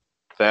like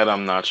that?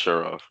 I'm not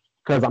sure of.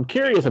 Because I'm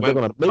curious if they're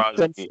going to make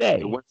them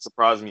stay. It wouldn't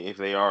surprise me if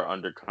they are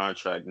under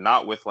contract,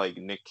 not with like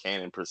Nick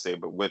Cannon per se,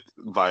 but with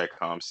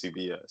Viacom,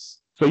 CBS.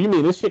 So you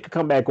mean this shit could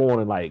come back on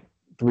in like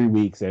 3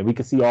 weeks, and we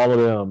could see all of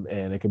them,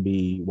 and it could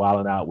be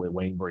Wildin' Out with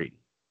Wayne Brady?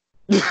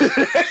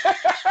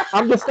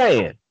 I'm just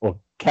saying, or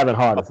Kevin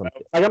Hart or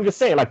something. Like I'm just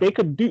saying, like they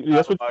could do.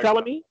 That's what you're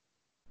telling me.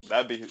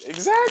 That'd be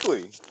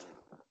exactly.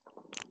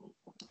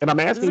 And I'm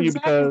asking you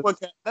because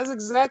that's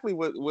exactly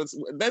what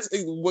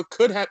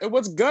could happen.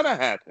 What's gonna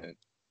happen?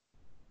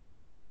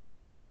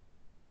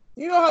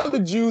 You know how the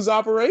Jews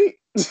operate.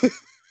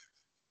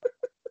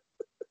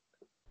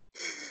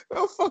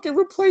 They'll fucking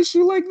replace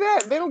you like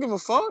that. They don't give a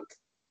fuck.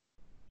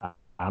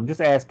 I'm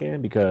just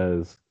asking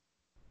because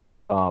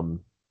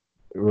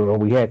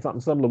we had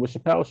something similar with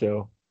Chappelle's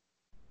show,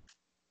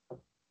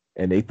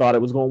 and they thought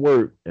it was going to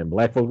work, and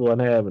black folks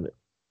wasn't having it.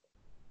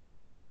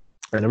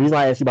 And the reason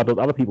I asked you about those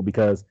other people,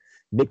 because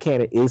Nick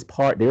Cannon is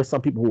part. There's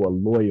some people who are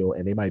loyal,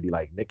 and they might be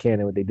like, Nick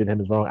Cannon, what they did to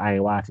him is wrong. I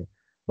ain't watching.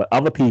 But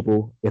other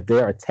people, if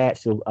they're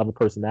attached to other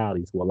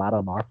personalities, who a lot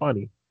of them are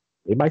funny,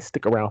 they might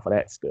stick around for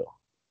that still.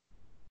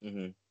 Mm-hmm.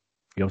 You know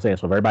what I'm saying?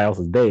 So if everybody else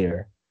is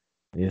there,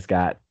 and it's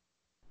got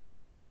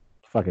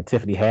fucking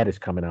Tiffany Haddish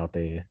coming out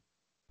there.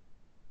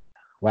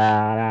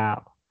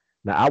 Wow.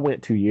 Now I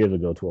went 2 years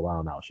ago to a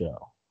Wild Out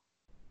show.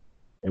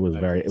 It was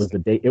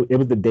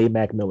the day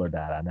Mac Miller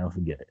died. I never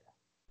forget it.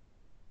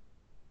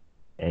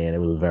 And it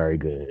was very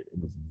good.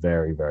 It was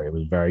very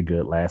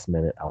good. Last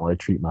minute, I wanted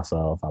to treat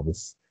myself. I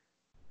was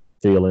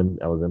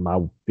in my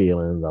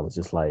feelings. I was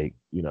just like,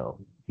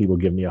 people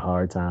give me a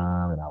hard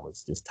time, and I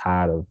was just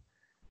tired of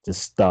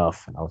just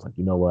stuff. And I was like,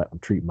 you know what? I'm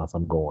treating myself.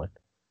 I'm going.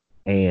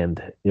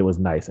 And it was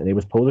nice. And they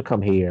were supposed to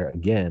come here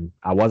again.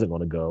 I wasn't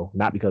going to go,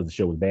 not because the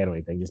show was bad or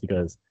anything, just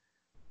because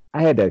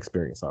I had that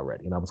experience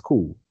already, and I was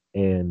cool.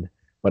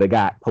 But it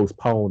got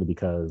postponed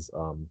because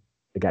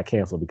it got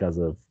canceled because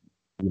of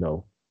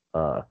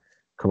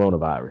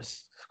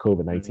coronavirus,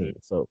 COVID-19. Mm-hmm.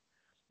 So,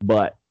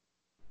 but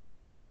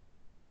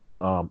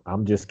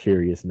I'm just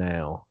curious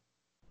now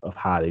of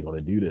how they're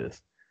going to do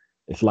this.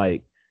 It's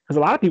like, because a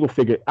lot of people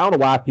figure, I don't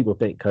know why people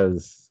think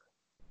because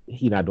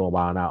he's not doing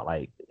Wild Out,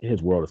 like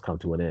his world has come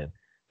to an end.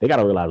 They got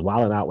to realize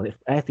Wild Out, when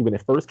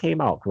it first came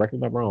out, correct me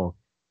if I'm wrong,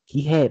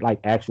 he had like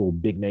actual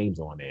big names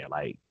on there,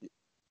 like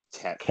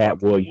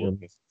Cat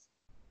Williams.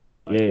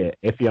 Yeah,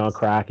 Effion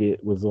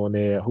Crockett was on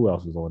there. Who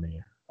else was on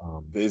there?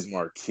 Biz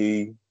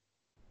Markie.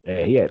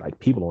 Yeah, he had like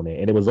people on there,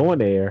 and it was on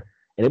there,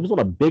 and it was on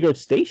a bigger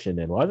station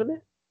then, wasn't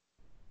it?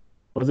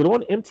 Was it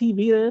on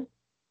MTV then?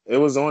 It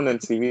was on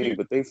MTV,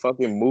 but they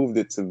fucking moved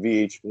it to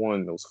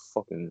VH1. Those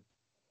fucking.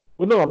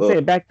 Well, no, I'm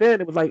saying back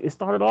then it was like it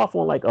started off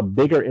on like a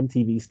bigger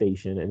MTV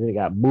station, and then it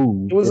got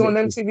moved. It was on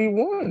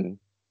MTV1.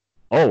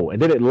 Oh,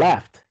 and then it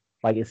left.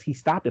 Like he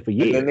stopped it for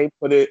years. And then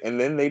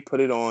they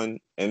put it on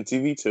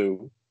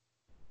MTV2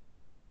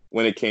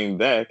 when it came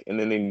back, and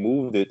then they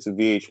moved it to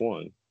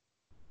VH1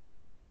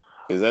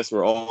 because that's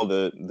where all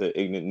the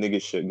ignorant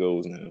nigga shit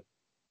goes now.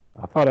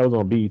 I thought that was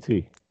on BET.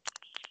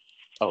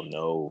 Oh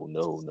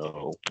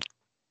no.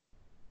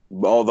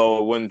 Although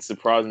it wouldn't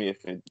surprise me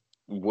if it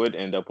would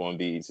end up on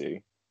BET.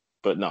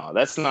 But no,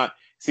 that's not.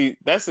 See,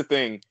 that's the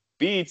thing.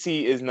 BET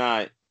is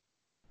not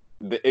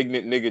the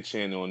ignorant nigga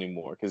channel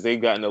anymore because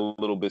they've gotten a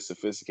little bit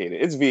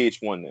sophisticated. It's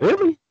VH1 now.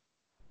 Really?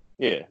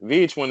 Yeah,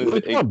 VH1 is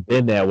It's not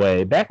been that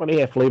way. Back when they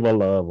had Flavor of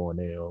Love on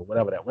there or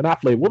whatever that. When I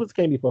Flavor, what was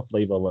came before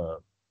Flavor of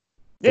Love?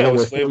 The yeah, it one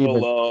was where Flavor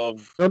of Flavor.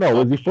 Love. No, it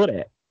was before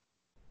that.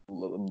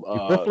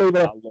 Before Flavor,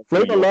 I Love New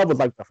Flavor of York, Love was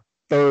like the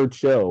third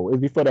show. It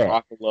was before that.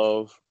 Rock of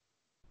Love.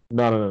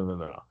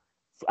 No.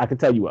 I can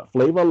tell you what.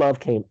 Flavor of Love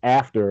came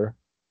after.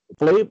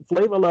 Flavor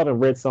of Love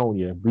and Red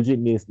Sonja, Bridget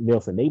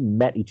Nielsen, they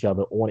met each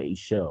other on a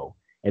show,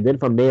 and then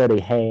from there they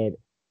had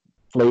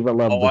Flavor of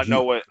Love Oh,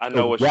 Brigitte I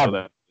know what show together.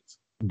 that is.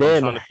 I'm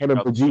Then trying to him figure and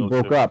out the Brigitte show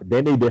broke too. up.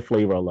 Then they did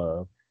Flavor of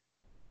Love.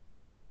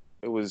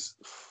 It was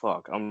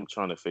fuck. I'm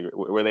trying to figure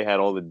where they had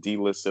all the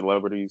D-list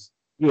celebrities.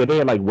 Yeah, they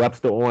had like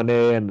Webster on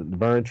there and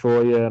Vern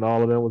Troyer and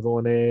all of them was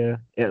on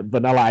there. And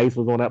Vanilla Ice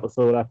was on an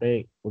episode, I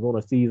think, was on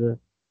a season.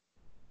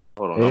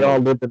 Hold on, And they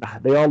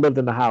all lived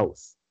in the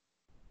house.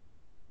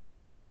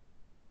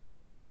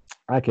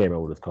 I can't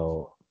remember what it's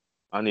called.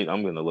 I'm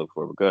gonna look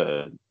for it. But go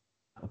ahead.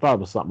 I thought it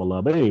was something I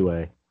love, but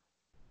anyway. It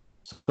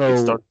So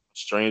started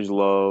Strange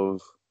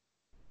Love.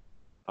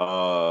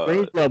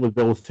 Strange Love was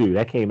those two.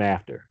 That came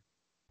after.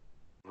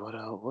 What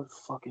else? What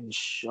fucking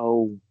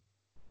show?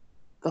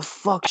 The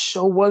fuck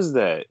show was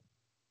that?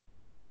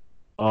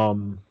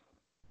 It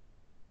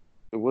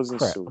wasn't.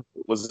 Crap.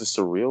 Was it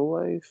Surreal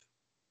Life?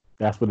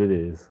 That's what it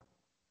is.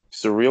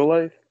 Surreal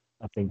Life?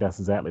 I think that's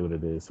exactly what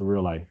it is. So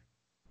real life.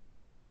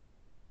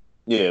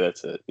 Yeah,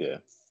 that's it. Yeah.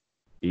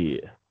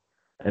 Yeah.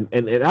 And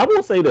I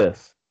will say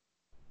this.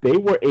 They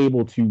were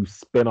able to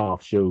spin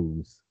off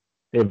shows.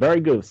 They're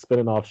very good at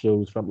spinning off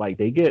shows from like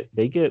they get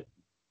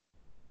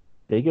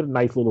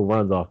nice little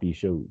runs off these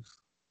shows.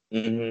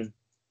 Mm-hmm.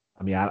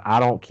 I mean, I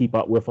don't keep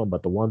up with them,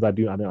 but the ones I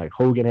do, I know like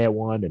Hogan had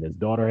one and his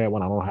daughter had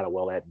one. I don't know how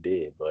well that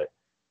did, but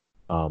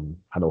I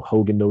know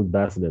Hogan knows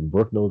best, and then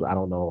Brooke knows. I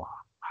don't know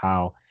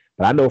how,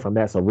 but I know from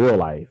That's a Real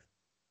Life.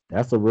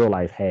 That's a Real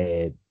Life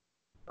had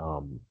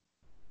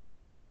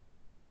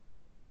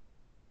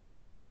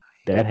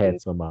that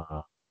had some.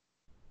 I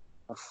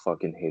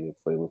fucking hated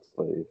Flavor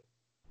Flav.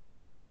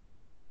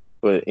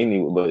 But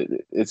anyway, but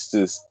it's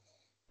just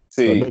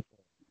see,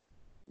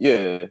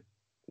 yeah,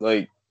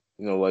 like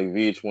like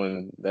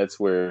VH1. That's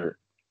where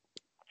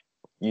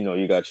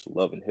you got your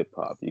Love and Hip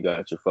Hop. You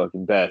got your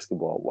fucking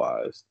Basketball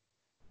Wives.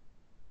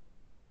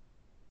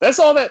 That's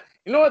all that.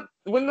 You know what?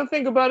 When I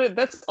think about it,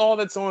 that's all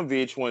that's on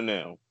VH1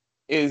 now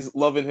is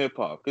Love and Hip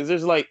Hop because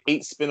there's like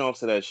 8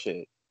 spinoffs of that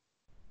shit.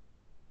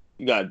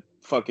 You got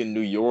fucking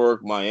New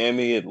York,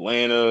 Miami,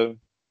 Atlanta.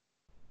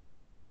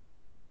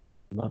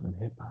 Love and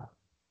Hip Hop.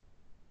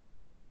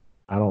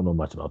 I don't know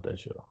much about that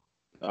show.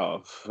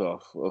 Oh,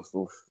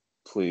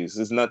 please.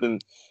 There's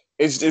nothing.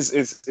 It's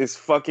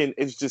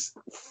just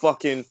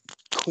fucking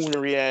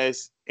coonery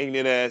ass,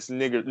 ignorant ass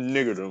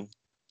niggerdom.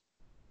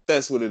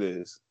 That's what it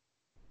is.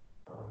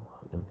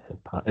 Love and Hip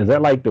Hop. Is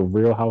that like the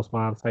Real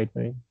Housewives type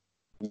thing?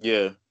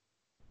 Yeah.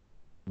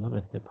 Love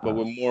and Hip Hop. But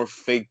with more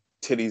fake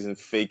titties and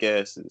fake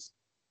asses.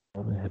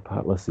 Love and Hip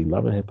Hop. Let's see.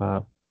 Love and Hip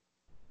Hop.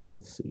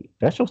 Let's see.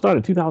 That show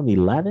started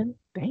 2011.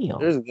 Damn.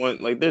 There's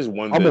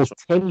one almost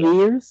 10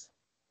 years.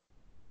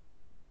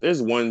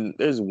 There's one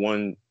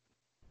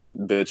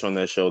bitch on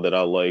that show that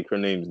I like. Her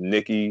name's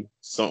Nikki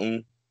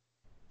something.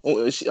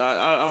 Oh,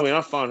 I mean,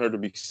 I found her to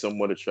be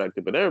somewhat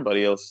attractive, but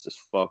everybody else is just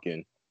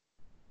fucking.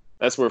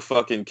 That's where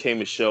fucking K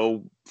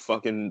Michelle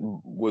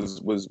fucking was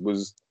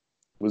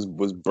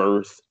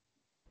birthed.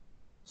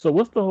 So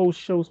what's the whole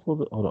show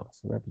supposed to? Hold on.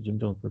 So rapper Jim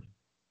Jones to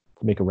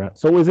make a rap.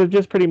 So is it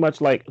just pretty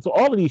much like? So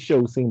all of these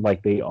shows seem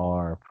like they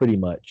are pretty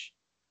much.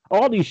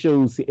 All these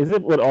shows. Is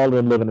it with all of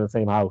them living in the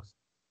same house?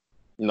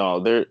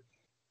 No,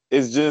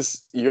 it's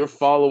just you're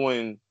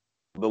following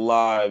the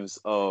lives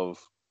of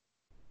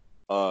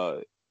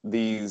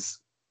these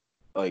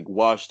like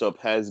washed up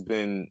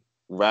has-been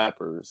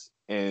rappers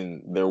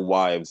and their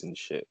wives and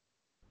shit.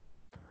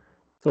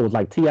 So it's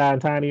like T.I.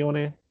 and Tiny on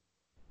there?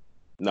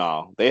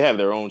 No, they have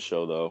their own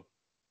show though.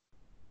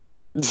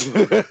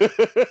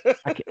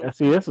 I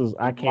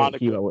can't Monica,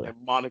 keep up with it.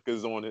 And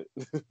Monica's on it.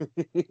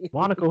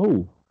 Monica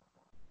who?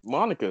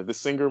 Monica, the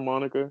singer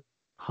Monica.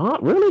 Huh?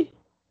 Really?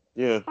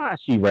 Yeah. Why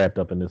is she wrapped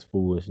up in this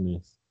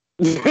foolishness?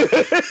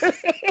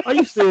 Are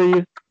you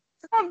serious?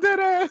 I'm dead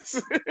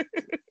ass.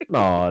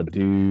 Nah,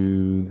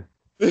 dude.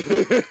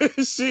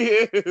 She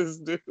is,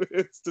 dude.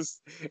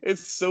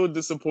 It's so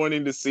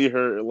disappointing to see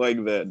her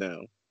like that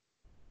now.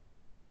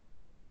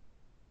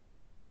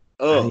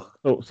 Oh.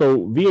 So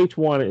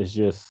VH1 is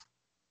just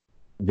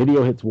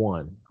Video Hits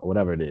 1 or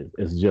whatever it is.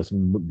 It's just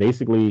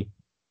basically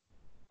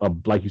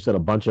like you said, a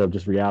bunch of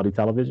just reality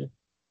television.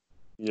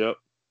 Yep.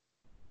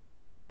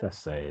 That's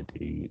sad,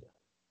 dude.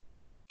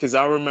 Because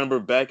I remember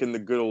back in the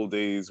good old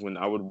days when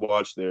I would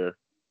watch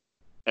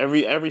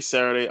every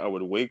Saturday I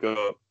would wake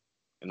up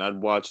and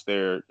I'd watch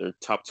their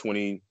top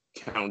 20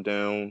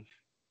 countdown.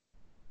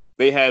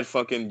 They had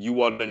fucking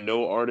You Oughta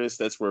Know artists.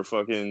 That's where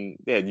fucking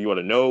they had You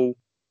Oughta Know,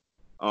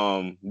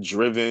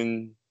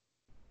 Driven.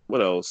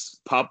 What else?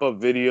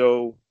 Pop-up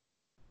video.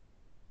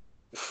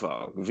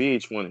 Fuck.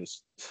 VH1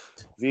 is.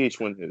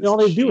 All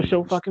they do is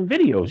show fucking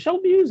videos, show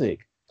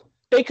music.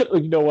 They could,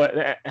 you know what?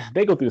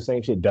 They go through the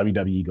same shit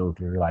WWE go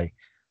through. Like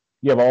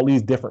you have all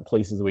these different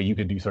places where you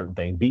could do certain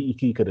things.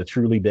 BET could have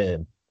truly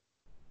been,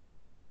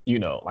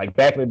 like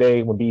back in the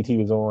day when BET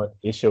was on,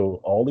 it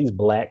showed all these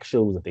black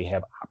shows that they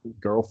have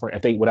girlfriend,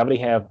 if they whatever they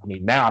have. I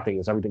mean, now I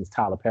think everything's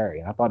Tyler Perry,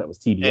 and I thought it was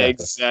TBS.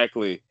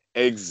 Exactly.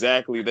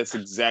 That's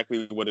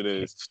exactly what it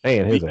is.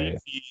 Staying his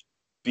ass.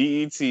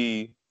 BET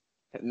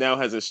now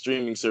has a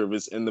streaming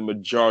service, and the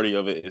majority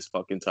of it is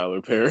fucking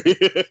Tyler Perry.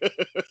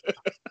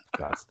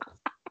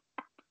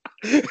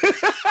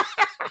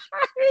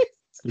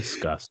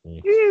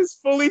 Disgusting. He is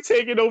fully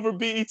taking over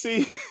BET.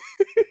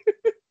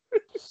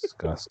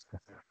 Disgusting.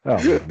 Oh,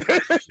 man.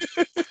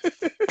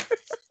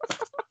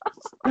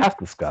 That's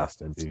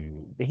disgusting,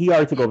 dude. He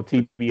already took over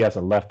TBS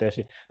and left that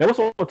shit. Now, what's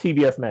on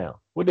TBS now?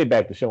 What they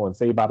back to showing?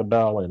 Saved by the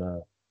Bell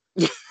and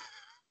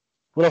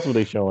what else are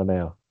they showing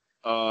now?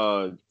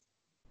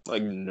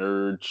 Like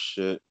nerd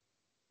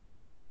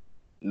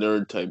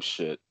type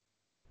shit.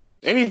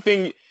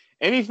 Anything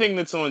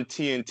that's on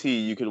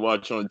TNT, you could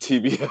watch on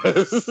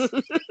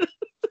TBS.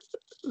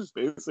 That's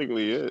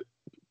basically it.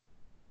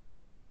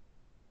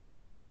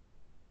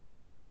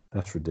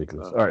 That's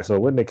ridiculous. All right, so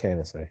what did Nick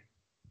Cannon say?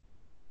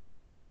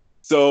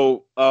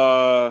 So,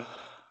 damn,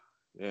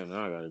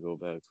 now I gotta go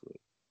back to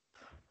it.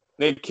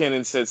 Nick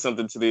Cannon said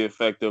something to the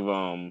effect of,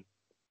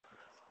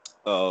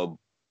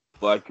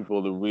 black people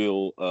are the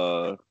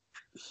real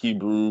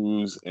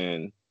Hebrews,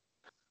 and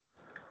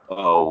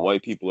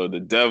white people are the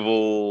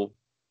devil.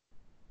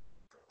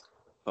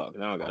 Fuck,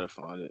 now I gotta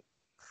find it.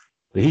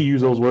 Did he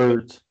use those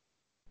words?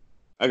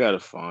 I gotta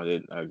find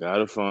it.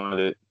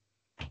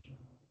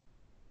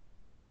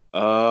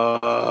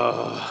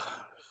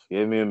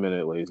 Give me a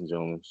minute, ladies and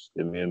gentlemen.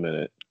 Give me a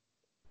minute.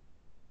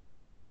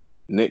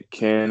 Nick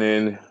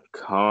Cannon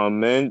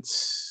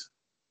comments.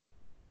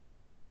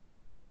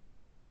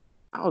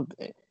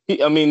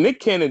 Nick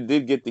Cannon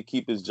did get to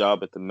keep his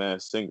job at the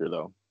Masked Singer,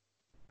 though.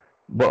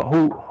 But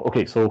who?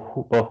 Okay, so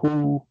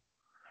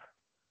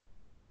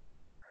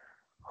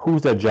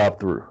who's that job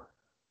through?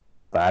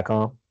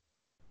 Viacom?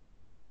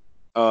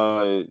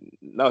 No,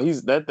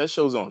 that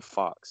show's on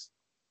Fox.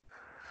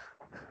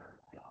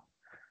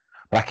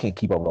 But I can't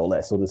keep up with all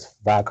that. So this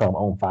Viacom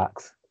on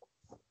Fox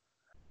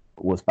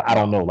I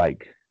don't know.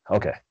 Like,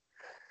 okay,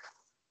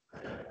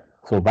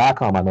 so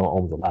Viacom I know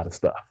owns a lot of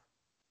stuff.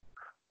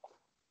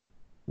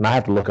 And I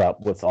have to look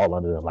up what's all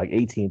under them. Like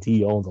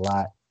AT&T owns a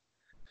lot.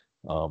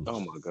 Oh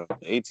my god,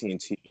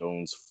 AT&T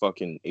owns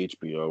fucking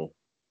HBO.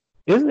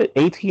 Isn't it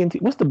AT&T?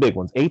 What's the big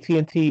ones? AT&T,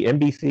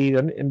 NBC.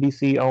 Doesn't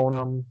NBC own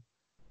them?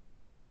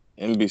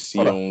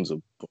 NBC owns a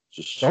bunch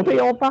of shit. Don't they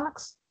own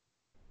Fox?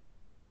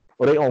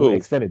 Or they own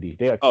Xfinity?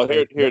 Here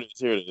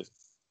it is.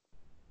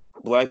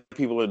 Black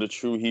people are the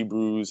true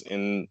Hebrews,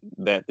 and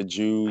that the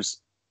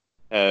Jews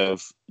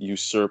have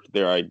usurped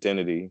their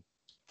identity.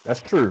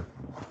 That's true.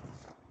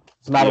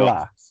 It's not a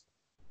lie.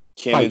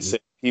 Cannon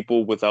said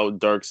people without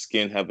dark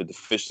skin have a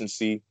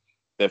deficiency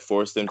that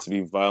forced them to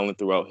be violent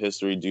throughout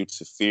history due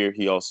to fear.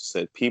 He also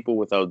said people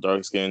without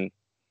dark skin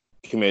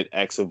commit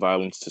acts of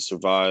violence to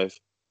survive.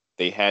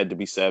 They had to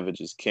be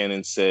savages.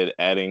 Cannon said,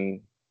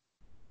 adding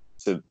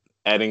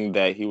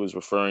that he was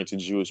referring to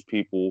Jewish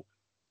people,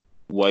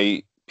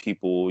 white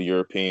people,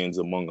 Europeans,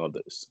 among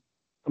others.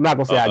 I'm not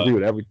gonna say I agree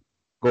with every.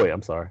 Go ahead.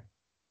 I'm sorry.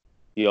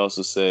 He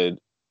also said,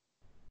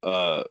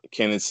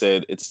 Cannon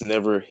said, it's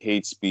never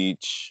hate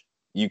speech.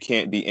 You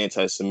can't be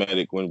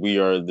anti-Semitic when we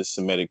are the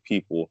Semitic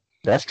people.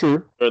 That's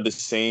true. They're the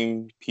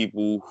same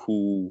people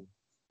who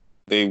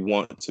they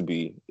want to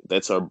be.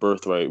 That's our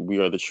birthright. We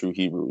are the true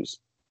Hebrews.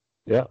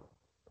 Yeah.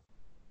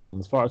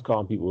 As far as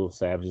calling people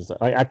savages,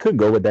 I could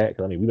go with that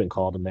because we've been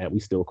called them that. We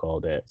still call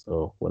that,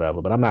 so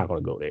whatever. But I'm not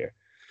going to go there.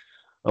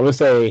 I'm going to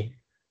say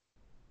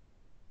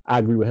I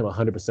agree with him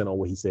 100% on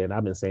what he said. And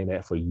I've been saying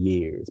that for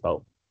years,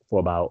 for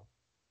about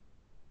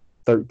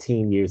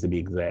 13 years to be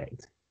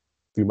exact,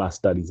 through my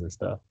studies and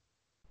stuff.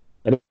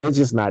 And it's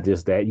just not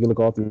just that. You can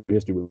look all through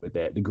history with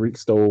that. The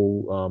Greeks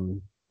stole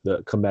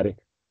the Kemetic,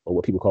 or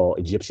what people call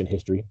Egyptian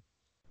history.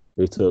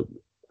 They took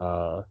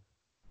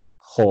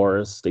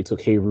Horus. They took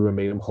Hebrew and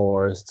made them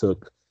Horus.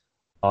 Took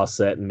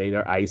Set and made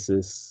her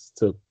Isis.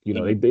 Took,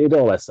 they did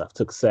all that stuff.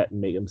 Took Set and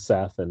made them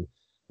Seth. And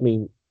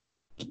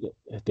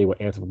they were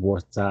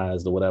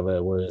anthropomorphized or whatever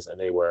it was. And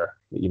they were,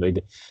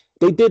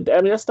 they did.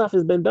 That stuff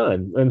has been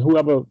done. And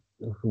whoever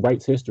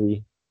writes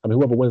history,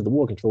 whoever wins the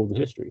war controls the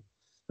history.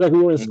 Like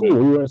we were in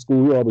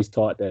school. We always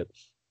taught that,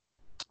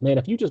 man,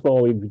 if you just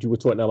you were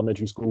taught in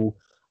elementary school,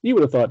 you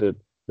would have thought that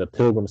the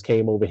Pilgrims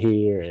came over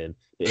here and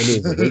the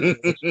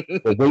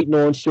Indians were waiting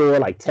on shore,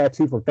 like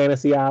Tattoo from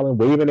Fantasy Island,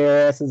 waving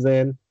their asses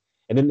in.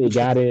 And then they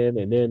got in,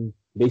 and then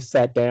they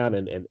sat down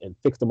and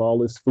fixed them all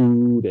this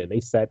food. And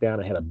they sat down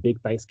and had a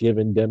big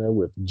Thanksgiving dinner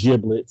with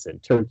giblets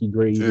and turkey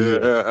gravy,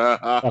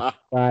 and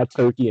fried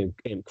turkey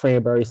and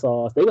cranberry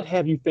sauce. They would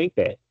have you think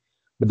that.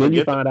 But then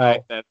you find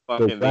out that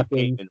fucking they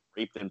came and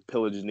raped and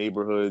pillaged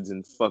neighborhoods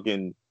and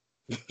fucking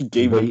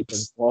gave them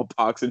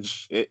smallpox and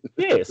shit.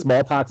 Yeah,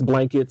 smallpox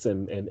blankets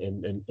and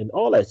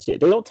all that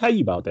shit. They don't tell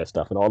you about that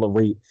stuff and all the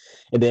rape.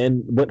 And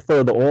then went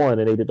further on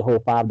and they did the whole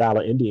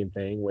 $5 Indian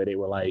thing where they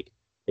were like,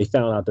 they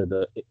found out that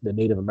the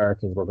Native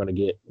Americans were going to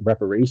get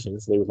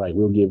reparations. They was like,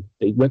 we'll give.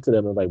 They went to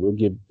them and like, we'll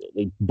give.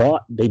 They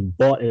bought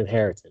an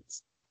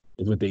inheritance.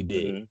 Is what they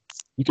did. Mm-hmm.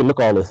 You can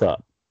look all this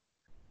up.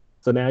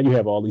 So now you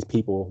have all these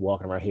people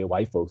walking around here,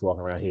 white folks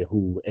walking around here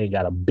who ain't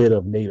got a bit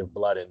of Native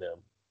blood in them,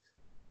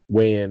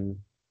 wearing,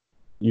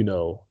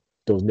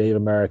 those Native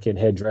American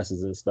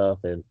headdresses and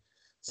stuff, and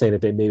saying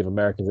that they're Native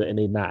Americans, and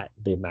they're not.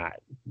 They're not.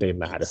 They're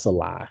not. It's a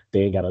lie.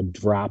 They ain't got a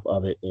drop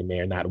of it in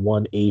there. Not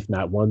 1/8,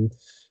 not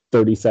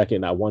 1/32,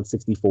 not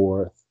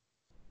 1/64,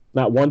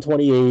 not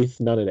 1/28.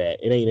 None of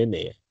that. It ain't in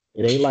there.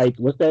 It ain't like,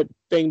 what's that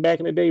thing back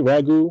in the day?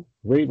 Ragu.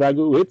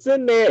 It's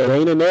in there. It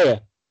ain't in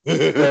there.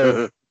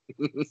 So,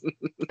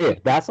 yeah,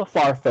 that's a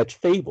far-fetched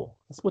fable.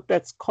 That's what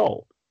that's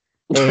called.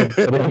 And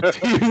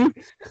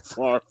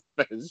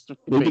Far-fetched.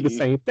 They did the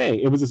same thing.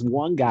 It was this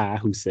one guy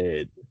who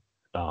said,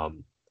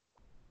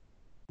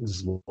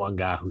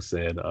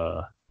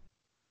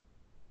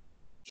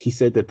 he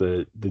said that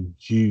the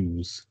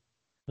Jews,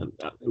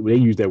 they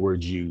use that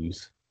word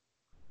Jews,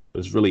 but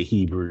it's really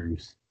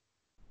Hebrews,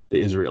 the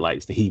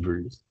Israelites, the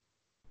Hebrews.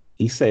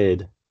 He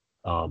said,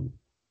 when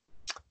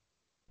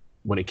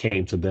it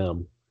came to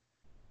them,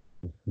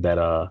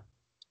 that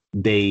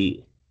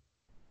they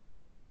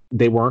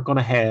weren't going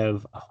to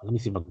have, let me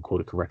see if I can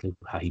quote it correctly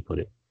how he put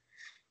it.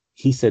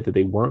 He said that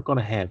they weren't going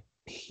to have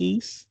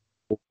peace,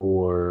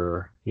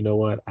 or, you know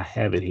what, I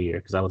have it here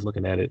because I was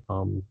looking at it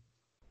a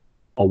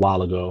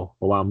while ago,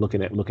 or while I'm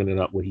looking it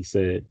up, what he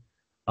said.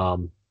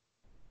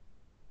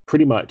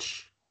 Pretty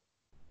much,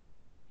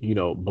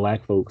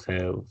 black folks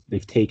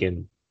they've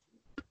taken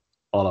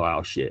all of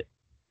our shit,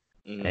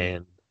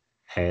 and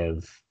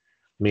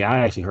I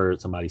actually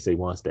heard somebody say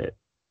once that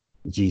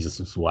Jesus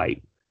was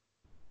white.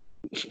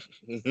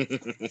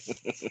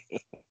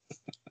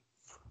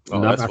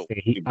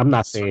 I'm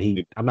not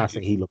saying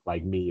he looked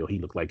like me or he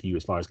looked like you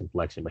as far as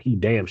complexion, but he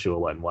damn sure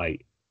wasn't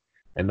white.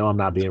 And no, I'm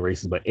not being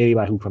racist, but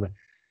anybody who from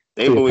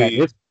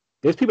there's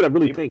people that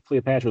really think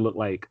Cleopatra looked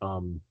like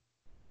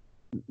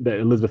that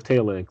Elizabeth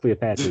Taylor and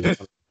Cleopatra.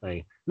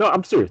 No,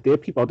 I'm serious. There are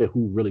people out there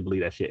who really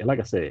believe that shit. And like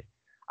I said,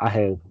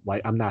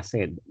 I'm not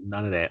saying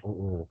none of that.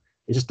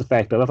 It's just the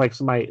fact that that's like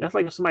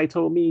if somebody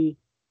told me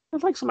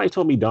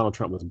Donald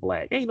Trump was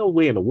black. Ain't no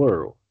way in the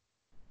world.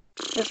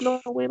 There's no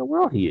way in the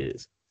world he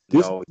is.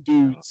 This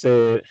dude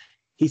said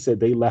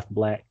they left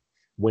black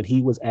when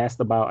he was asked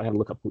about. I gotta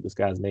look up who this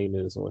guy's name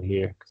is on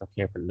here because I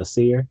can't remember.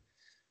 Nasir.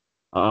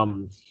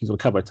 He's on the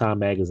cover of Time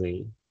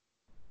magazine.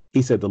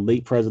 He said the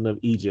late president of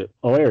Egypt.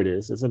 Oh, there it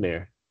is. It's in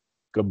there.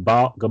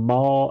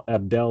 Gamal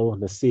Abdel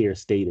Nasser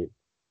stated,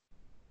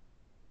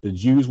 "The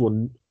Jews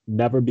will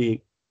never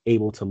be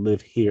able to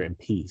live here in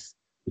peace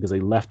because they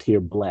left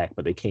here black,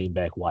 but they came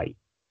back white."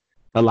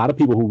 A lot of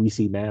people who we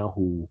see now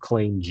who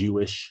claim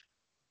Jewish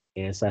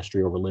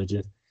ancestry or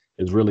religion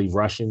is really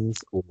Russians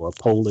or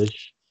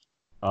Polish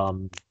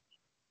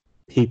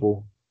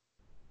people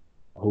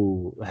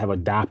who have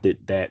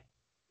adopted that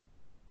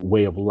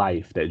way of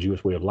life, that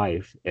Jewish way of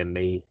life, and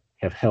they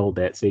have held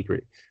that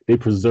sacred. They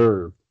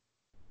preserved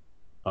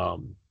what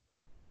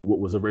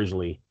was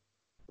originally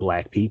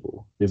black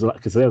people. There's a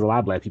lot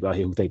of black people out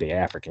here who think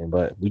they're African,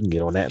 but we can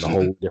get on that in a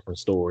whole different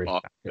story.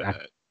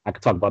 I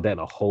could talk about that in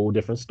a whole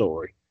different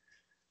story.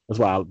 That's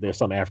why there's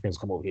some Africans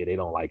come over here, they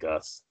don't like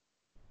us.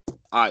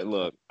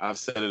 Look, I've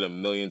said it a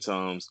million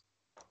times.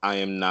 I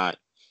am not.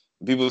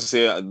 People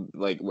say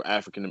like we're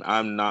African.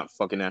 I'm not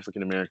fucking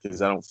African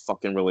Americans. I don't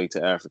fucking relate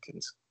to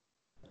Africans.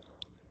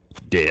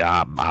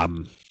 Yeah,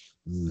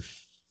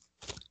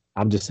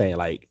 I'm just saying,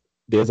 like,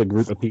 there's a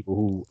group of people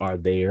who are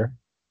there,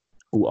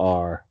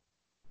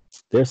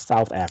 they're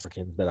South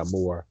Africans that are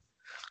more,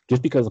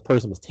 just because a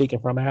person was taken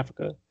from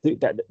Africa.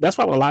 That's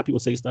why when a lot of people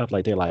say stuff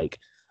like, they're like,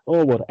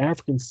 oh, well, the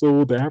Africans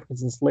sold the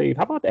Africans enslaved.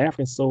 How about the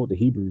Africans sold the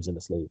Hebrews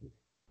into slavery?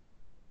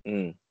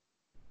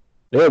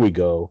 There we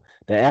go.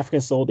 The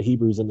Africans sold the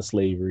Hebrews into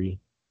slavery,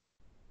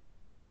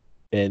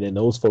 and then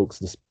those folks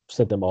just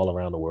sent them all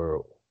around the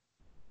world.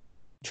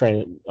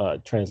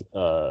 The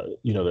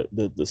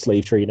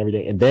slave trade and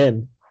everything, and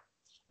then,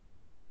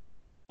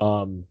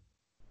 let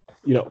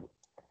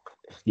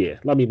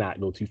me not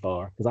go too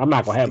far because I'm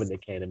not gonna have a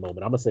Nick Cannon moment.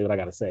 I'm gonna say what I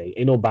gotta say.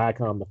 Ain't no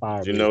Bicom the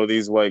fire.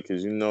 These white,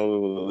 because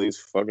these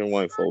fucking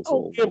white folks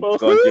will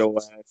gun your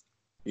ass.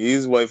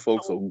 These white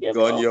folks will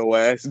gun your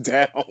ass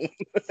down.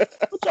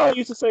 What y'all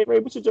used to say, Ray?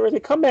 What's your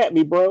jersey? Come at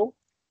me, bro.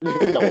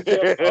 I don't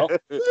give up.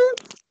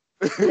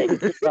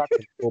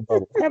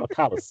 Have a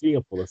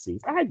Coliseum full of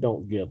seats. I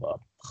don't give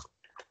up.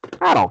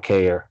 I don't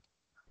care.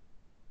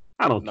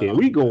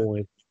 We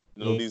going.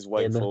 These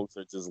white folks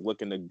are just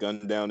looking to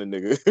gun down a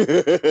nigga.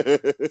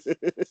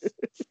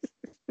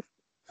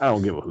 I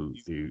don't give a hoot,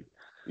 dude.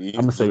 I'm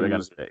gonna say what I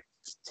gotta say.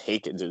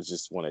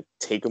 Just want to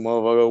take a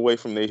motherfucker away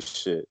from their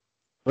shit.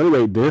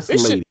 Anyway, this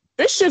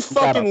should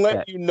fucking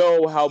let you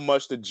know how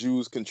much the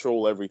Jews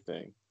control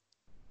everything.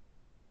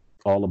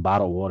 All the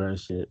bottled water and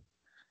shit.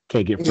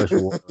 Can't get fresh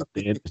water up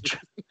there. You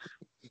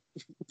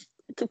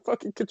can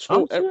fucking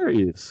control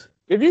everything.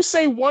 If you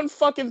say one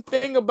fucking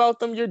thing about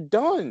them, you're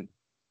done.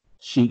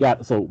 she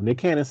got so Nick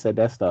Cannon said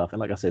that stuff, and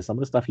like I said, some of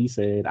the stuff he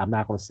said, I'm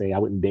not gonna say. I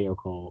wouldn't dare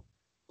call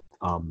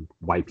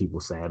white people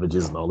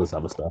savages and all this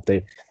other stuff.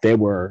 They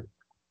were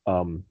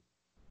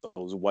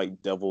Those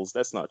white devils.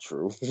 That's not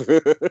true.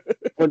 I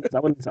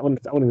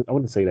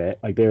wouldn't say that.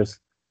 Like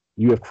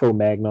you have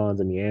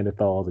Cro-Magnons and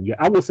Neanderthals, and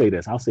I will say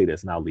this. I'll say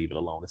this, and I'll leave it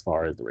alone as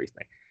far as the race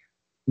thing.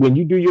 When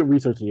you do your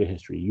research in your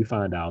history, you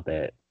find out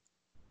that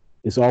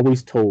it's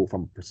always told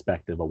from a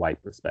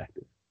white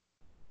perspective,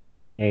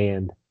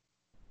 and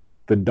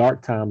the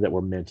dark times that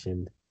were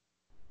mentioned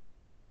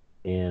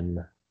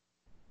in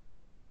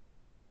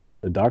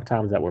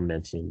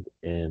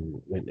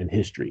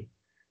history,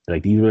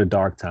 like these were the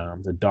dark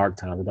times.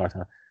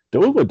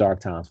 Those were dark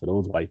times for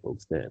those white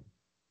folks then.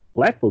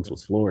 Black folks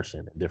was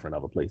flourishing in different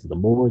other places. The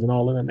Moors and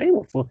all of them, it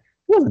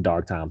wasn't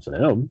dark times for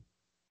them.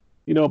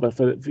 But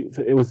for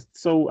it was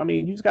so. I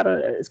mean, you just gotta.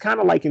 It's kind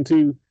of like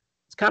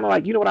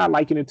what I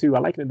liken it to. I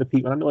liken it to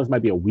people. I know this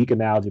might be a weak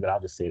analogy, but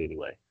I'll just say it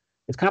anyway.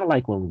 It's kind of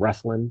like when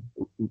wrestling,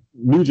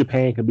 New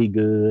Japan could be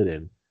good,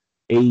 and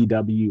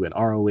AEW and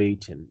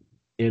ROH and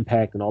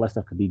Impact and all that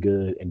stuff could be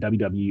good, and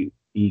WWE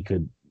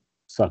could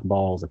suck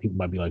balls, and people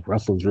might be like,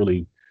 wrestling's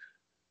really,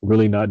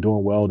 really not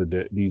doing well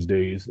these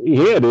days.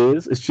 Yeah, it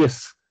is. It's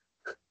just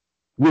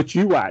what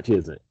you watch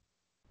isn't.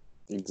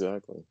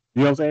 Exactly. You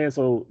know what I'm saying?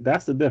 So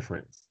that's the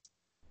difference.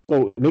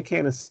 So Nick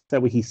Cannon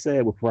said what he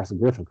said with Professor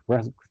Griffin.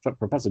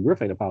 Professor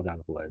Griffin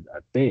apologized for a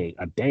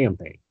damn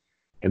thing.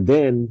 And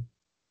then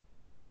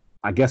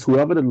I guess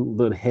whoever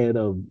the head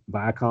of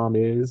Viacom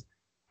is,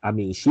 I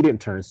mean, she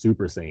didn't turn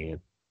Super Saiyan.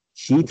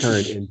 She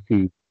turned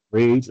into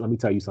Rage. Let me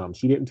tell you something.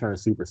 She didn't turn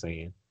Super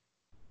Saiyan.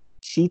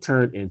 She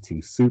turned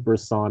into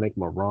supersonic,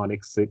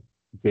 moronic, sick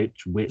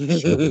bitch, witch.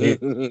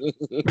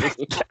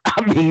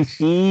 I mean,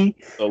 she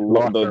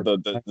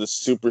the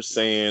Super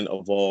Saiyan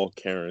of all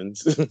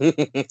Karens.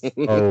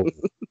 Oh,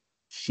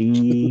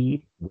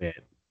 she went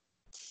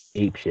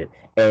ape shit.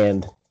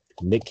 And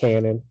Nick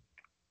Cannon,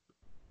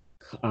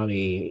 I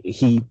mean,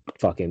 he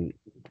fucking.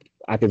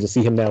 I can just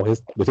see him now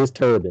with his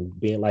turban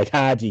being like,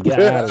 Haji, get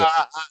out of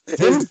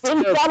here.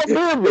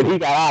 He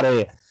got out of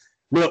here.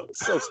 Look,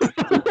 so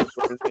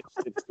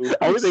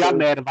only thing I'm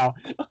mad about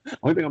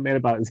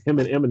is him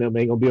and Eminem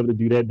ain't gonna be able to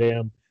do that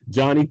damn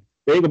Johnny.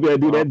 They ain't gonna be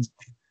able to do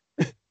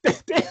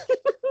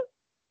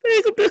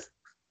that.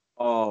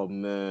 Oh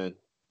man.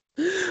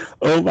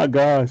 Oh my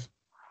gosh.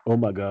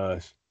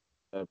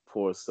 That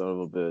poor son of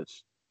a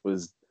bitch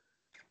was.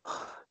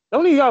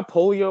 Don't he got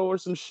polio or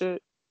some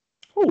shit?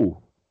 Who?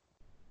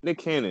 Nick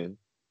Cannon.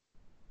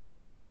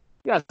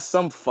 He got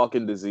some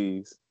fucking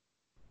disease.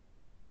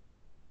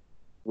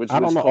 Which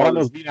caused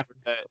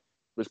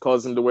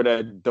him to wear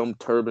that dumb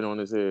turban on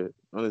his head.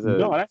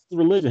 No, that's his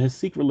religion, his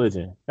Sikh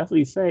religion. That's what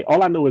he's saying.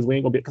 All I know is we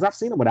ain't gonna be, because I've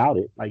seen him without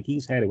it. Like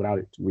he's had it without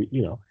it, but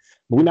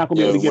we're not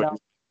gonna be able to get out.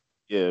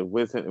 Yeah,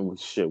 with him,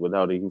 shit,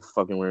 without it, he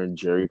fucking wearing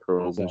Jerry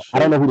curls and shit. I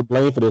don't know who to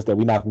blame for this, that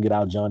we're not gonna get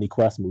out Johnny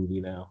Quest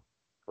movie now.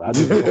 I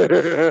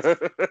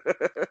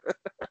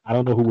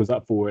don't know who was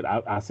up for it.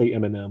 I say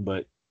Eminem,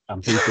 but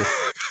I'm thinking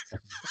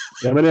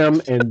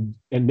Eminem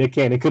and Nick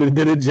Cannon could have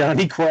did a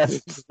Johnny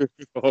Quest.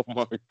 Oh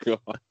my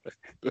god!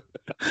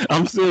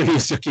 I'm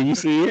serious. Can you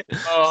see it?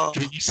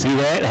 Can you see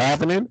that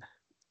happening?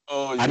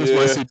 Oh, I just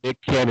want to see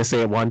Nick Cannon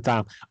say it one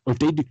time. Or if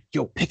they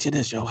do, picture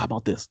this, How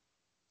about this?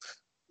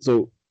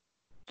 So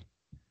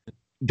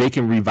they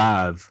can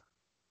revive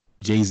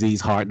Jay-Z's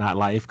Hard Knock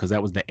Life because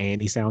that was the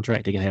Annie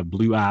soundtrack. They can have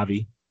Blue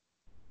Ivy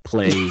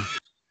play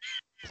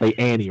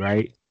Annie,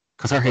 right?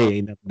 Because her hair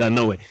ain't never done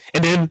no way.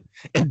 And then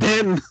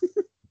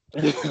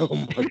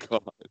oh my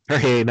god, her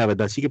hair ain't never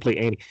done. She can play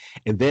Annie,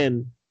 and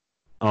then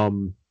what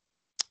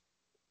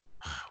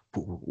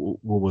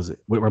was it?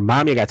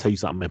 Remind me, I gotta tell you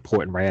something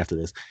important right after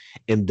this.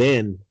 And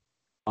then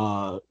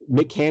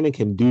Nick Cannon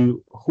can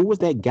do. Who was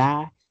that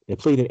guy that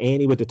played an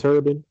Annie with the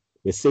turban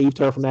that saved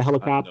her from that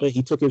helicopter?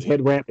 He took his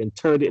head wrap and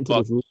turned it into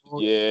this.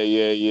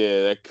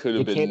 Yeah. That could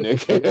have been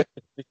Nick.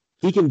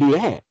 He can do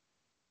that.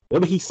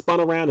 Remember, he spun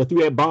around and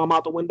threw that bomb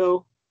out the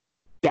window.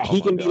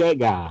 He can be that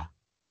guy.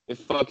 If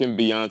fucking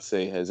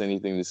Beyonce has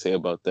anything to say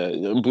about that,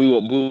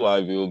 Blue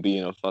Ivy will be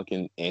in a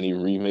fucking Annie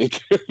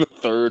remake, the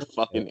third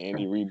fucking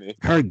Annie remake.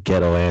 Her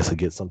ghetto ass will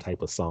get some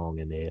type of song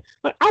in there.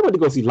 Like, I went to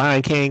go see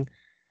Lion King.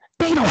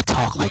 They don't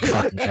talk like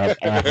fucking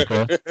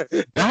Africa.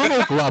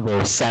 Donald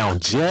Glover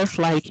sound just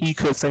like he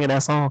could sing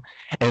that song,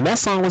 and that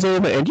song was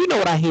over. And you know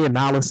what I hear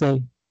Nala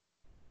say?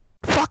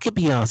 Fucking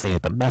Beyonce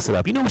had to mess it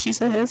up. You know what she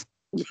says?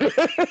 You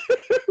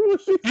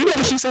know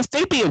what she says?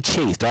 They being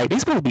chased, right? They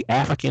supposed to be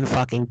African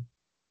fucking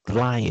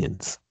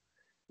lions.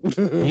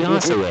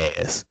 Beyonce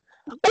ass.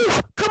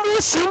 Oh, come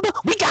on, Simba.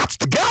 We got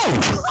to go.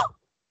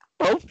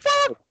 Oh,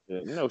 fuck.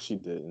 No, she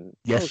didn't.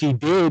 Yes, she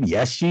did.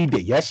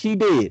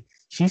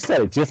 She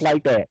said it just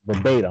like that,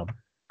 verbatim.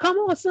 Come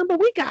on, Simba.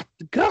 We got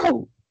to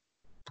go.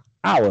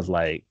 I was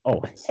like,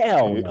 oh,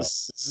 hell no.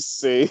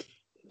 See?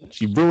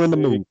 She ruined the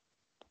movie.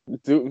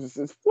 Dude,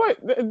 what?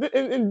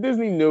 And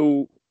Disney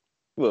knew.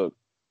 Look.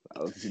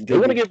 They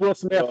want to get Will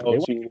Smith.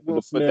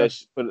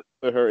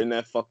 Put her in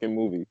that fucking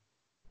movie.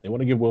 They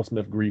want to give Will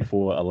Smith grief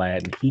for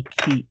Aladdin. He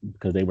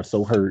because they were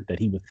so hurt that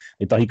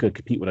they thought he could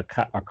compete with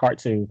a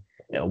cartoon,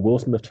 and Will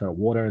Smith turned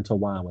water into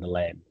wine with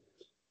Aladdin.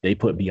 They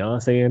put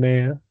Beyonce in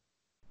there,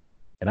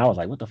 and I was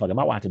like, "What the fuck? Am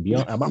I watching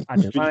Beyonce? Am I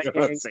watching Lion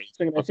King?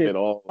 Singing that shit? At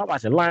all. Am I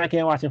watching Lion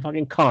King? Watching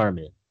fucking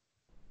Carmen?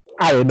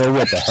 I didn't know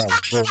what the hell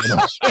was going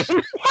on."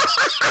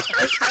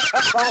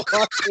 Oh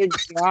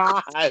my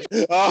god!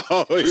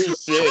 Oh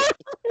shit!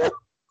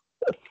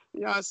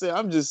 Beyonce,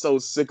 I'm just so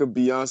sick of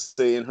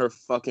Beyonce and her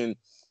fucking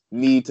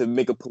need to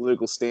make a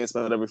political stance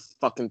about every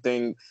fucking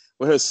thing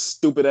with her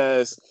stupid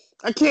ass.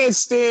 I can't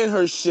stand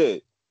her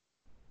shit.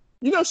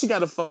 You know she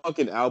got a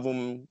fucking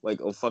album,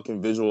 like a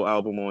fucking visual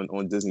album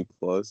on Disney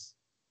Plus.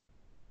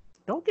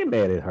 Don't get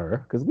mad at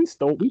her because we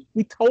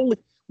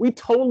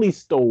totally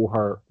stole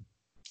her.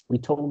 We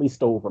totally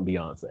stole from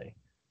Beyonce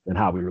and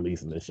how we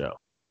releasing this show.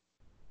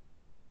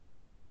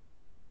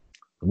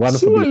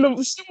 She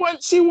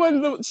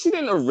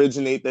didn't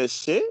originate that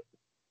shit.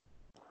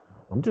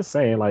 I'm just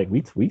saying, like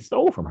we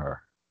stole from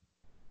her.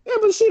 Yeah,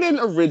 but she didn't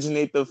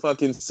originate the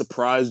fucking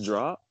surprise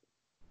drop.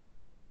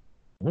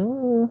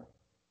 I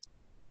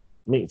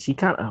mean, she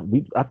kind of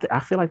I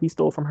feel like we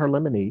stole from her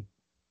Lemonade.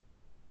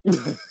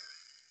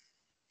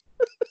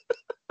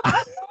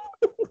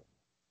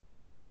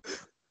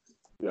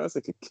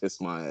 Beyonce could kiss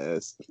my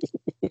ass.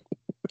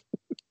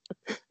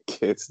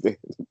 Can't stand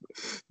it.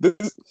 This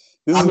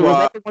I is mean,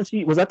 why.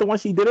 was that the one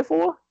she did it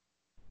for?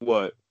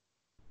 What?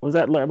 Was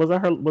that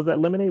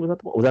Lemonade?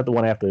 Was that the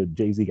one after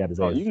Jay-Z got his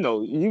Oh, ass? you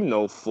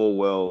know full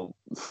well,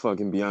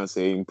 fucking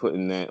Beyonce ain't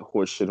putting that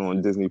horse shit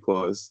on Disney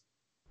Plus.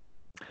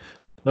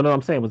 No,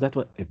 I'm saying, was that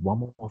what? If one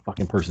more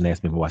fucking person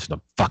asked me to watch the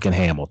fucking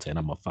Hamilton,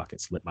 I'm gonna fucking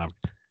slip my.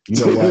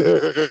 You know what?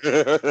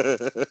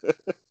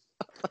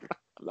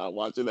 I'm not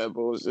watching that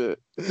bullshit.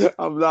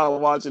 I'm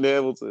not watching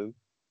Hamilton.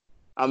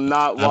 I'm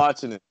not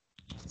watching it.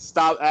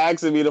 Stop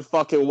asking me to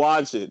fucking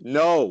watch it.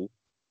 No.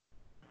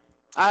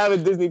 I have a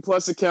Disney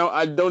Plus account.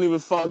 I don't even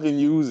fucking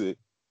use it.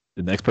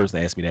 The next person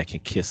to ask me that can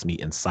kiss me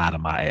inside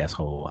of my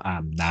asshole.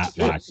 I'm not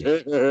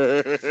watching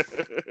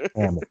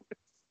Hamilton.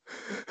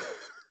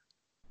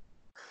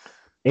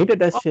 Ain't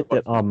that shit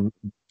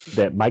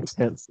that Mike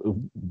Pence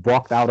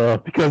walked out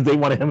of because they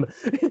wanted him?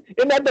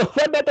 Isn't that the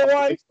one?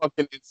 They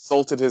fucking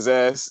insulted his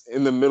ass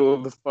in the middle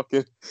of the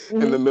fucking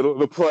in the middle of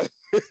the play.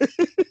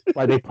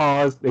 Like they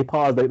paused. They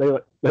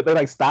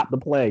like stopped the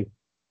play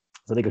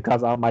so they could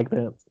cuss out Mike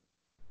Pence.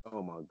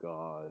 Oh my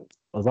god.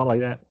 Or something like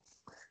that.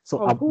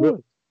 So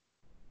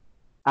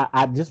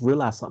I just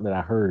realized something that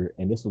I heard,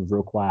 and this was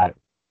real quiet.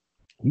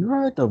 You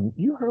heard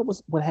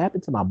what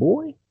happened to my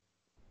boy,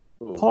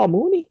 Paul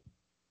Mooney?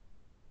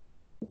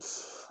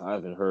 I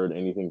haven't heard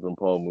anything from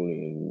Paul Mooney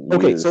in years.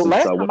 Okay, so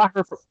last time I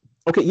heard from,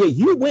 okay, yeah,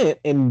 you went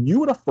and you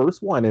were the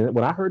first one, and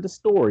when I heard the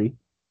story,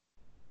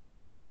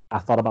 I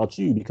thought about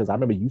you because I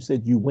remember you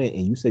said you went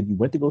and you said you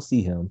went to go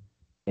see him,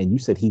 and you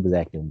said he was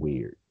acting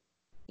weird.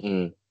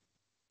 You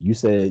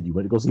said you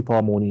went to go see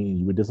Paul Mooney and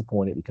you were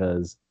disappointed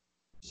because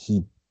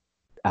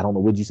I don't know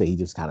what you say, he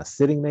just kind of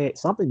sitting there.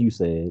 Something you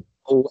said.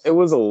 Oh, it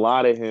was a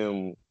lot of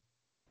him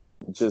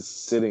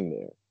just sitting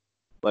there.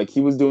 Like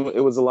it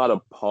was a lot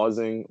of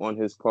pausing on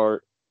his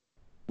part.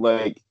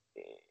 Like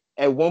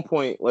at one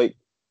point,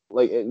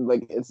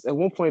 it's at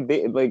one point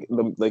they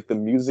the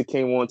music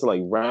came on to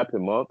like wrap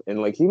him up,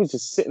 and like he was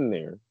just sitting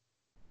there,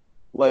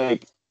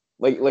 like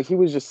he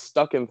was just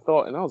stuck in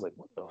thought, and I was like,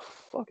 what the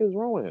fuck is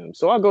wrong with him?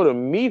 So I go to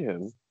meet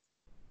him,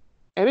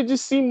 and it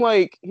just seemed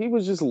like he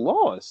was just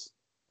lost.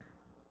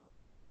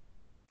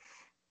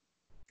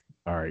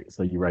 All right,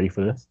 so you ready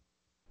for this?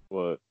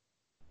 What?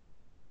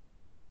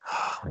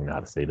 I don't know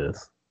how to say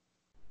this.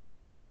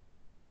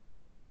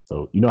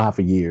 So you know how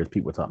for years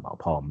people were talking about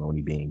Paul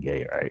Mooney being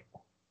gay, right?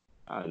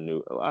 I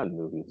knew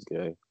he was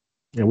gay.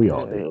 Yeah, we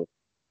all did.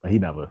 But he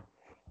never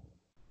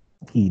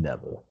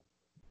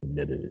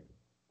admitted it.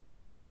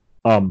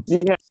 He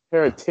had a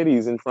pair of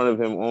titties in front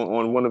of him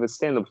on one of his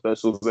stand-up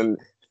specials, and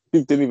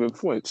he didn't even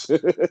flinch.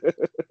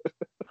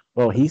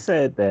 Well, he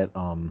said that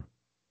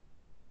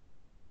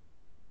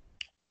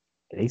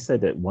they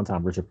said that one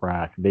time Richard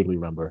Pryor, I vaguely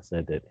remember,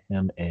 said that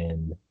him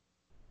and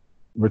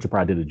Richard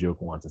Pryor did a joke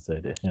once and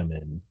said that him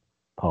and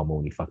Paul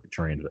Mooney fucked a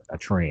tranny.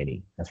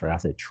 That's right, I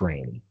said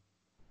tranny.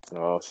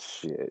 Oh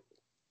shit!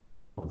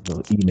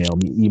 So email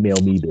me,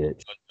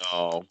 bitch.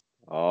 Oh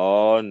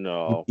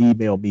no!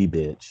 Email me,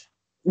 bitch.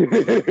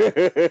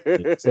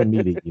 Send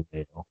me the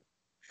email.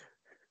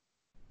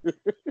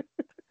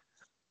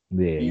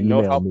 Yeah, you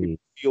know how me.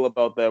 Feel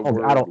about that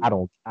word? I don't.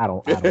 I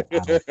don't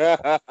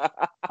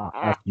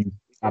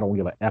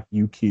give a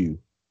FUQ.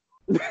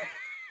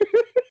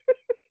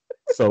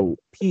 So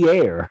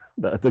Pierre,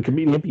 the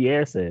comedian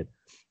Pierre said,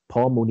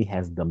 Paul Mooney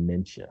has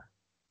dementia.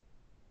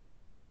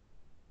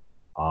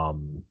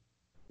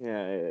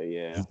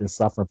 Yeah. He's been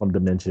suffering from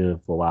dementia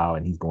for a while,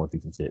 and he's going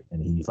through some shit,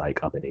 and he's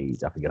like up in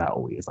age. I forget how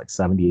old he is, like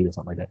 78 or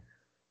something like that.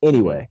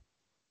 Anyway,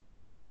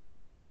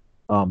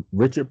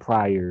 Richard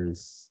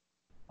Pryor's,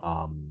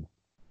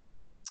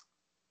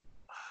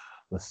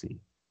 let's see,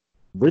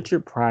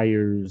 Richard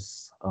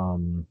Pryor's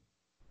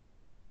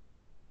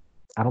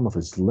I don't know if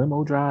it's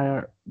limo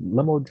driver,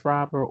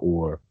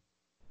 or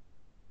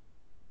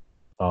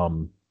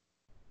um.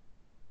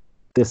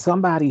 There's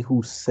somebody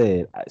who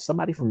said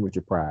somebody from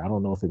Richard Pryor. I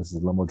don't know if it was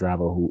his limo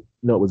driver who.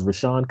 No, it was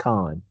Rashawn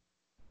Khan.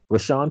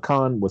 Rashawn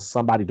Khan was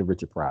somebody to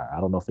Richard Pryor.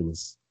 I don't know if it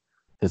was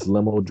his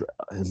limo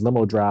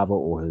driver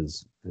or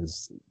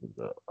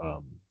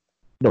um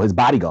no, his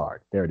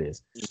bodyguard. There it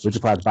is.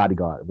 Richard Pryor's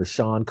bodyguard.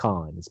 Rashawn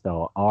Khan. It's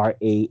spelled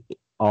Rashon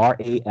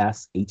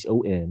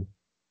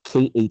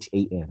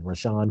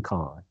Rashawn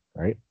Khan.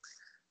 Right.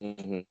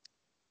 Mm-hmm.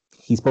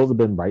 He's supposed to have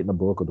been writing a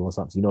book or doing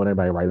something. So you know, when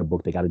everybody write a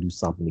book, they got to do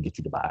something to get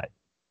you to buy it.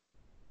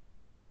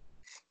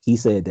 He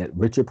said that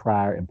Richard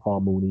Pryor and Paul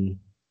Mooney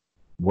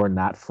were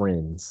not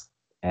friends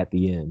at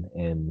the end,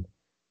 and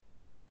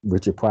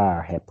Richard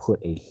Pryor had put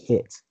a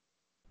hit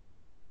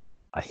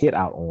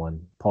out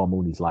on Paul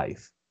Mooney's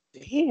life.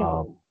 Damn.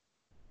 And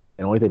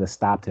the only thing that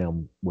stopped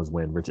him was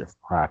when Richard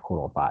Pryor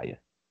caught on fire.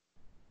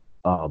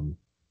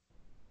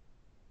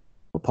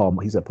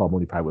 He said Paul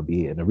Mooney probably would be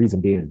here, and the reason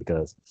being is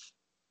because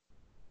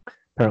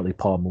apparently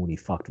Paul Mooney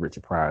fucked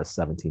Richard Pryor's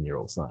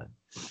 17-year-old son.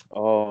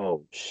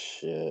 Oh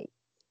shit.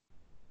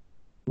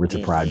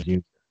 Richard Pryor Jr.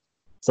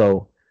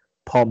 So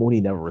Paul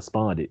Mooney never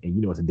responded, and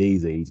you know, in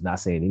today's age, not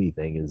saying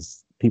anything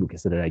is people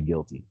consider that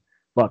guilty.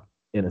 Fuck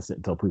innocent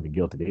until proven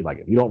guilty. They like,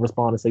 if you don't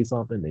respond and say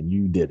something, then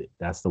you did it.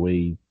 That's the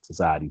way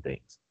society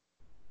thinks.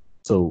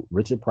 So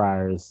Richard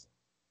Pryor's,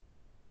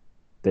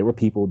 there were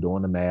people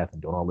doing the math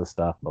and doing all this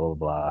stuff, blah blah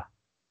blah.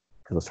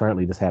 Because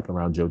apparently this happened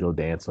around JoJo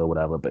Dance or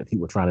whatever, but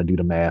people were trying to do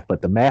the math,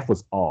 but the math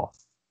was off.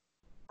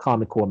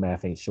 Common Core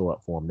math ain't show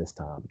up for him this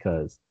time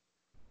because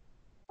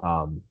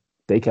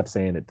they kept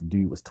saying that the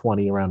dude was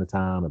 20 around the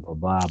time and blah,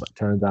 blah, but it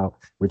turns out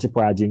Richard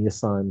Pryor Jr.'s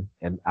son,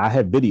 and I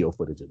have video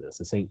footage of this.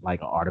 This ain't like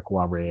an article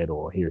I read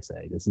or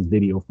hearsay. This is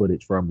video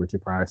footage from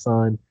Richard Pryor's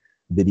son,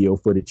 video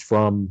footage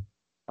from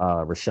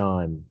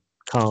Rashawn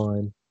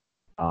Khan.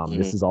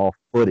 This is all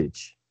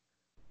footage.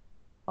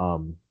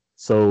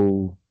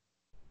 So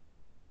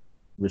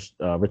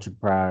Richard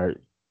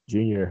Pryor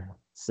Jr.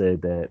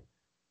 said that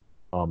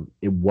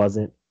it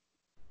wasn't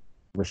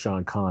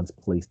Rashawn Khan's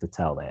place to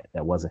tell that.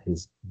 That wasn't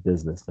his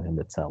business for him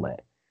to tell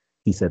that.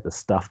 He said the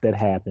stuff that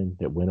happened,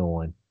 that went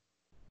on,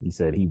 he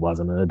said he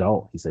wasn't an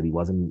adult. He said he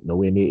wasn't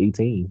nowhere near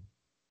 18.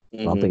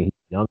 So I'm thinking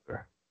he's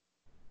younger.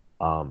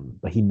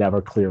 But he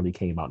never clearly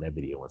came out in that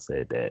video and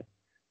said that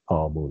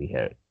Paul Mooney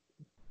had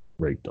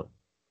raped him.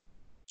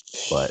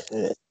 But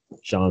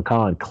Sean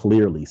Khan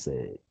clearly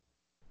said,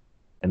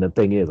 and the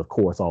thing is, of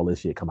course, all this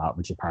shit come out,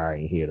 Richard Pryor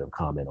ain't here to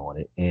comment on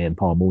it. And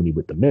Paul Mooney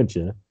with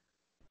dementia,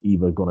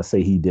 either gonna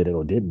say he did it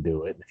or didn't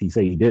do it. If he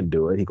say he didn't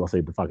do it, he gonna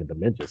say the fucking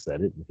dementia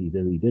said it. If he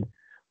did, he did.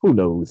 Who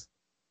knows?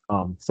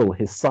 So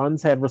his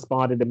sons have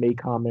responded and made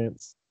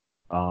comments.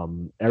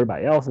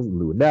 Everybody else is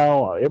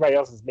Lunel. Everybody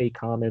else has made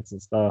comments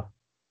and stuff.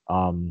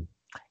 And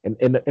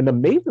the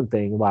amazing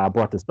thing why I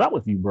brought this up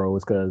with you, bro,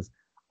 is because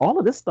all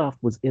of this stuff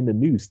was in the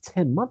news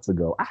 10 months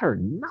ago. I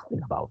heard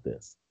nothing about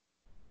this.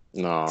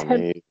 No,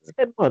 10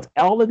 months.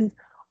 All of these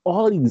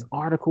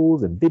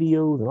articles and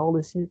videos and all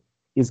this shit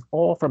is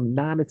all from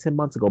 9 to 10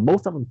 months ago.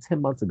 Most of them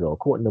 10 months ago,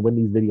 according to when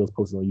these videos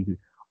posted on YouTube.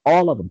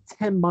 All of them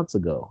 10 months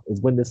ago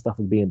is when this stuff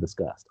is being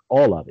discussed.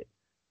 All of it.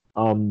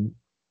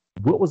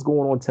 What was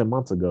going on 10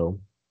 months ago?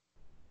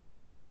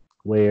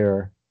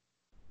 And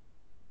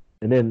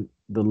then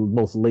the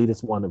most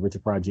latest one that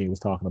Richard Pryor Jr. was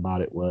talking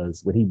about it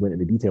was when he went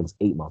into detail was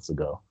 8 months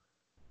ago.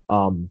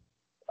 I'm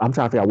trying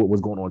to figure out what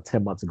was going on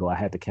 10 months ago. I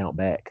had to count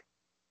back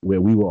where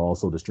we were all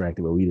so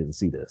distracted where we didn't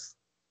see this.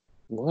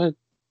 What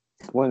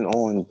went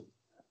on?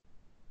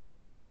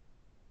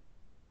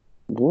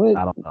 What?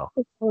 I don't know.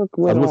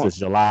 What's this,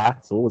 July?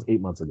 So it was 8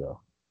 months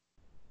ago.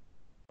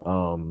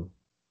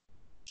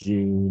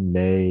 June,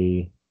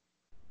 May,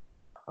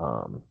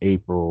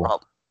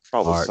 April,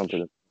 probably March,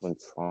 something that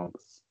went wrong.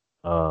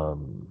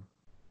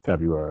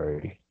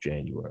 February,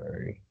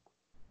 January,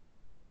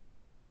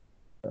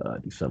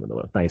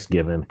 December,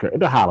 Thanksgiving,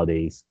 the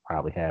holidays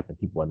probably happened.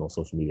 People wasn't on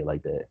social media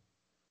like that.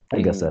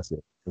 I guess that's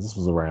it. This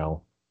was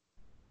around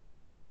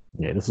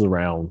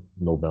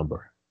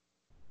November.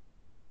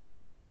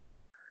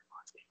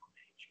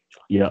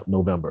 Yep,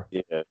 November.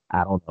 Yeah.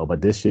 I don't know,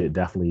 but this shit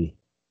definitely,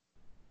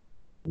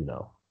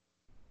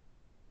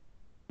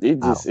 It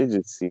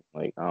just seemed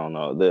like, I don't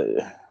know,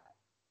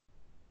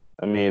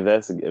 I mean,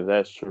 if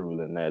that's true,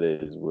 then that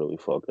is really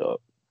fucked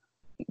up.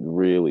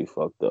 Really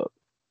fucked up.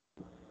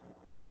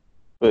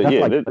 But that's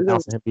yeah, like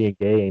announcing him being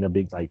gay ain't a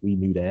big, like, we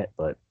knew that,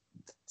 but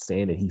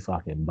saying that he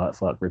fucking butt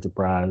fucked Richard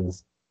Pryor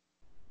is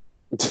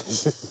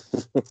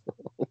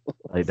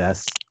like,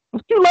 that's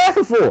what you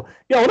laughing for?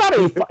 Yo, that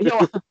ain't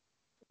yo.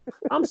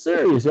 I'm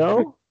serious,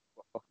 yo.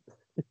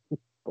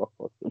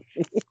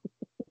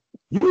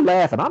 You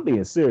laughing? I'm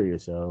being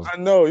serious, yo. I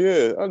know,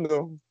 yeah, I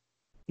know.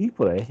 He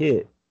put a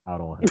hit out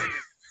on him.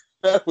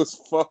 That was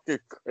fucking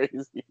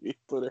crazy. He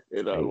put a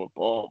hit out on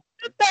Paul.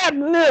 That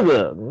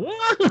nigga.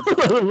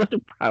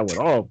 Richard Pryor went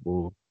off,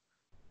 fool.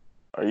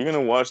 Are you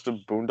gonna watch the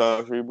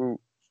Boondocks reboot?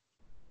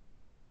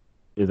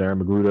 Is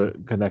Aaron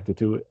McGruder connected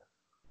to it?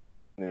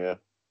 Yeah.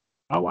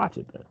 I'll watch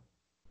it then.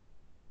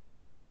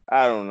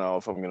 I don't know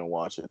if I'm gonna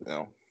watch it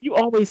now. You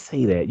always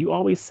say that. You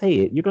always say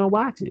it. You're gonna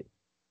watch it.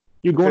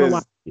 You're going to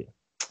watch it.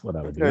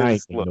 Whatever, dude. I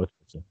ain't paying no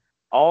attention.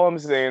 All I'm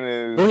saying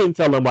is, go ahead and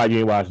tell them why you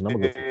ain't watching. I'm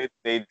gonna go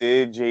they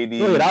did JD.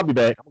 Go ahead, I'll be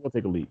back. I'm gonna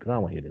take a leak because I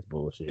don't want to hear this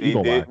bullshit. You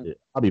gonna watch it?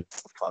 I'll be.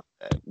 Fuck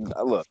that.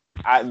 Look,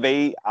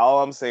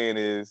 all I'm saying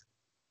is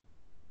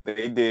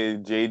they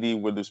did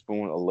JD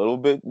Witherspoon a little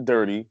bit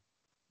dirty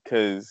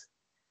because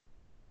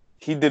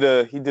he did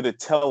a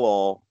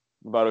tell-all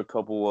about a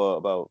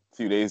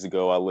few days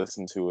ago. I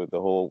listened to it, the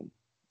whole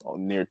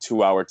near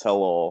 2-hour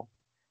tell-all,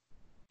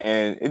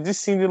 and it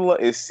just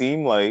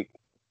seemed like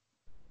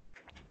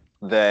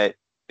that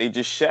they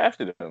just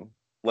shafted him.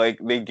 Like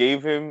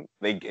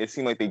it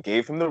seemed like they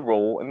gave him the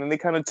role, and then they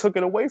kind of took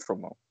it away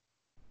from him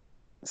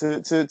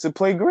to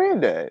play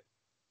Granddad.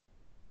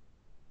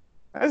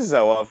 That's just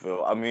how I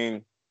feel. I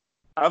mean,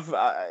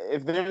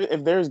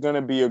 if there's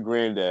gonna be a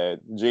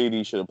Granddad,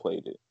 JD should have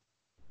played it,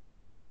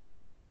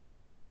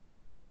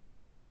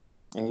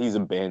 and he's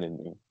abandoned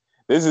me.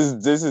 This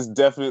is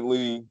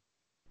definitely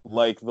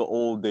like the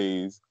old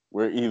days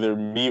where either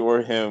me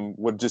or him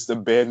would just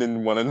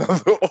abandon one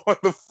another on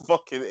the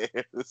fucking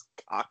air. This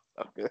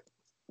cocksucker.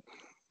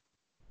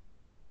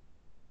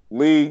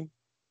 Lee,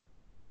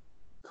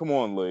 come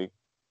on, Lee.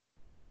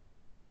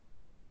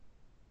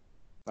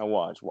 Now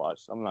watch.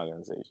 I'm not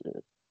gonna say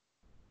shit.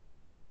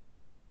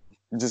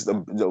 Just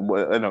an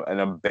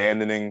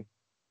abandoning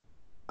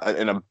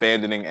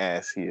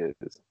ass he is.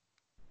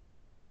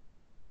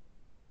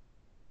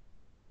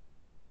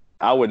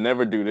 I would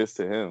never do this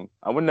to him.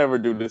 I would never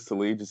do this to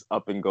Lee. Just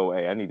up and go.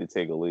 Hey, I need to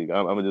take a league.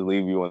 I'm gonna just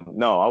leave you on.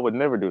 No, I would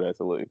never do that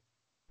to Lee.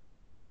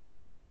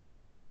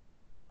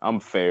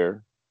 I'm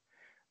fair,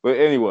 but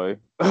anyway.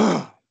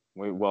 Him.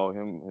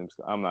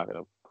 I'm not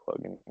gonna plug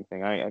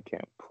anything. I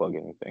can't plug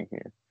anything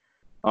here.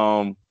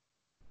 I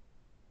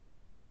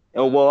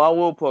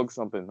will plug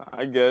something.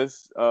 I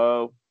guess.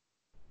 I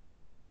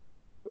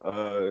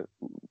do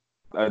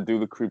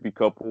the creepy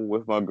couple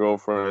with my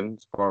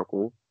girlfriend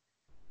Sparkle.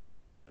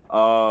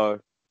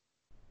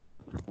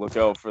 Look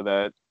out for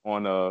that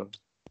on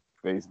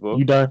Facebook.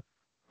 You done?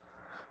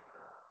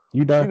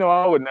 You know,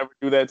 I would never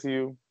do that to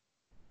you.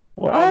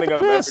 Well, I don't think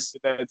I've ever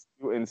did that to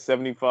you in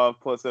 75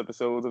 plus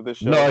episodes of this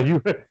show. No,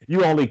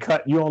 you only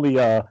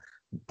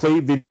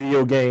played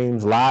video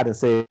games, lied and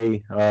say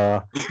you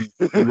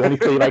only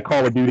played like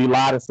Call of Duty,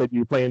 lied and said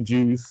you were playing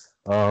Juice.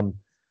 You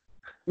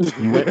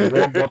went and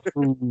warmed up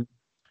food.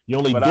 You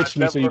only ditched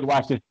me so you could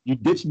watch it. You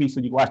ditched me so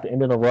you could watch the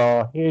ending of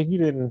Raw. Yeah, you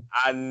didn't.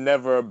 I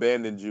never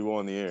abandoned you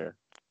on the air.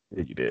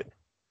 Yeah, you did.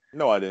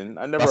 No, I didn't.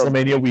 I never.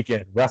 WrestleMania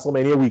weekend.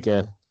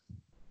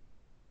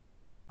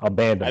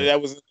 Abandoned.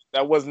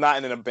 That was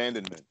not an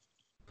abandonment.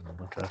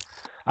 Okay.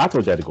 I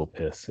told you I had to go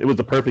piss. It was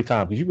the perfect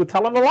time because you were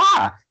telling a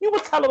lie.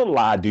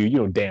 Dude. You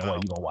know damn well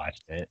you gonna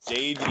watch that.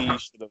 JD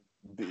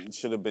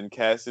should have been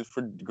casted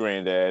for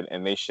Granddad,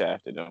 and they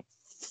shafted him.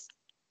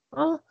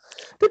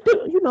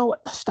 You know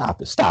what?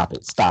 Stop it, Reed.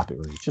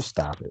 Just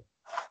stop it.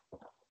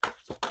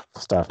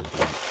 Stop it.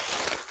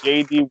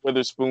 JD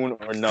Witherspoon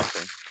or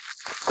nothing.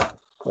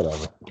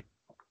 Whatever.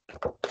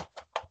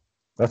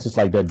 That's just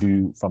like that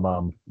dude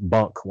from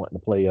Bunk wanting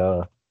to play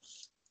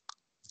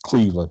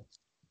Cleveland.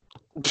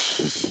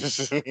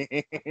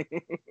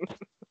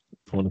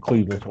 On the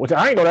Cleveland, which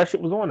I didn't know that shit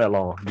was on that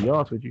long. To be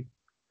honest with you,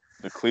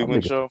 the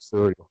Cleveland show.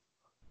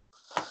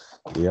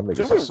 Yeah, I'm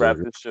making. Should we wrap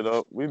this shit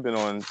up? We've been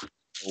on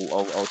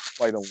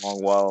quite a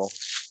long while.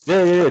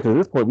 Yeah. Because at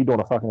this point, we doing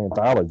a fucking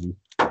anthology.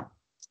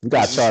 We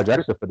got to charge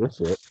extra for this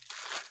shit.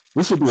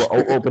 We should do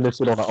open this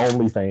shit on the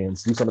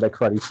OnlyFans. Do some of that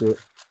cruddy shit.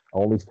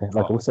 OnlyFans.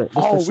 Like, what's that?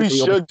 We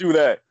should do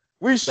that.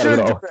 We should do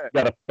that.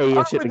 Gotta pay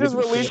and shit.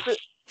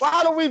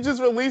 Why don't we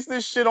just release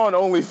this shit on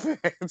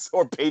OnlyFans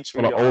or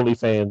Patreon? On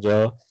OnlyFans,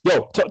 yo.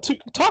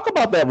 Talk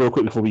about that real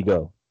quick before we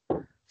go.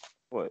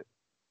 What?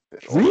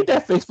 Read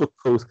that Facebook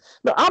post.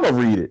 No, I'm gonna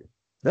read it.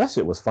 That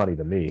shit was funny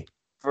to me.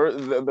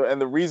 And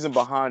the reason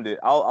behind it,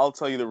 I'll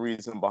tell you the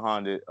reason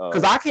behind it.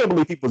 Because I can't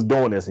believe people's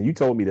doing this, and you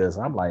told me this.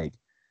 I'm like,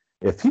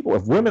 if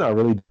women are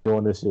really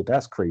doing this shit,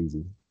 that's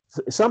crazy.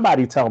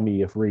 Somebody tell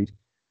me if Rage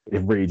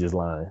is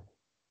lying.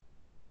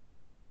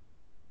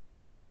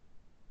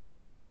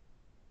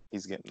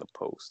 He's getting the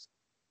post.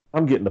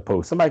 I'm getting the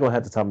post. Somebody gonna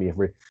have to tell me if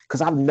Rage,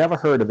 because I've never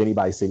heard of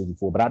anybody say this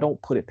before, but I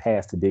don't put it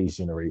past today's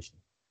generation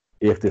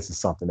if this is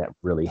something that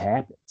really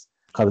happens.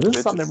 Because if this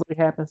is something that really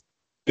happens,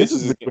 this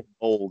is getting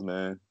old,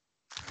 man.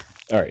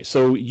 All right,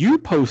 so you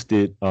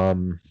posted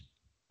on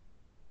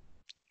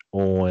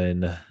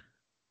by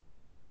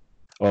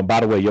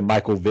the way, your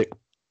Michael Vick.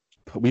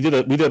 We did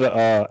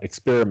a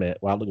experiment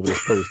while looking at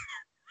this post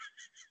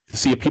to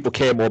see if people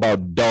care more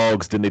about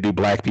dogs than they do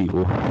black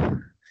people.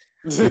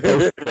 We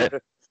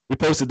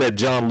posted that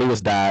John Lewis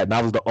died, and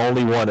I was the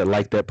only one that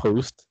liked that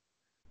post.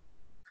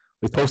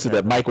 We posted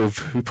that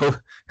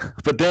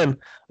but then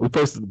we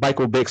posted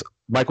Michael Vick's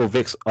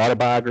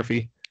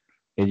autobiography,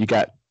 and you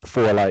got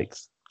 4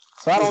 likes.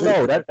 So I don't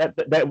know.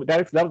 That was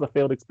a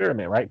failed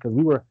experiment, right? Because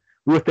we were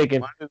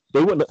thinking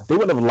they wouldn't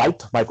have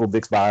liked Michael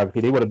Vick's biography.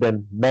 They would have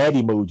been mad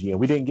emoji, and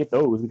we didn't get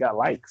those. We got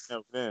likes.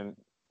 Man,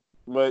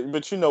 but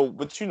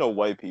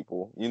white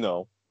people,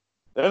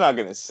 they're not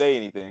gonna say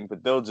anything,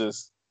 but they'll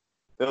just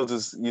calmly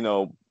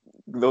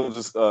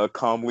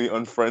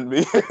unfriend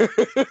me.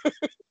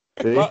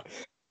 if See? I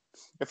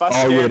if I Oh yeah,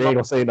 scan they my ain't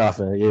gonna say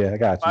nothing. Yeah, I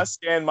got if I you.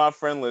 scan my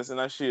friend list and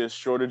I see a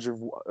shortage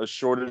of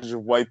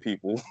white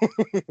people.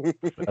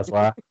 That's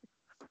why.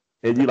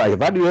 And you like,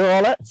 if I knew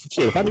all that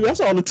shit, if I knew that's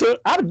all it took,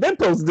 I'd have been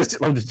posted this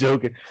shit. I'm just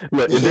joking.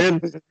 Look, and then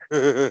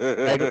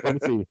let me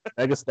see.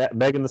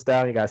 Megan Thee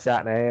Stallion got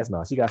shot in the ass.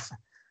 No, she got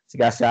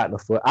shot in the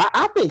foot.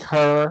 I think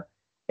her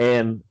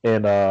and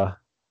Tory Fuck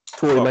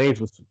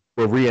Lanez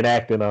were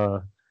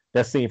reenacting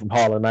that scene from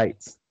Harlem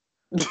Nights.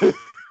 Fuck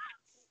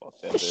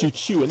that bitch.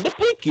 Shoot you in the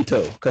pinky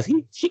toe because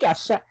she got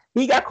shot.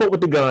 He got caught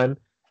with the gun,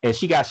 and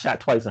she got shot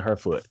twice in her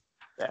foot.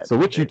 That So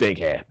what you bitch. think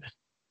happened?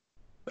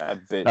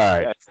 That bitch.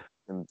 All right.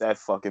 That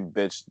fucking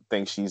bitch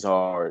thinks she's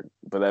hard,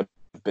 but that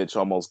bitch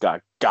almost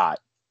got.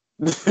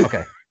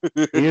 Okay.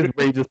 Here's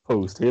Rage's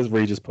post. And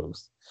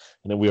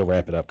then we'll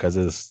wrap it up because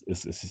it's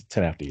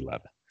 10 after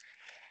 11.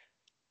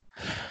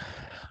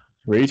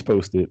 Rage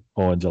posted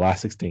on July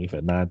 16th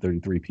at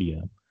 9:33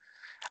 p.m.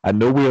 I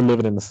know we're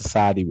living in a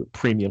society with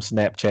premium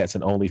Snapchats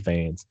and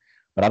OnlyFans,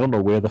 but I don't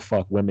know where the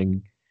fuck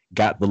women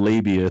got the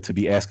labia to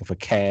be asking for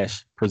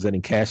cash, presenting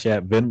Cash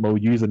App, Venmo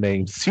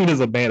usernames as soon as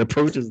a man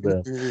approaches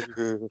them.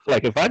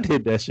 Like, if I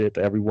did that shit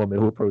to every woman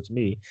who approached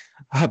me,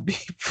 I'd be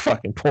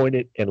fucking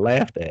pointed and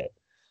laughed at.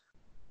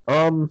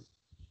 And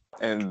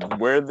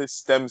where this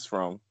stems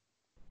from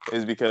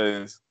is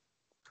because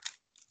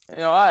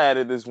I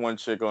added this one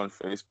chick on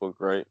Facebook,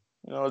 right?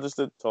 Just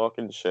to talk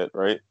and shit,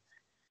 right?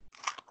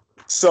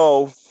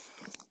 So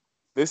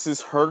this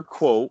is her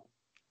quote.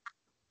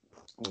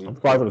 I'm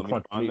sorry for the Let me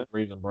crunch. find it.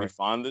 Reason, Let me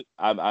find it.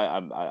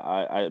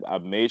 I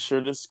made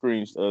sure to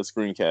screen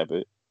cap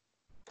it.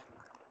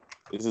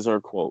 This is her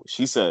quote.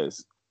 She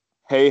says,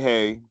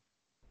 "Hey,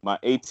 my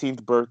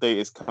 18th birthday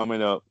is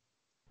coming up.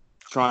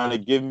 Trying to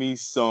give me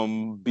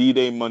some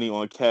B-Day money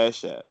on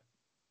Cash App."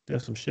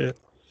 That's some shit.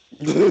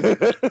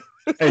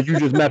 And you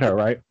just met her,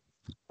 right?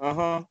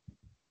 Uh-huh.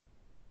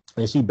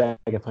 And she back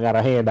and got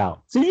her hand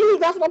out. See,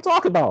 that's what I'm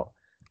talking about.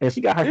 And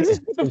she got her. This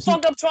is what the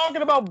fuck I'm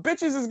talking about.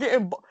 Bitches is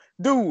getting,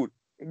 dude.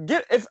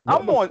 If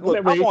I'm on, look,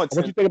 I'm on.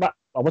 What you think about?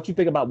 What you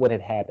think about what had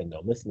happened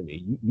though? Listen to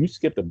me. You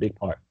skipped a big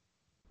part.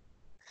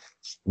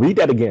 Read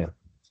that again.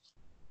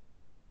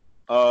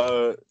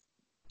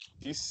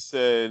 She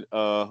said,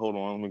 hold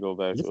on, let me go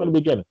back Just to from it. the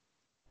beginning.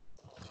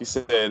 She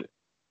said,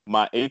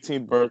 my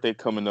 18th birthday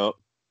coming up.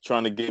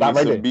 Trying to give Stop me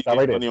right some there. B Stop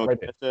right money there. on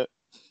Cash App.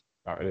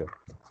 All right.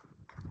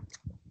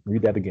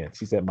 Read that again.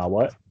 She said, "My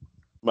what?"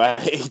 My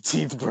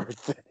 18th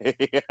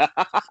birthday.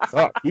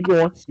 Oh, keep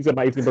going. She said,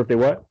 "My 18th birthday.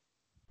 What?"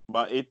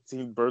 My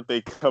 18th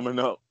birthday coming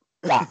up.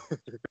 Stop.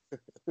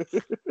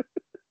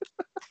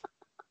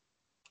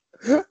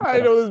 I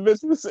didn't know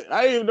this bitch was.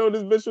 I didn't even know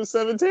this bitch was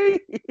 17.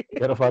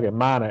 Get a fucking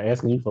minor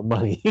asking you for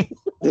money. Exactly,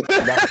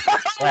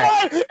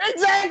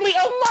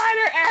 a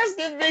minor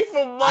asking me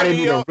for money. I didn't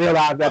even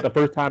realize that the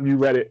first time you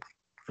read it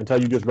until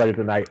you just read it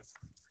tonight.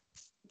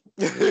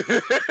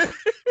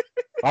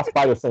 My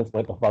spider sense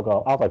went the fuck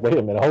off. I was like, wait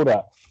a minute, hold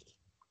up.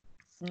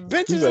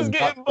 Bitches is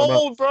getting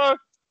bold, bro.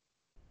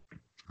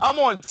 I'm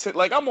on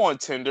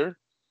Tinder,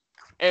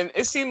 and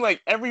it seemed like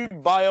every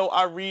bio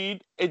I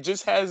read, it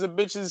just has a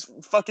bitch's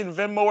fucking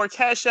Venmo or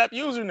Cash App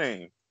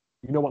username.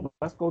 You know what?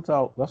 Let's go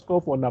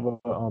for another.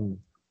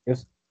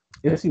 It's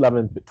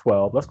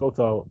 11:12. Let's go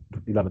till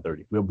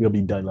 11:30. We'll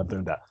be done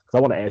 11:30. Because I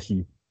want to ask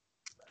you,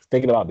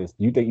 thinking about this,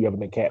 do you think you ever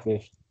been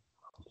catfished?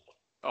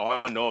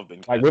 Oh, I know I've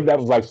been catfished. Like, what if that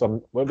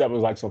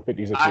was like some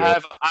 56 I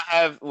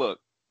have.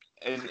 Look,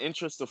 in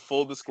interest of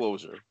full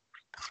disclosure,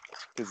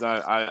 because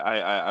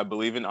I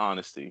believe in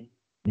honesty.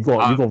 You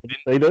gonna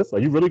say this? Are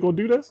you really gonna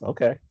do this?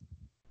 Okay.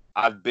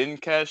 I've been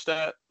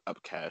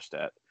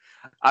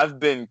I've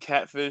been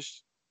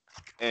catfished,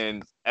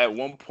 and at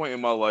one point in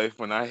my life,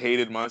 when I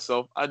hated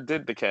myself, I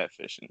did the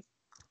catfishing.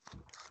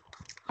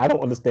 I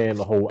don't understand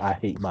the whole "I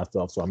hate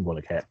myself, so I'm going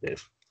to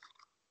catfish."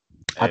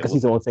 I can see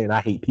Hey, someone saying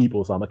 "I hate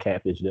people, so I'm gonna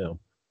catfish them,"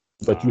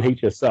 but you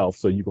hate yourself,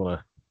 so you're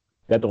gonna.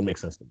 That don't make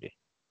sense to me.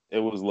 It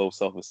was low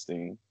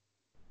self-esteem.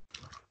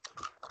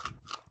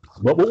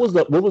 What was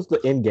the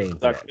end game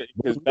for that?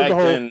 Because back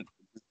then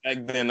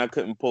I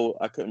couldn't pull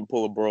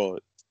a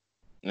broad,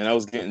 and I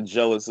was getting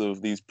jealous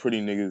of these pretty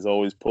niggas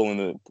always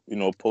pulling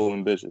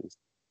bitches.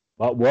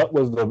 But what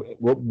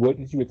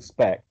did you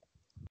expect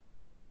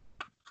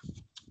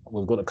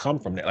was going to come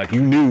from that? Like,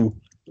 you knew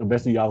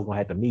eventually y'all was gonna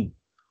have to meet.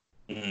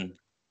 Mm-hmm.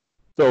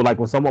 So like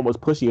when someone was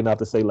pushy enough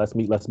to say let's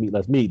meet,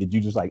 did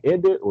you just like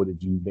end it, or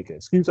did you make an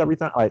excuse every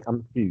time? Like,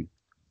 I'm confused.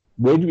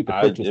 Where did you get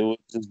the pictures? It would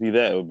just be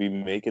that. It would be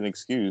make an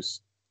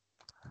excuse.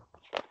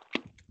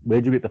 Where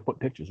did you get the foot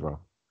pictures from?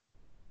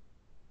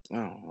 I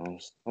don't know.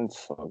 Some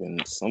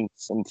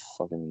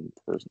fucking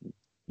person.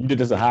 You did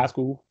this in high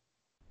school?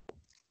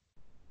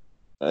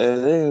 I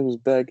think it was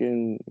back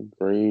in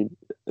grade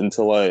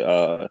until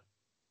I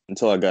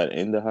got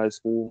into high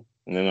school,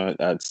 and then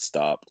I'd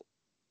stopped.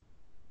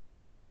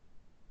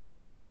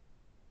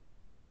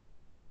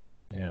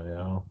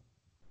 Yeah.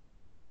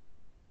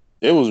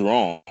 It was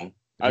wrong. I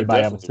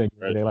Anybody ever definitely send you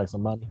regret anything like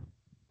some money?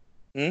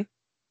 it.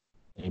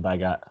 Anybody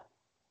got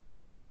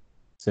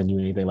send you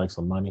anything like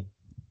some money?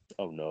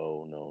 Oh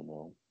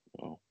no.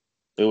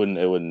 It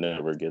would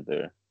never get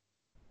there.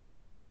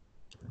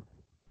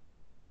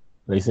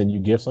 They send you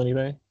gifts or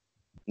anything?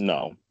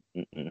 No.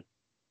 Mm-mm.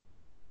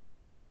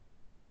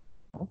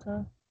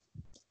 Okay.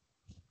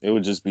 It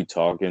would just be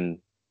talking,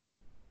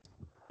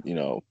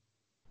 and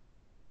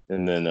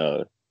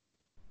then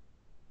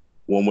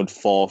one would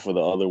fall for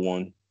the other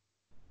one.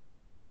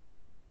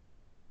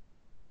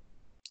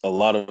 A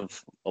lot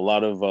of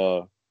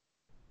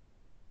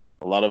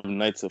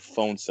nights of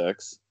phone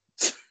sex.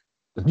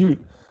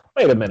 You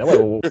wait a minute.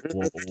 Whoa.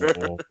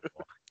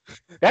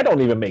 That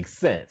don't even make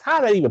sense. How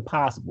is that even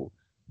possible?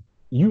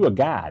 You a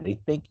guy. They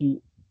think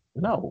you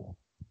no.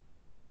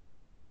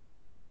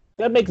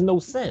 That makes no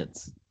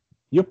sense.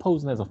 You're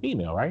posing as a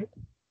female, right?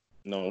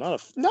 No,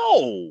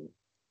 no.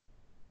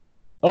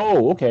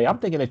 Oh, okay. I'm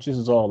thinking that this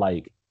is all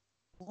like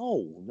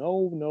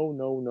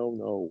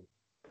No.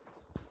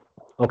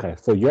 okay,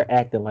 so you're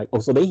acting like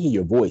so they hear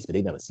your voice, but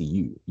they never see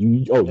you. You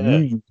Yeah,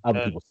 use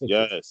other people's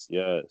pictures.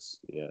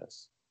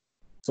 yes.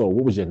 So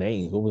what was your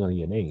name? What was on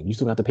your name? You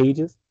still got the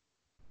pages?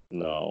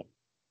 No,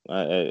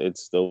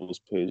 it's those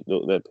page.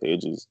 That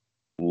page is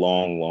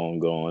long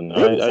gone.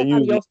 Didn't I somebody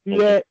usually else do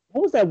that?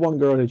 What was that one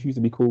girl that used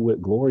to be cool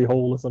with Glory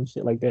Hole or some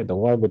shit like that? The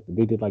one with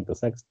they did like the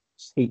sex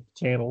tape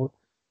channel,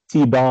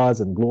 T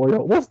Bars and Glory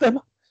Hole. What's that?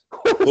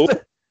 What was Who?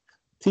 that?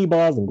 T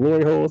Bars and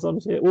Glory Hole or some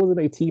shit. What was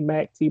it? T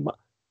Mac, T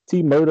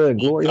Murder and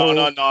Glory No, Hole.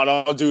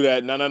 don't do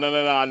that. No.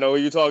 I know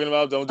what you're talking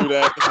about. Don't do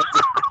that.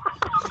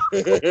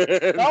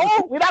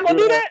 No, we're not gonna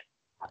do that.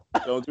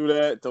 Don't do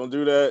that. Don't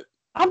do that.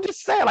 I'm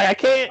just saying, like I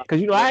can't, cause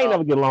I ain't No.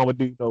 never get along with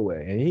dude no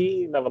way, and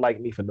he ain't never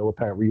liked me for no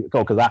apparent reason.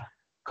 Cause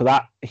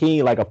he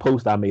ain't like a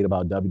post I made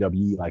about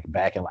WWE like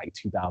back in like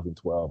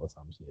 2012 or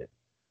some shit.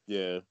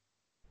 Yeah.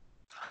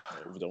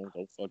 Don't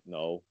fuck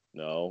no.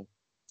 Don't.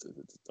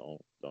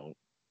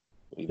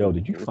 Yo,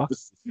 did you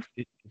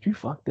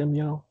fuck them,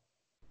 yo?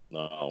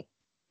 No.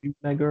 You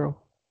that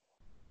girl?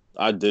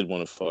 I did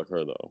want to fuck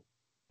her though.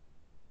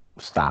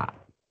 Stop.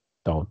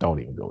 Don't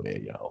even go there,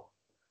 yo.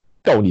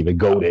 Don't even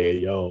go there,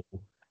 yo.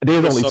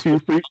 There's Gotta only suck two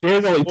free.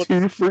 There's only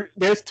two free.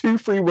 There's two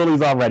free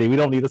willies already. We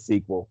don't need a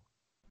sequel.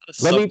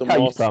 Let me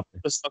tell you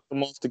something. I suck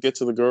them off to get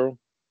to the girl.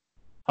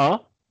 Huh?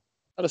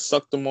 I just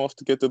suck them off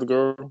to get to the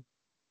girl.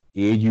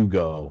 Here you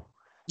go.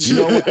 You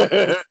know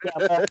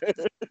what?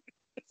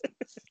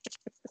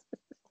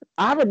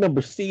 I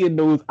remember seeing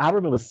those. I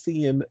remember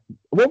seeing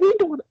what we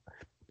doing.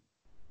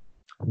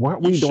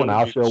 Weren't we doing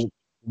our show?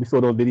 We saw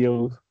those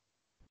videos.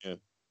 Yeah.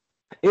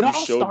 It all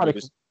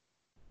started.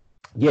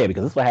 Yeah,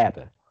 because this is what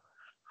happened.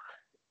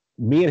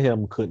 Me and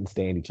him couldn't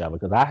stand each other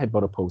because I had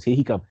put a post. Here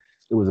he come.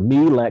 It was me,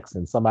 Lex,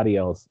 and somebody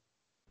else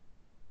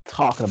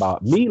talking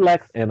about me,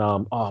 Lex, and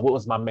what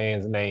was my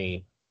man's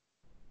name?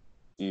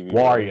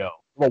 Wario.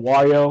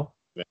 Wario?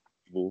 Van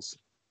Peebles.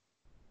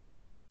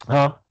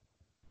 Huh?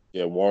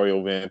 Yeah,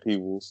 Wario Van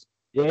Peebles.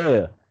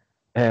 Yeah.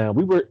 And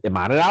we were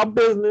minding our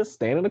business,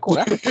 standing in the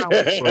corner. That's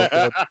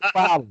the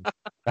problem.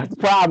 That's the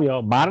problem,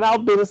 yo. Minding our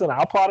business and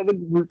our part of the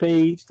group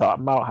page,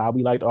 talking about how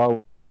we liked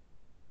our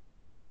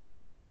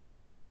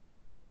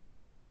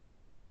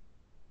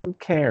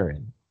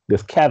Karen,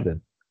 this Kevin,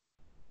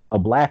 a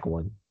black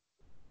one.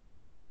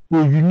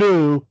 Well, you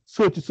know,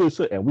 such and such,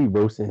 and we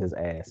roasted his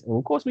ass. And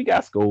of course, we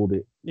got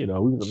scolded. You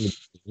know, we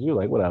were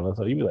like, whatever.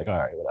 So you be like, all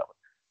right, whatever.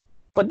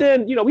 But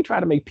then, we tried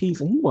to make peace,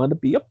 and he wanted to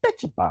be a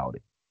bitch about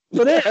it.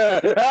 So then,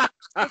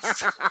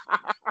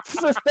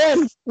 since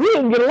then, we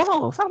didn't get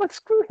along. So I'm like,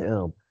 screw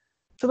him.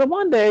 So then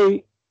one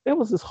day, there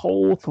was this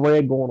whole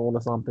thread going on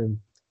or something.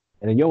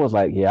 And then Yo was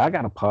like, yeah, I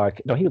got a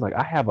podcast. No, he was like,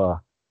 I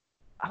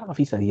don't know if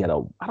he said he had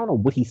I don't know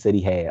what he said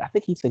he had. I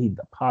think he said he did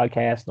a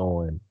podcast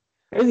on,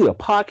 is he a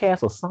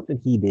podcast or something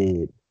he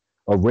did,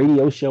 a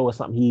radio show or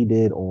something he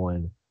did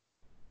on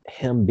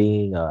him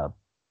being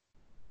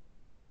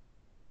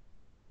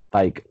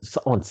like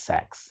on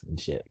sex and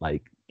shit,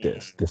 like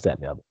this, that,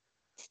 and the other.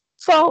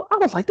 So I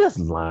was like, this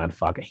line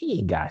fucker, he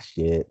ain't got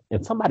shit.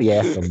 And somebody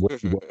asked him what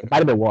it might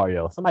have been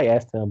Wario. Somebody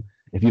asked him,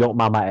 if you don't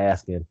mind my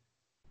asking,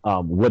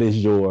 what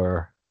is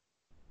your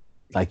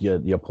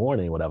porn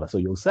name, whatever. So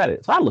you said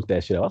it. So I looked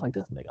that shit up. I was like,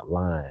 this nigga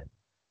lying.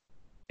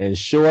 And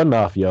sure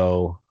enough,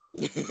 yo.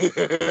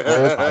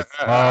 Oh my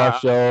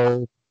gosh,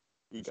 yo.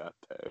 He got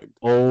tagged.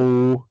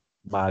 Oh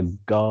my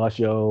gosh,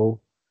 yo.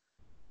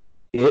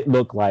 It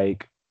looked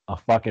like a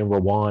fucking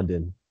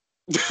Rwandan.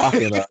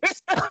 Fucking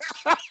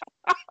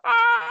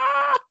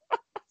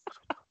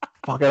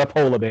a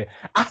polar bear.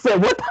 I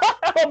said, what the hell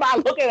am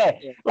I looking at?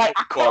 Like,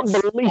 I couldn't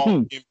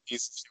believe.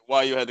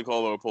 Why you had to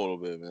call her a polar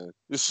bear, man?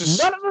 No.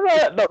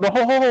 The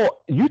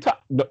whole you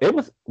talk. No, it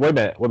was. Wait a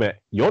minute.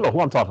 You don't know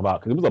who I'm talking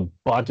about because it was a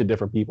bunch of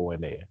different people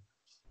in there.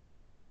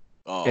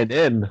 Oh. And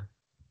then,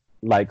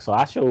 so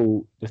I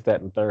showed just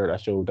that and third. I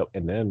showed up,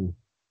 and then,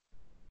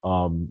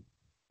 I'm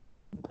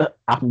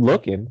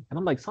looking, and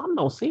I'm like, something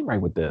don't seem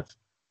right with this.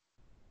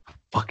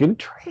 Fucking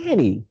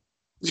tranny.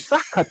 So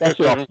I cut that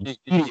shit off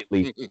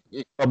immediately.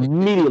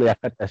 Immediately, I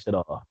cut that shit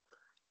off.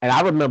 And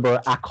I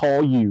remember I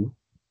called you,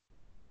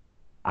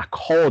 and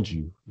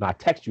I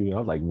texted you, and I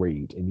was like,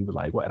 rage. And you were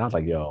like, what? And I was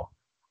like, yo,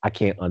 I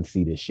can't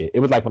unsee this shit. It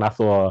was like when I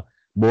saw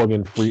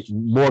Morgan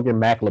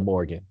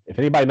McLemorgan. If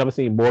anybody never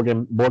seen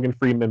Morgan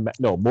Freeman,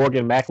 no,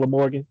 Morgan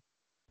McLemorgan.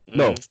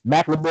 No,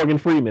 McLemorgan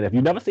Freeman. If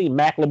you've never seen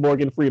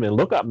McLemorgan Freeman,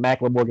 look up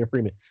McLemorgan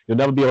Freeman. You'll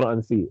never be able to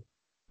unsee it.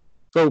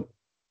 So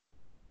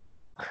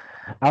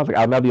I was like,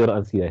 I'll never be able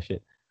to unsee that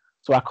shit.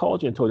 So I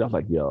called you and told you, I was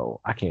like,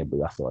 yo, I can't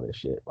believe I saw this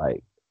shit.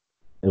 Like,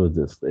 it was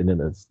just, and then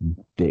this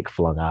dick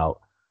flung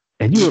out.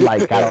 And you were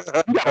like, you got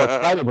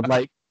excited with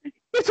like,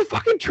 it's a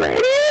fucking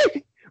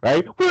tranny,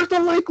 right? Where's the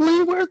link,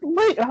 Lee? Where's the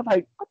link? And I'm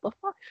like, what the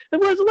fuck?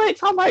 And where's the link?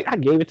 So I'm like, I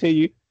gave it to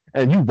you,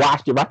 and you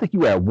watched it. I think you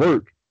were at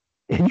work,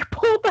 and you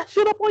pulled that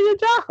shit up on your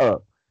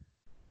job.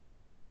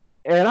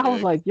 And I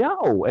was like,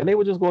 yo, and they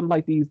were just going to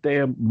like these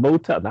damn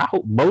motels.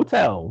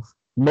 Motels.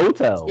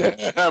 Motels.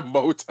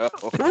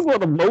 Motels. They were going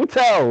to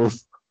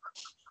motels.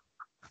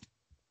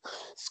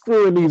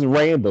 Screwing these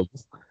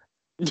randoms.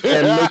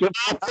 And making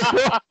full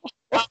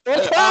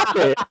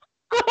profit.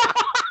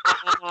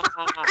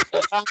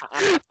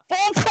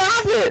 Full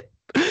profit.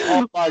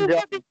 Oh my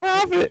god.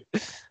 Profit.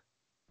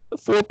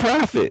 Full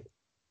profit.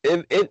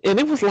 And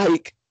it was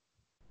like,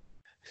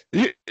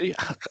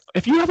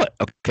 if you ever,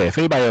 okay, if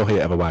anybody out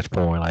here ever watch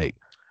porn, like,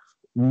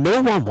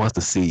 no one wants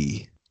to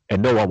see,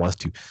 and no one wants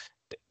to,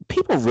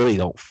 people really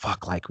don't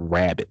fuck like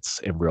rabbits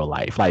in real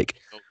life. Like,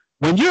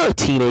 when you're a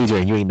teenager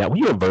and when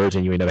you're a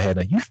virgin, you ain't never had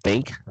that, you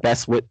think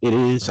that's what it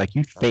is. Like,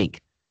 you think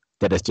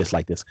that it's just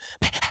like this,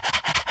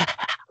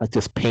 like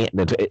just panting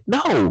into it.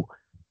 No,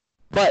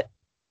 but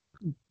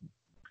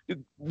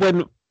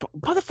when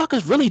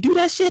motherfuckers really do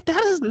that shit,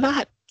 that is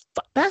not,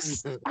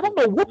 that's, I don't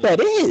know what that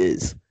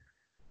is.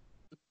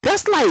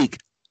 That's like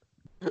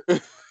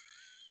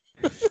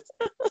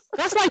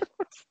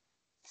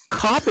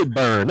carpet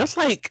burn. That's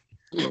like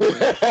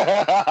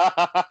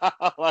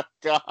oh my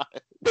god.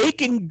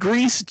 Bacon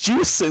grease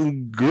juice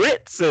and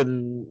grits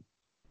and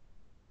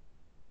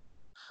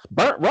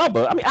burnt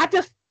rubber. I mean, I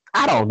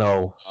don't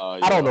know.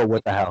 I don't know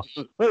what the hell.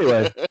 But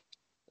anyway.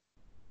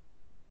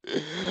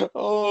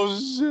 Oh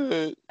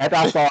shit. After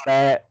I saw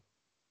that,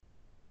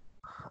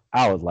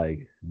 I was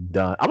like,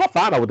 done. I'm gonna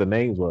find out what the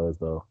names was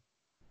though.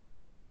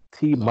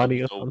 T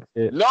Money or some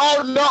shit. No.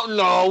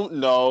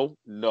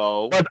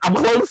 But I'm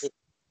close.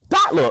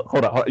 Stop. Look,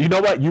 hold on. You know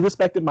what? You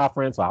respected my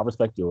friend, so I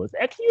respect yours.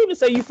 And can you even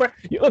say you friend?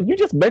 You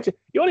just mentioned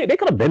they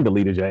could have been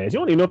deleted your ass. You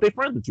don't even know if they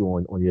friends with you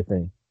on your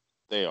thing.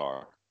 They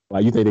are.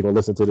 Like, you think they're gonna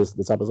listen to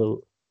this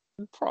episode?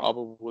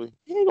 Probably.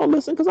 He ain't gonna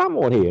listen because I'm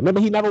on here.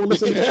 Remember, he never would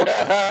listen.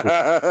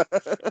 Remember,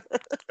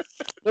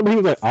 he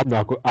was like, I'm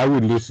not. I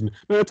would listen.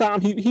 Remember the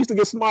time he used to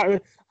get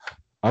smart.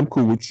 I'm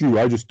cool with you.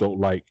 I just don't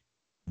like ...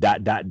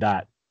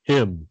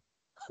 him.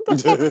 Oh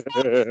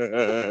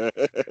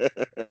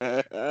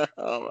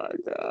my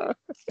god.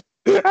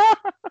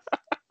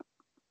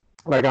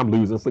 Like, I'm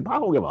losing sleep. I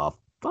don't give a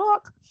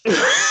fuck.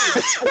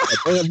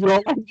 Damn, you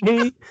don't like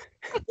me.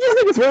 You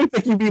niggas really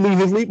think you be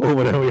losing sleep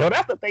over there, yo?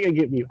 That's the thing that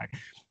get me. Like,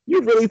 you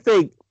really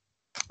think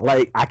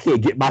like I can't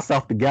get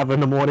myself together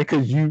in the morning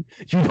because you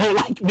don't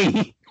like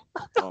me?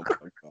 Oh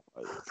my god.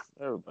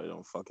 Everybody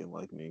don't fucking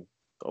like me.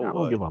 I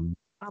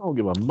don't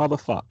give a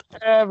motherfucker.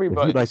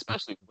 Everybody, like,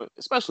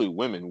 especially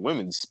women.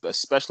 Women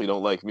especially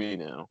don't like me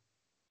now,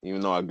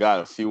 even though I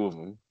got a few of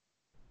them.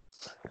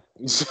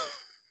 You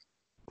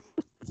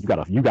got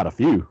a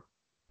few.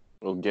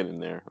 I'm getting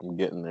there.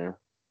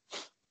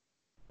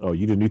 Oh,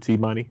 you the new T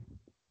Money?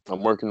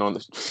 I'm working on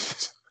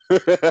this.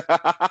 I'm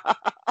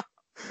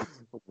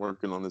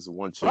working on this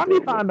one chick. Let me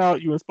find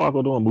out you and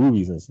Sparkle doing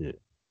movies and shit.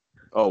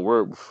 Oh,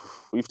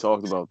 we've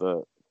talked about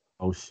that.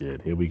 Oh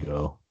shit, here we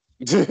go.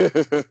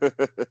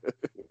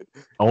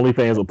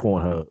 OnlyFans or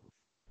Pornhub?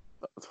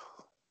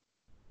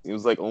 It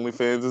was like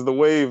OnlyFans is the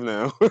wave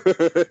now.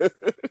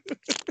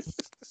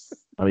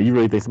 I mean, you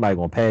really think somebody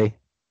gonna pay?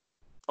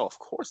 Oh, of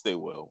course they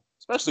will,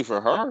 especially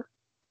for her.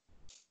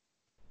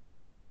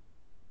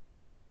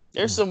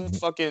 There's some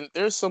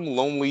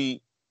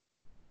lonely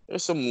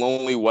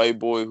white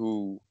boy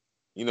who,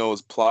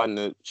 is plotting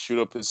to shoot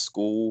up his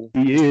school.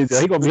 He is.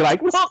 He gonna be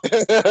like, "What?"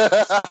 He's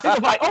gonna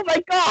be like, "Oh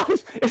my gosh!"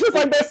 It's just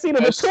like that scene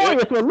in the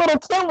toilet where little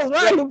Tim was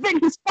riding the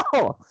biggest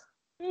fall.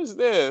 He's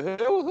there.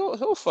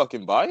 He'll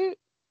fucking buy it.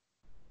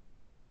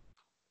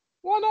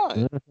 Why not?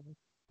 Mm-hmm.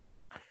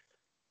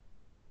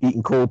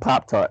 Eating cold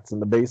Pop-Tarts in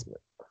the basement.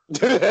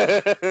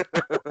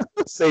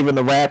 Saving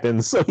the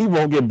wrappings so he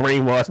won't get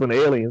brainwashed when the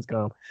aliens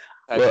come.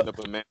 Typing up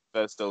a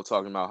manifesto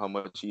talking about how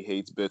much he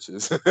hates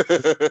bitches.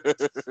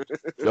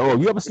 Yo,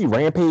 you ever see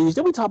Rampage?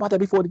 Did we talk about that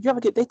before? Did you ever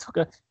you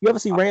ever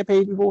see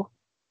Rampage before?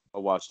 I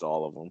watched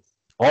all of them.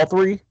 All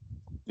three?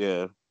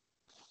 Yeah.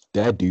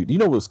 That dude. You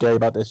know what's scary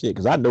about that shit?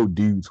 Because I know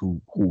dudes who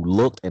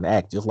looked and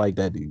act just like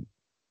that dude.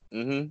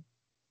 Mm-hmm.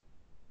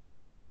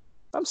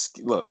 I'm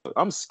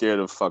scared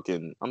of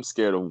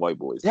white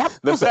boys. That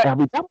was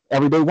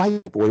everyday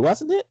white boy,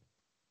 wasn't it?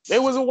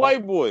 It was a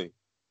white boy.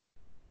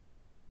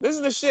 This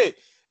is the shit.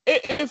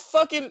 it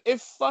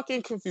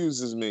fucking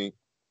confuses me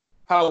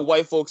how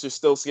white folks are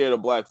still scared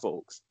of black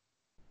folks,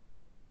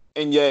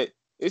 and yet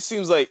it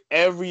seems like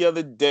every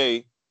other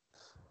day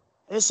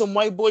there's some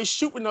white boys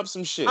shooting up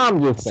some shit.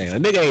 I'm just saying, a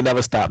nigga ain't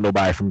never stopped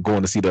nobody from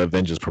going to see the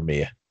Avengers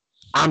premiere.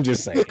 I'm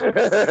just saying,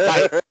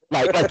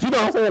 like you know what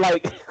I'm saying,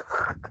 like.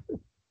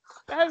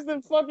 That's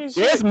the fucking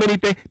shit.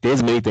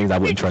 There's many things I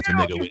wouldn't trust a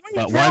nigga with,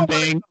 but one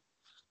thing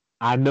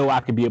I know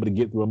I could be able to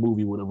get through a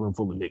movie with a room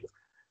full of niggas.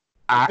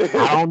 I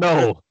don't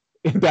know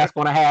if that's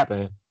gonna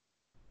happen.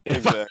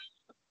 Exactly.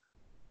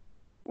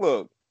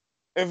 Look,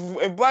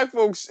 if black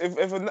folks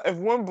if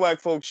one black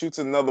folk shoots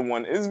another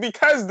one, it's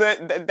because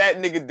that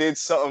nigga did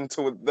something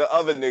to the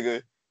other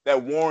nigga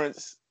that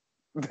warrants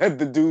that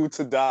the dude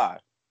to die.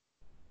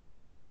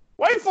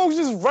 White folks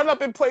just run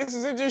up in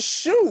places and just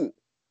shoot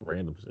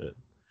random shit.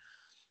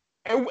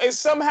 And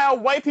somehow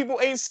white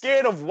people ain't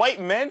scared of white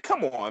men.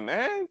 Come on,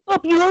 man.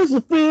 Up yours,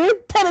 fear.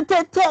 Tat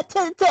tat tat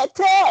tat tat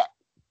tat.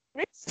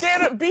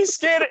 Be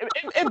scared.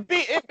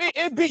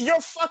 It be your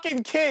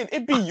fucking kid.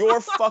 It be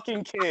your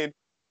fucking kid.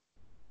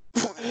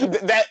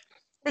 Let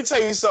me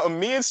tell you something.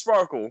 Me and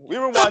Sparkle, we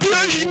were watching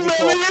this movie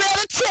called.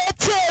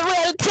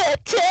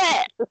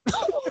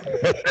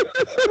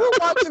 We were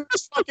watching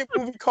this fucking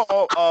movie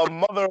called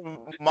Mother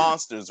of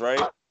Monsters,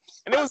 right?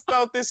 And it was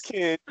about this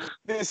kid,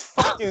 this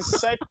fucking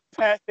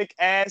psychopathic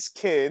ass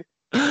kid,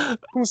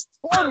 who's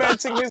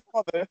tormenting his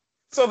mother.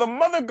 So the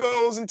mother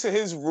goes into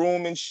his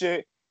room and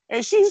shit,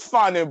 and she's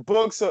finding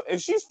books,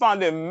 and she's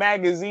finding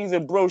magazines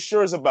and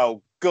brochures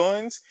about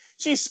guns.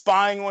 She's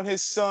spying on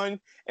his son,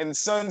 and the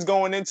son's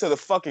going into the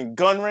fucking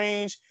gun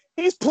range.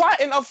 He's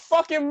plotting a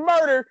fucking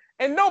murder,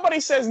 and nobody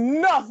says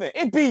nothing.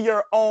 It be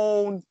your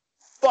own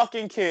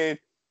fucking kid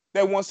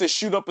that wants to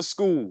shoot up a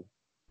school.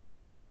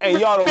 And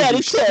y'all don't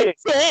do shit.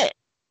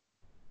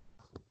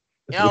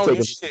 Y'all don't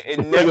do shit. They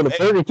take him to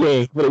Burger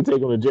King before they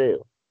take him to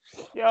jail.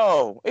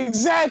 Yo,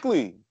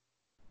 exactly.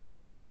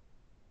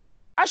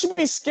 I should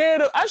be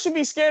scared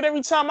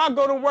every time I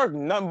go to work.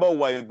 Nothing but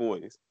white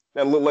boys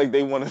that look like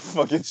they want to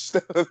fucking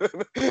that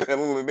look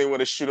like they want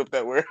to shoot up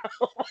that warehouse.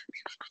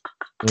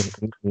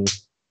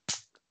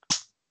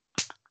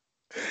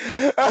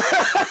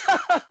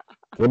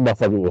 Them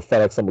motherfuckers will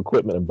FedEx some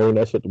equipment and bring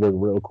that shit to work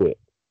real quick.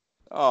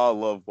 Oh, I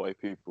love white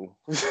people.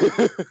 You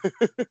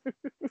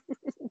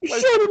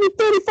showed me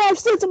 35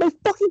 cents on my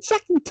fucking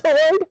check, you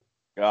turd.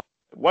 God.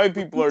 White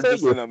people are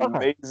just an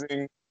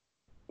amazing.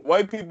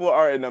 White people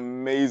are an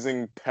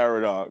amazing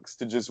paradox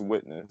to just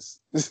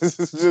witness. This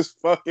is just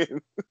fucking.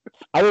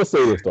 I will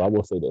say this though. I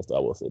will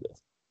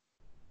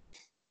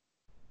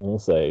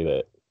say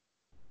that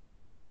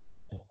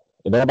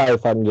and everybody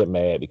fucking get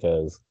mad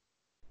because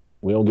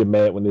we don't get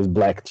mad when there's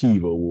Black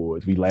Chiva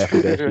Awards. We laugh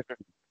at that shit.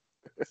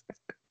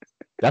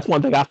 That's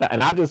one thing I found,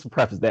 and I just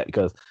preface that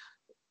because,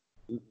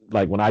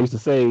 like, when I used to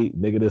say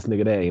nigga this,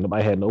 nigga that, ain't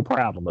nobody had no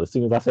problem. But as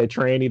soon as I said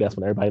tranny, that's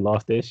when everybody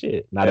lost their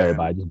shit. Not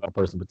everybody, just one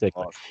person in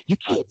particular. You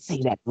can't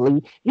say that,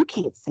 Lee. You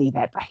can't say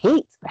that. The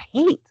hate.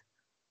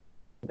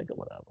 Nigga,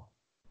 whatever.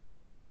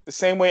 The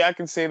same way I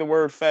can say the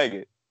word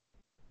faggot.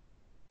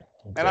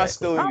 Exactly. And I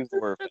still use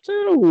the word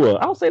too.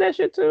 I'll say that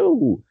shit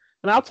too.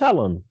 And I'll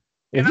tell them.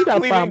 If you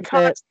got a problem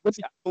I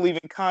believe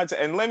in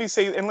content. And let me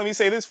say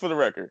this for the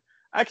record.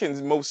 I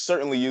can most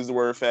certainly use the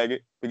word faggot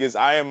because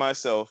I am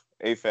myself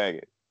a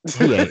faggot.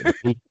 He ain't,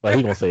 but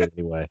he gonna say it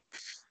anyway.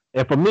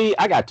 And for me,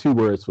 I got 2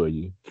 words for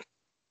you.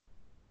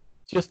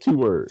 Just 2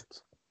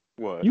 words.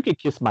 What? You can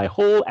kiss my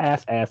whole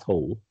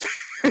asshole.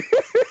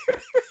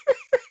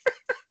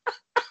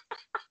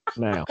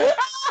 Now.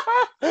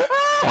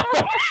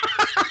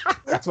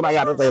 That's what I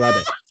got to say about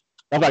that.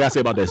 That's what I got to say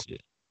about that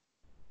shit.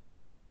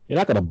 You're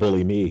not gonna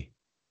bully me.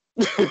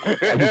 I'm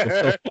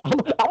gonna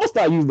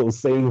start using those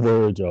same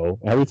words, Joe.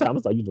 Every time I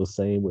start using those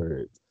same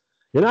words.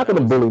 You're not gonna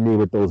bully me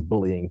with those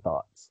bullying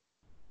thoughts.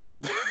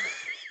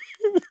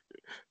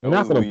 You're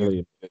not gonna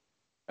bully me.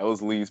 That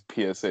was Lee's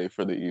PSA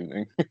for the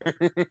evening.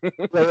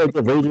 Like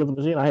the Rage Against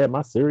the Machine, I had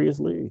my serious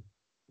Lee.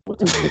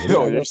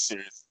 No, you're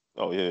serious.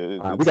 Oh yeah.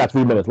 Right, we got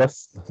 3 minutes.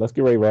 Let's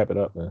get ready to wrap it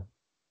up, man.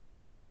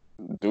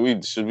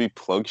 Should we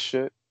plug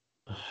shit?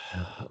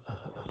 I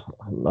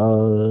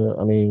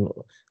mean,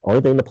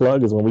 only thing to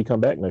plug is when we come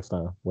back next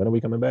time. When are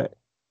we coming back?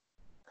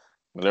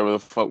 Whenever the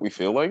fuck we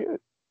feel like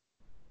it.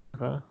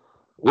 Okay.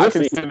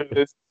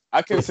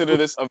 I consider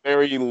this a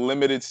very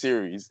limited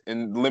series,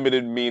 and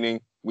limited meaning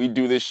we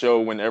do this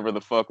show whenever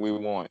the fuck we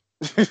want.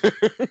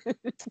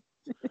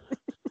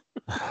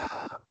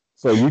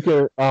 So you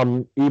can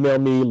email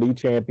me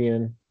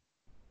leechampion.rr.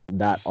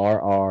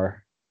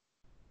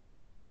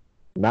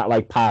 Not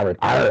like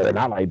pirate,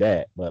 not like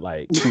that, but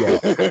like so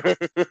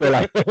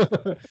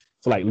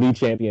like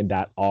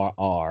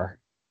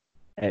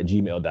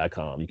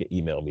leechampion.rr@gmail.com. You can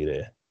email me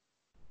there.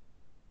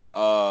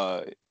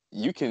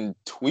 You can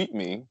tweet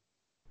me.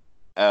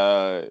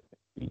 For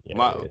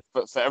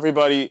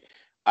everybody,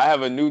 I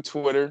have a new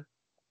Twitter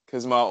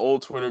because my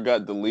old Twitter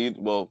got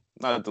deleted. Well,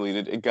 not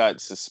deleted; it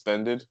got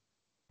suspended.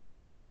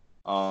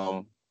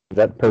 Is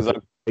that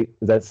perfect? Is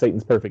that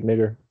Satan's perfect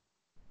nigger?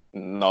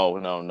 No.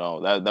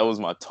 That was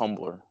my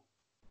Tumblr.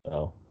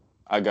 Oh,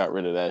 I got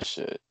rid of that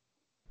shit.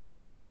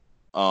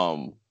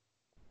 Um,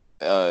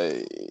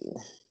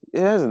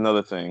 here's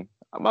another thing.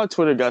 My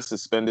Twitter got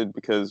suspended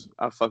because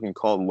I fucking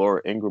called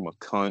Laura Ingraham a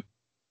cunt.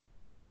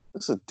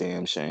 It's a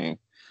damn shame.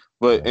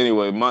 But yeah.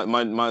 anyway, my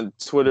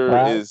Twitter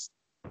Surprised? is.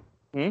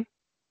 Hmm?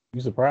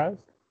 You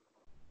surprised?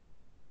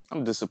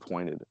 I'm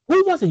disappointed.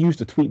 Who was it used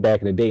to tweet back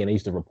in the day and they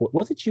used to report?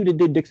 Was it you that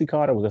did Dixie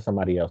Carter, or was there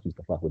somebody else who used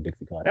to fuck with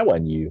Dixie Carter? That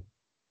wasn't you.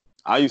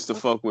 I used to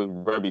fuck with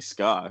Rebby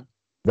Sky.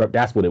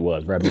 That's what it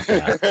was, Rebby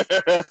Scott. I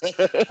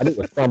think it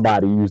was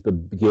somebody used to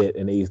get,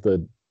 and they used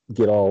to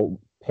get all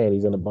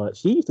panties in a bunch.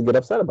 She used to get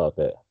upset about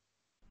that.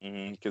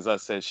 Because I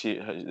said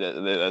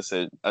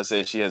I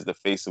said she has the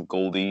face of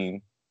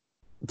Goldine.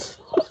 We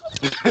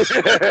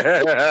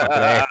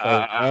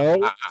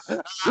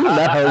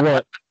met her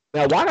once.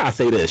 Now, why do I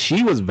say this?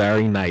 She was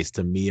very nice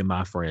to me and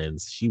my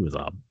friends. She was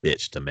a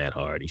bitch to Matt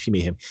Hardy. She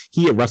made him.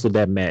 He had wrestled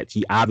that match.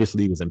 He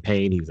obviously was in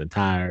pain. He was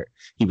tired.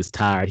 He was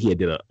tired. He had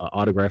did a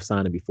autograph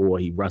signing before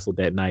he wrestled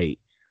that night.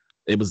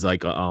 It was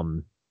like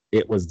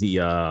it was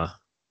the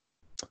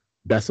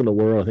best in the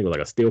world. I think it was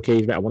like a steel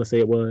cage match. I want to say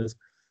it was.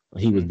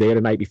 He was there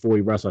the night before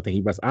he wrestled. I think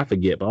he wrestled. I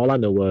forget, but all I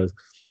know was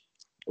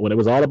when it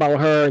was all about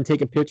her and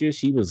taking pictures,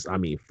 she was, I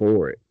mean,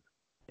 for it.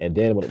 And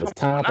then when it was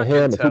time for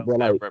him, and people were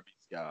like,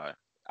 guy.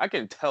 I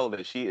can tell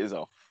that she is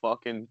a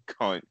fucking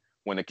cunt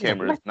when the like,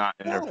 camera is not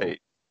in her face.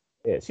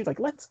 yeah, she's like,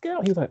 let's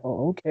go. He was like,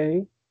 oh,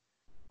 okay.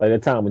 Like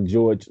that time when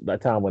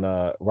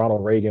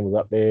Ronald Reagan was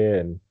up there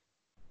and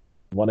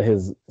one of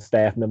his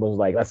staff members was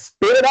like, let's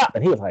spit it up.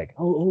 And he was like,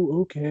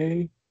 oh,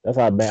 okay. That's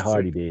how Matt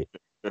Hardy did.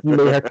 He made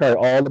her carry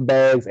all the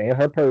bags and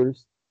her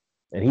purse.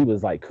 And he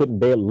was like, couldn't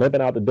bear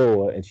limping out the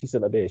door. And she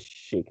sitting up there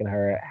shaking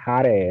her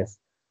hot ass,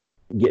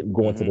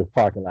 going to the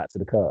parking lot to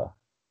the car.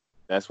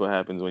 That's what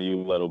happens when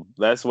you let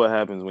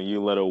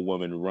a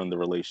woman run the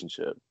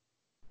relationship.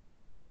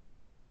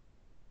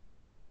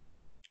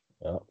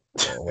 Oh,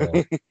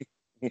 well.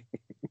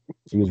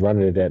 She was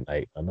running it that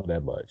night. I know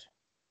that much.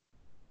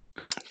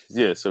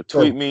 Yeah, so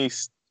tweet me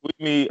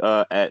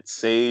at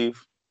save_us_wasp.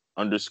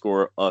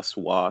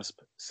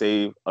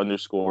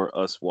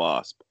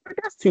 Save_us_wasp.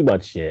 That's too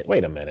much shit.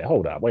 Wait a minute.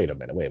 Hold on. Wait a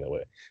minute.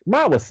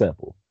 Mine was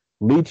simple.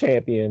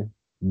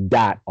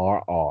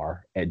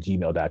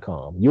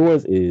 LeeChampion.rr@gmail.com.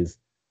 Yours is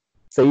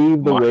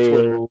Save the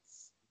Whales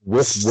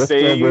with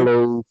the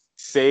Willows.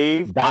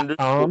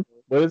 Save_.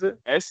 What is it?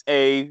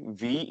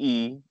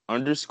 SAVE_USWASP.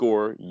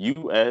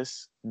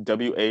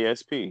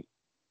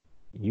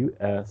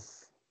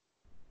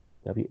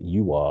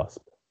 UWasp.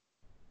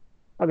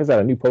 How is that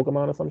a new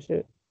Pokemon or some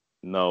shit?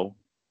 No.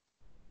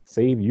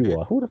 Save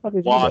UWasp. Who the fuck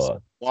is UWasp?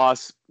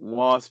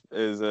 Wasp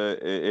is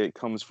it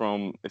comes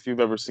from, if you've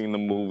ever seen the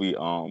movie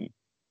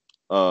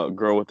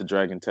Girl with the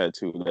Dragon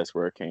Tattoo, that's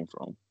where it came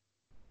from.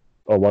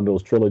 Oh, one of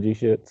those trilogy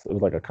shits. It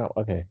was like a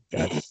okay.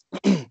 Gotcha.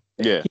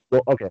 Yeah.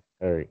 Okay.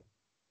 All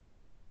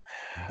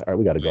right,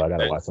 we gotta go. I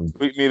gotta watch some.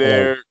 Tweet me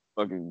there.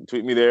 Fucking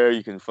tweet me there.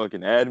 You can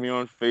fucking add me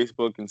on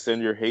Facebook and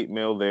send your hate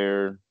mail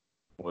there.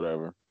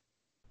 Whatever.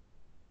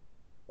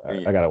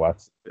 Right, I gotta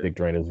watch Dick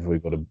Drainers before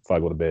I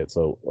go to bed.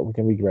 So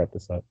can we wrap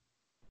this up?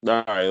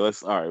 All right.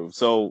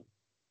 So,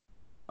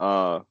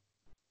 for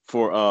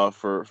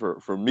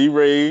me,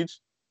 Rage,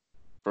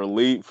 for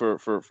Lee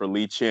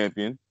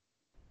Champion,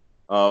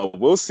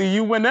 we'll see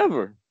you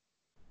whenever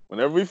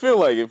we feel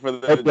like it.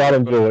 Hope y'all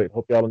enjoy.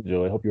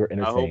 Hope you're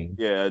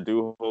entertained. I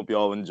do hope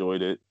y'all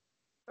enjoyed it.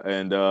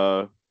 And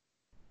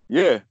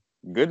yeah,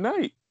 good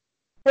night.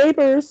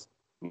 Laters.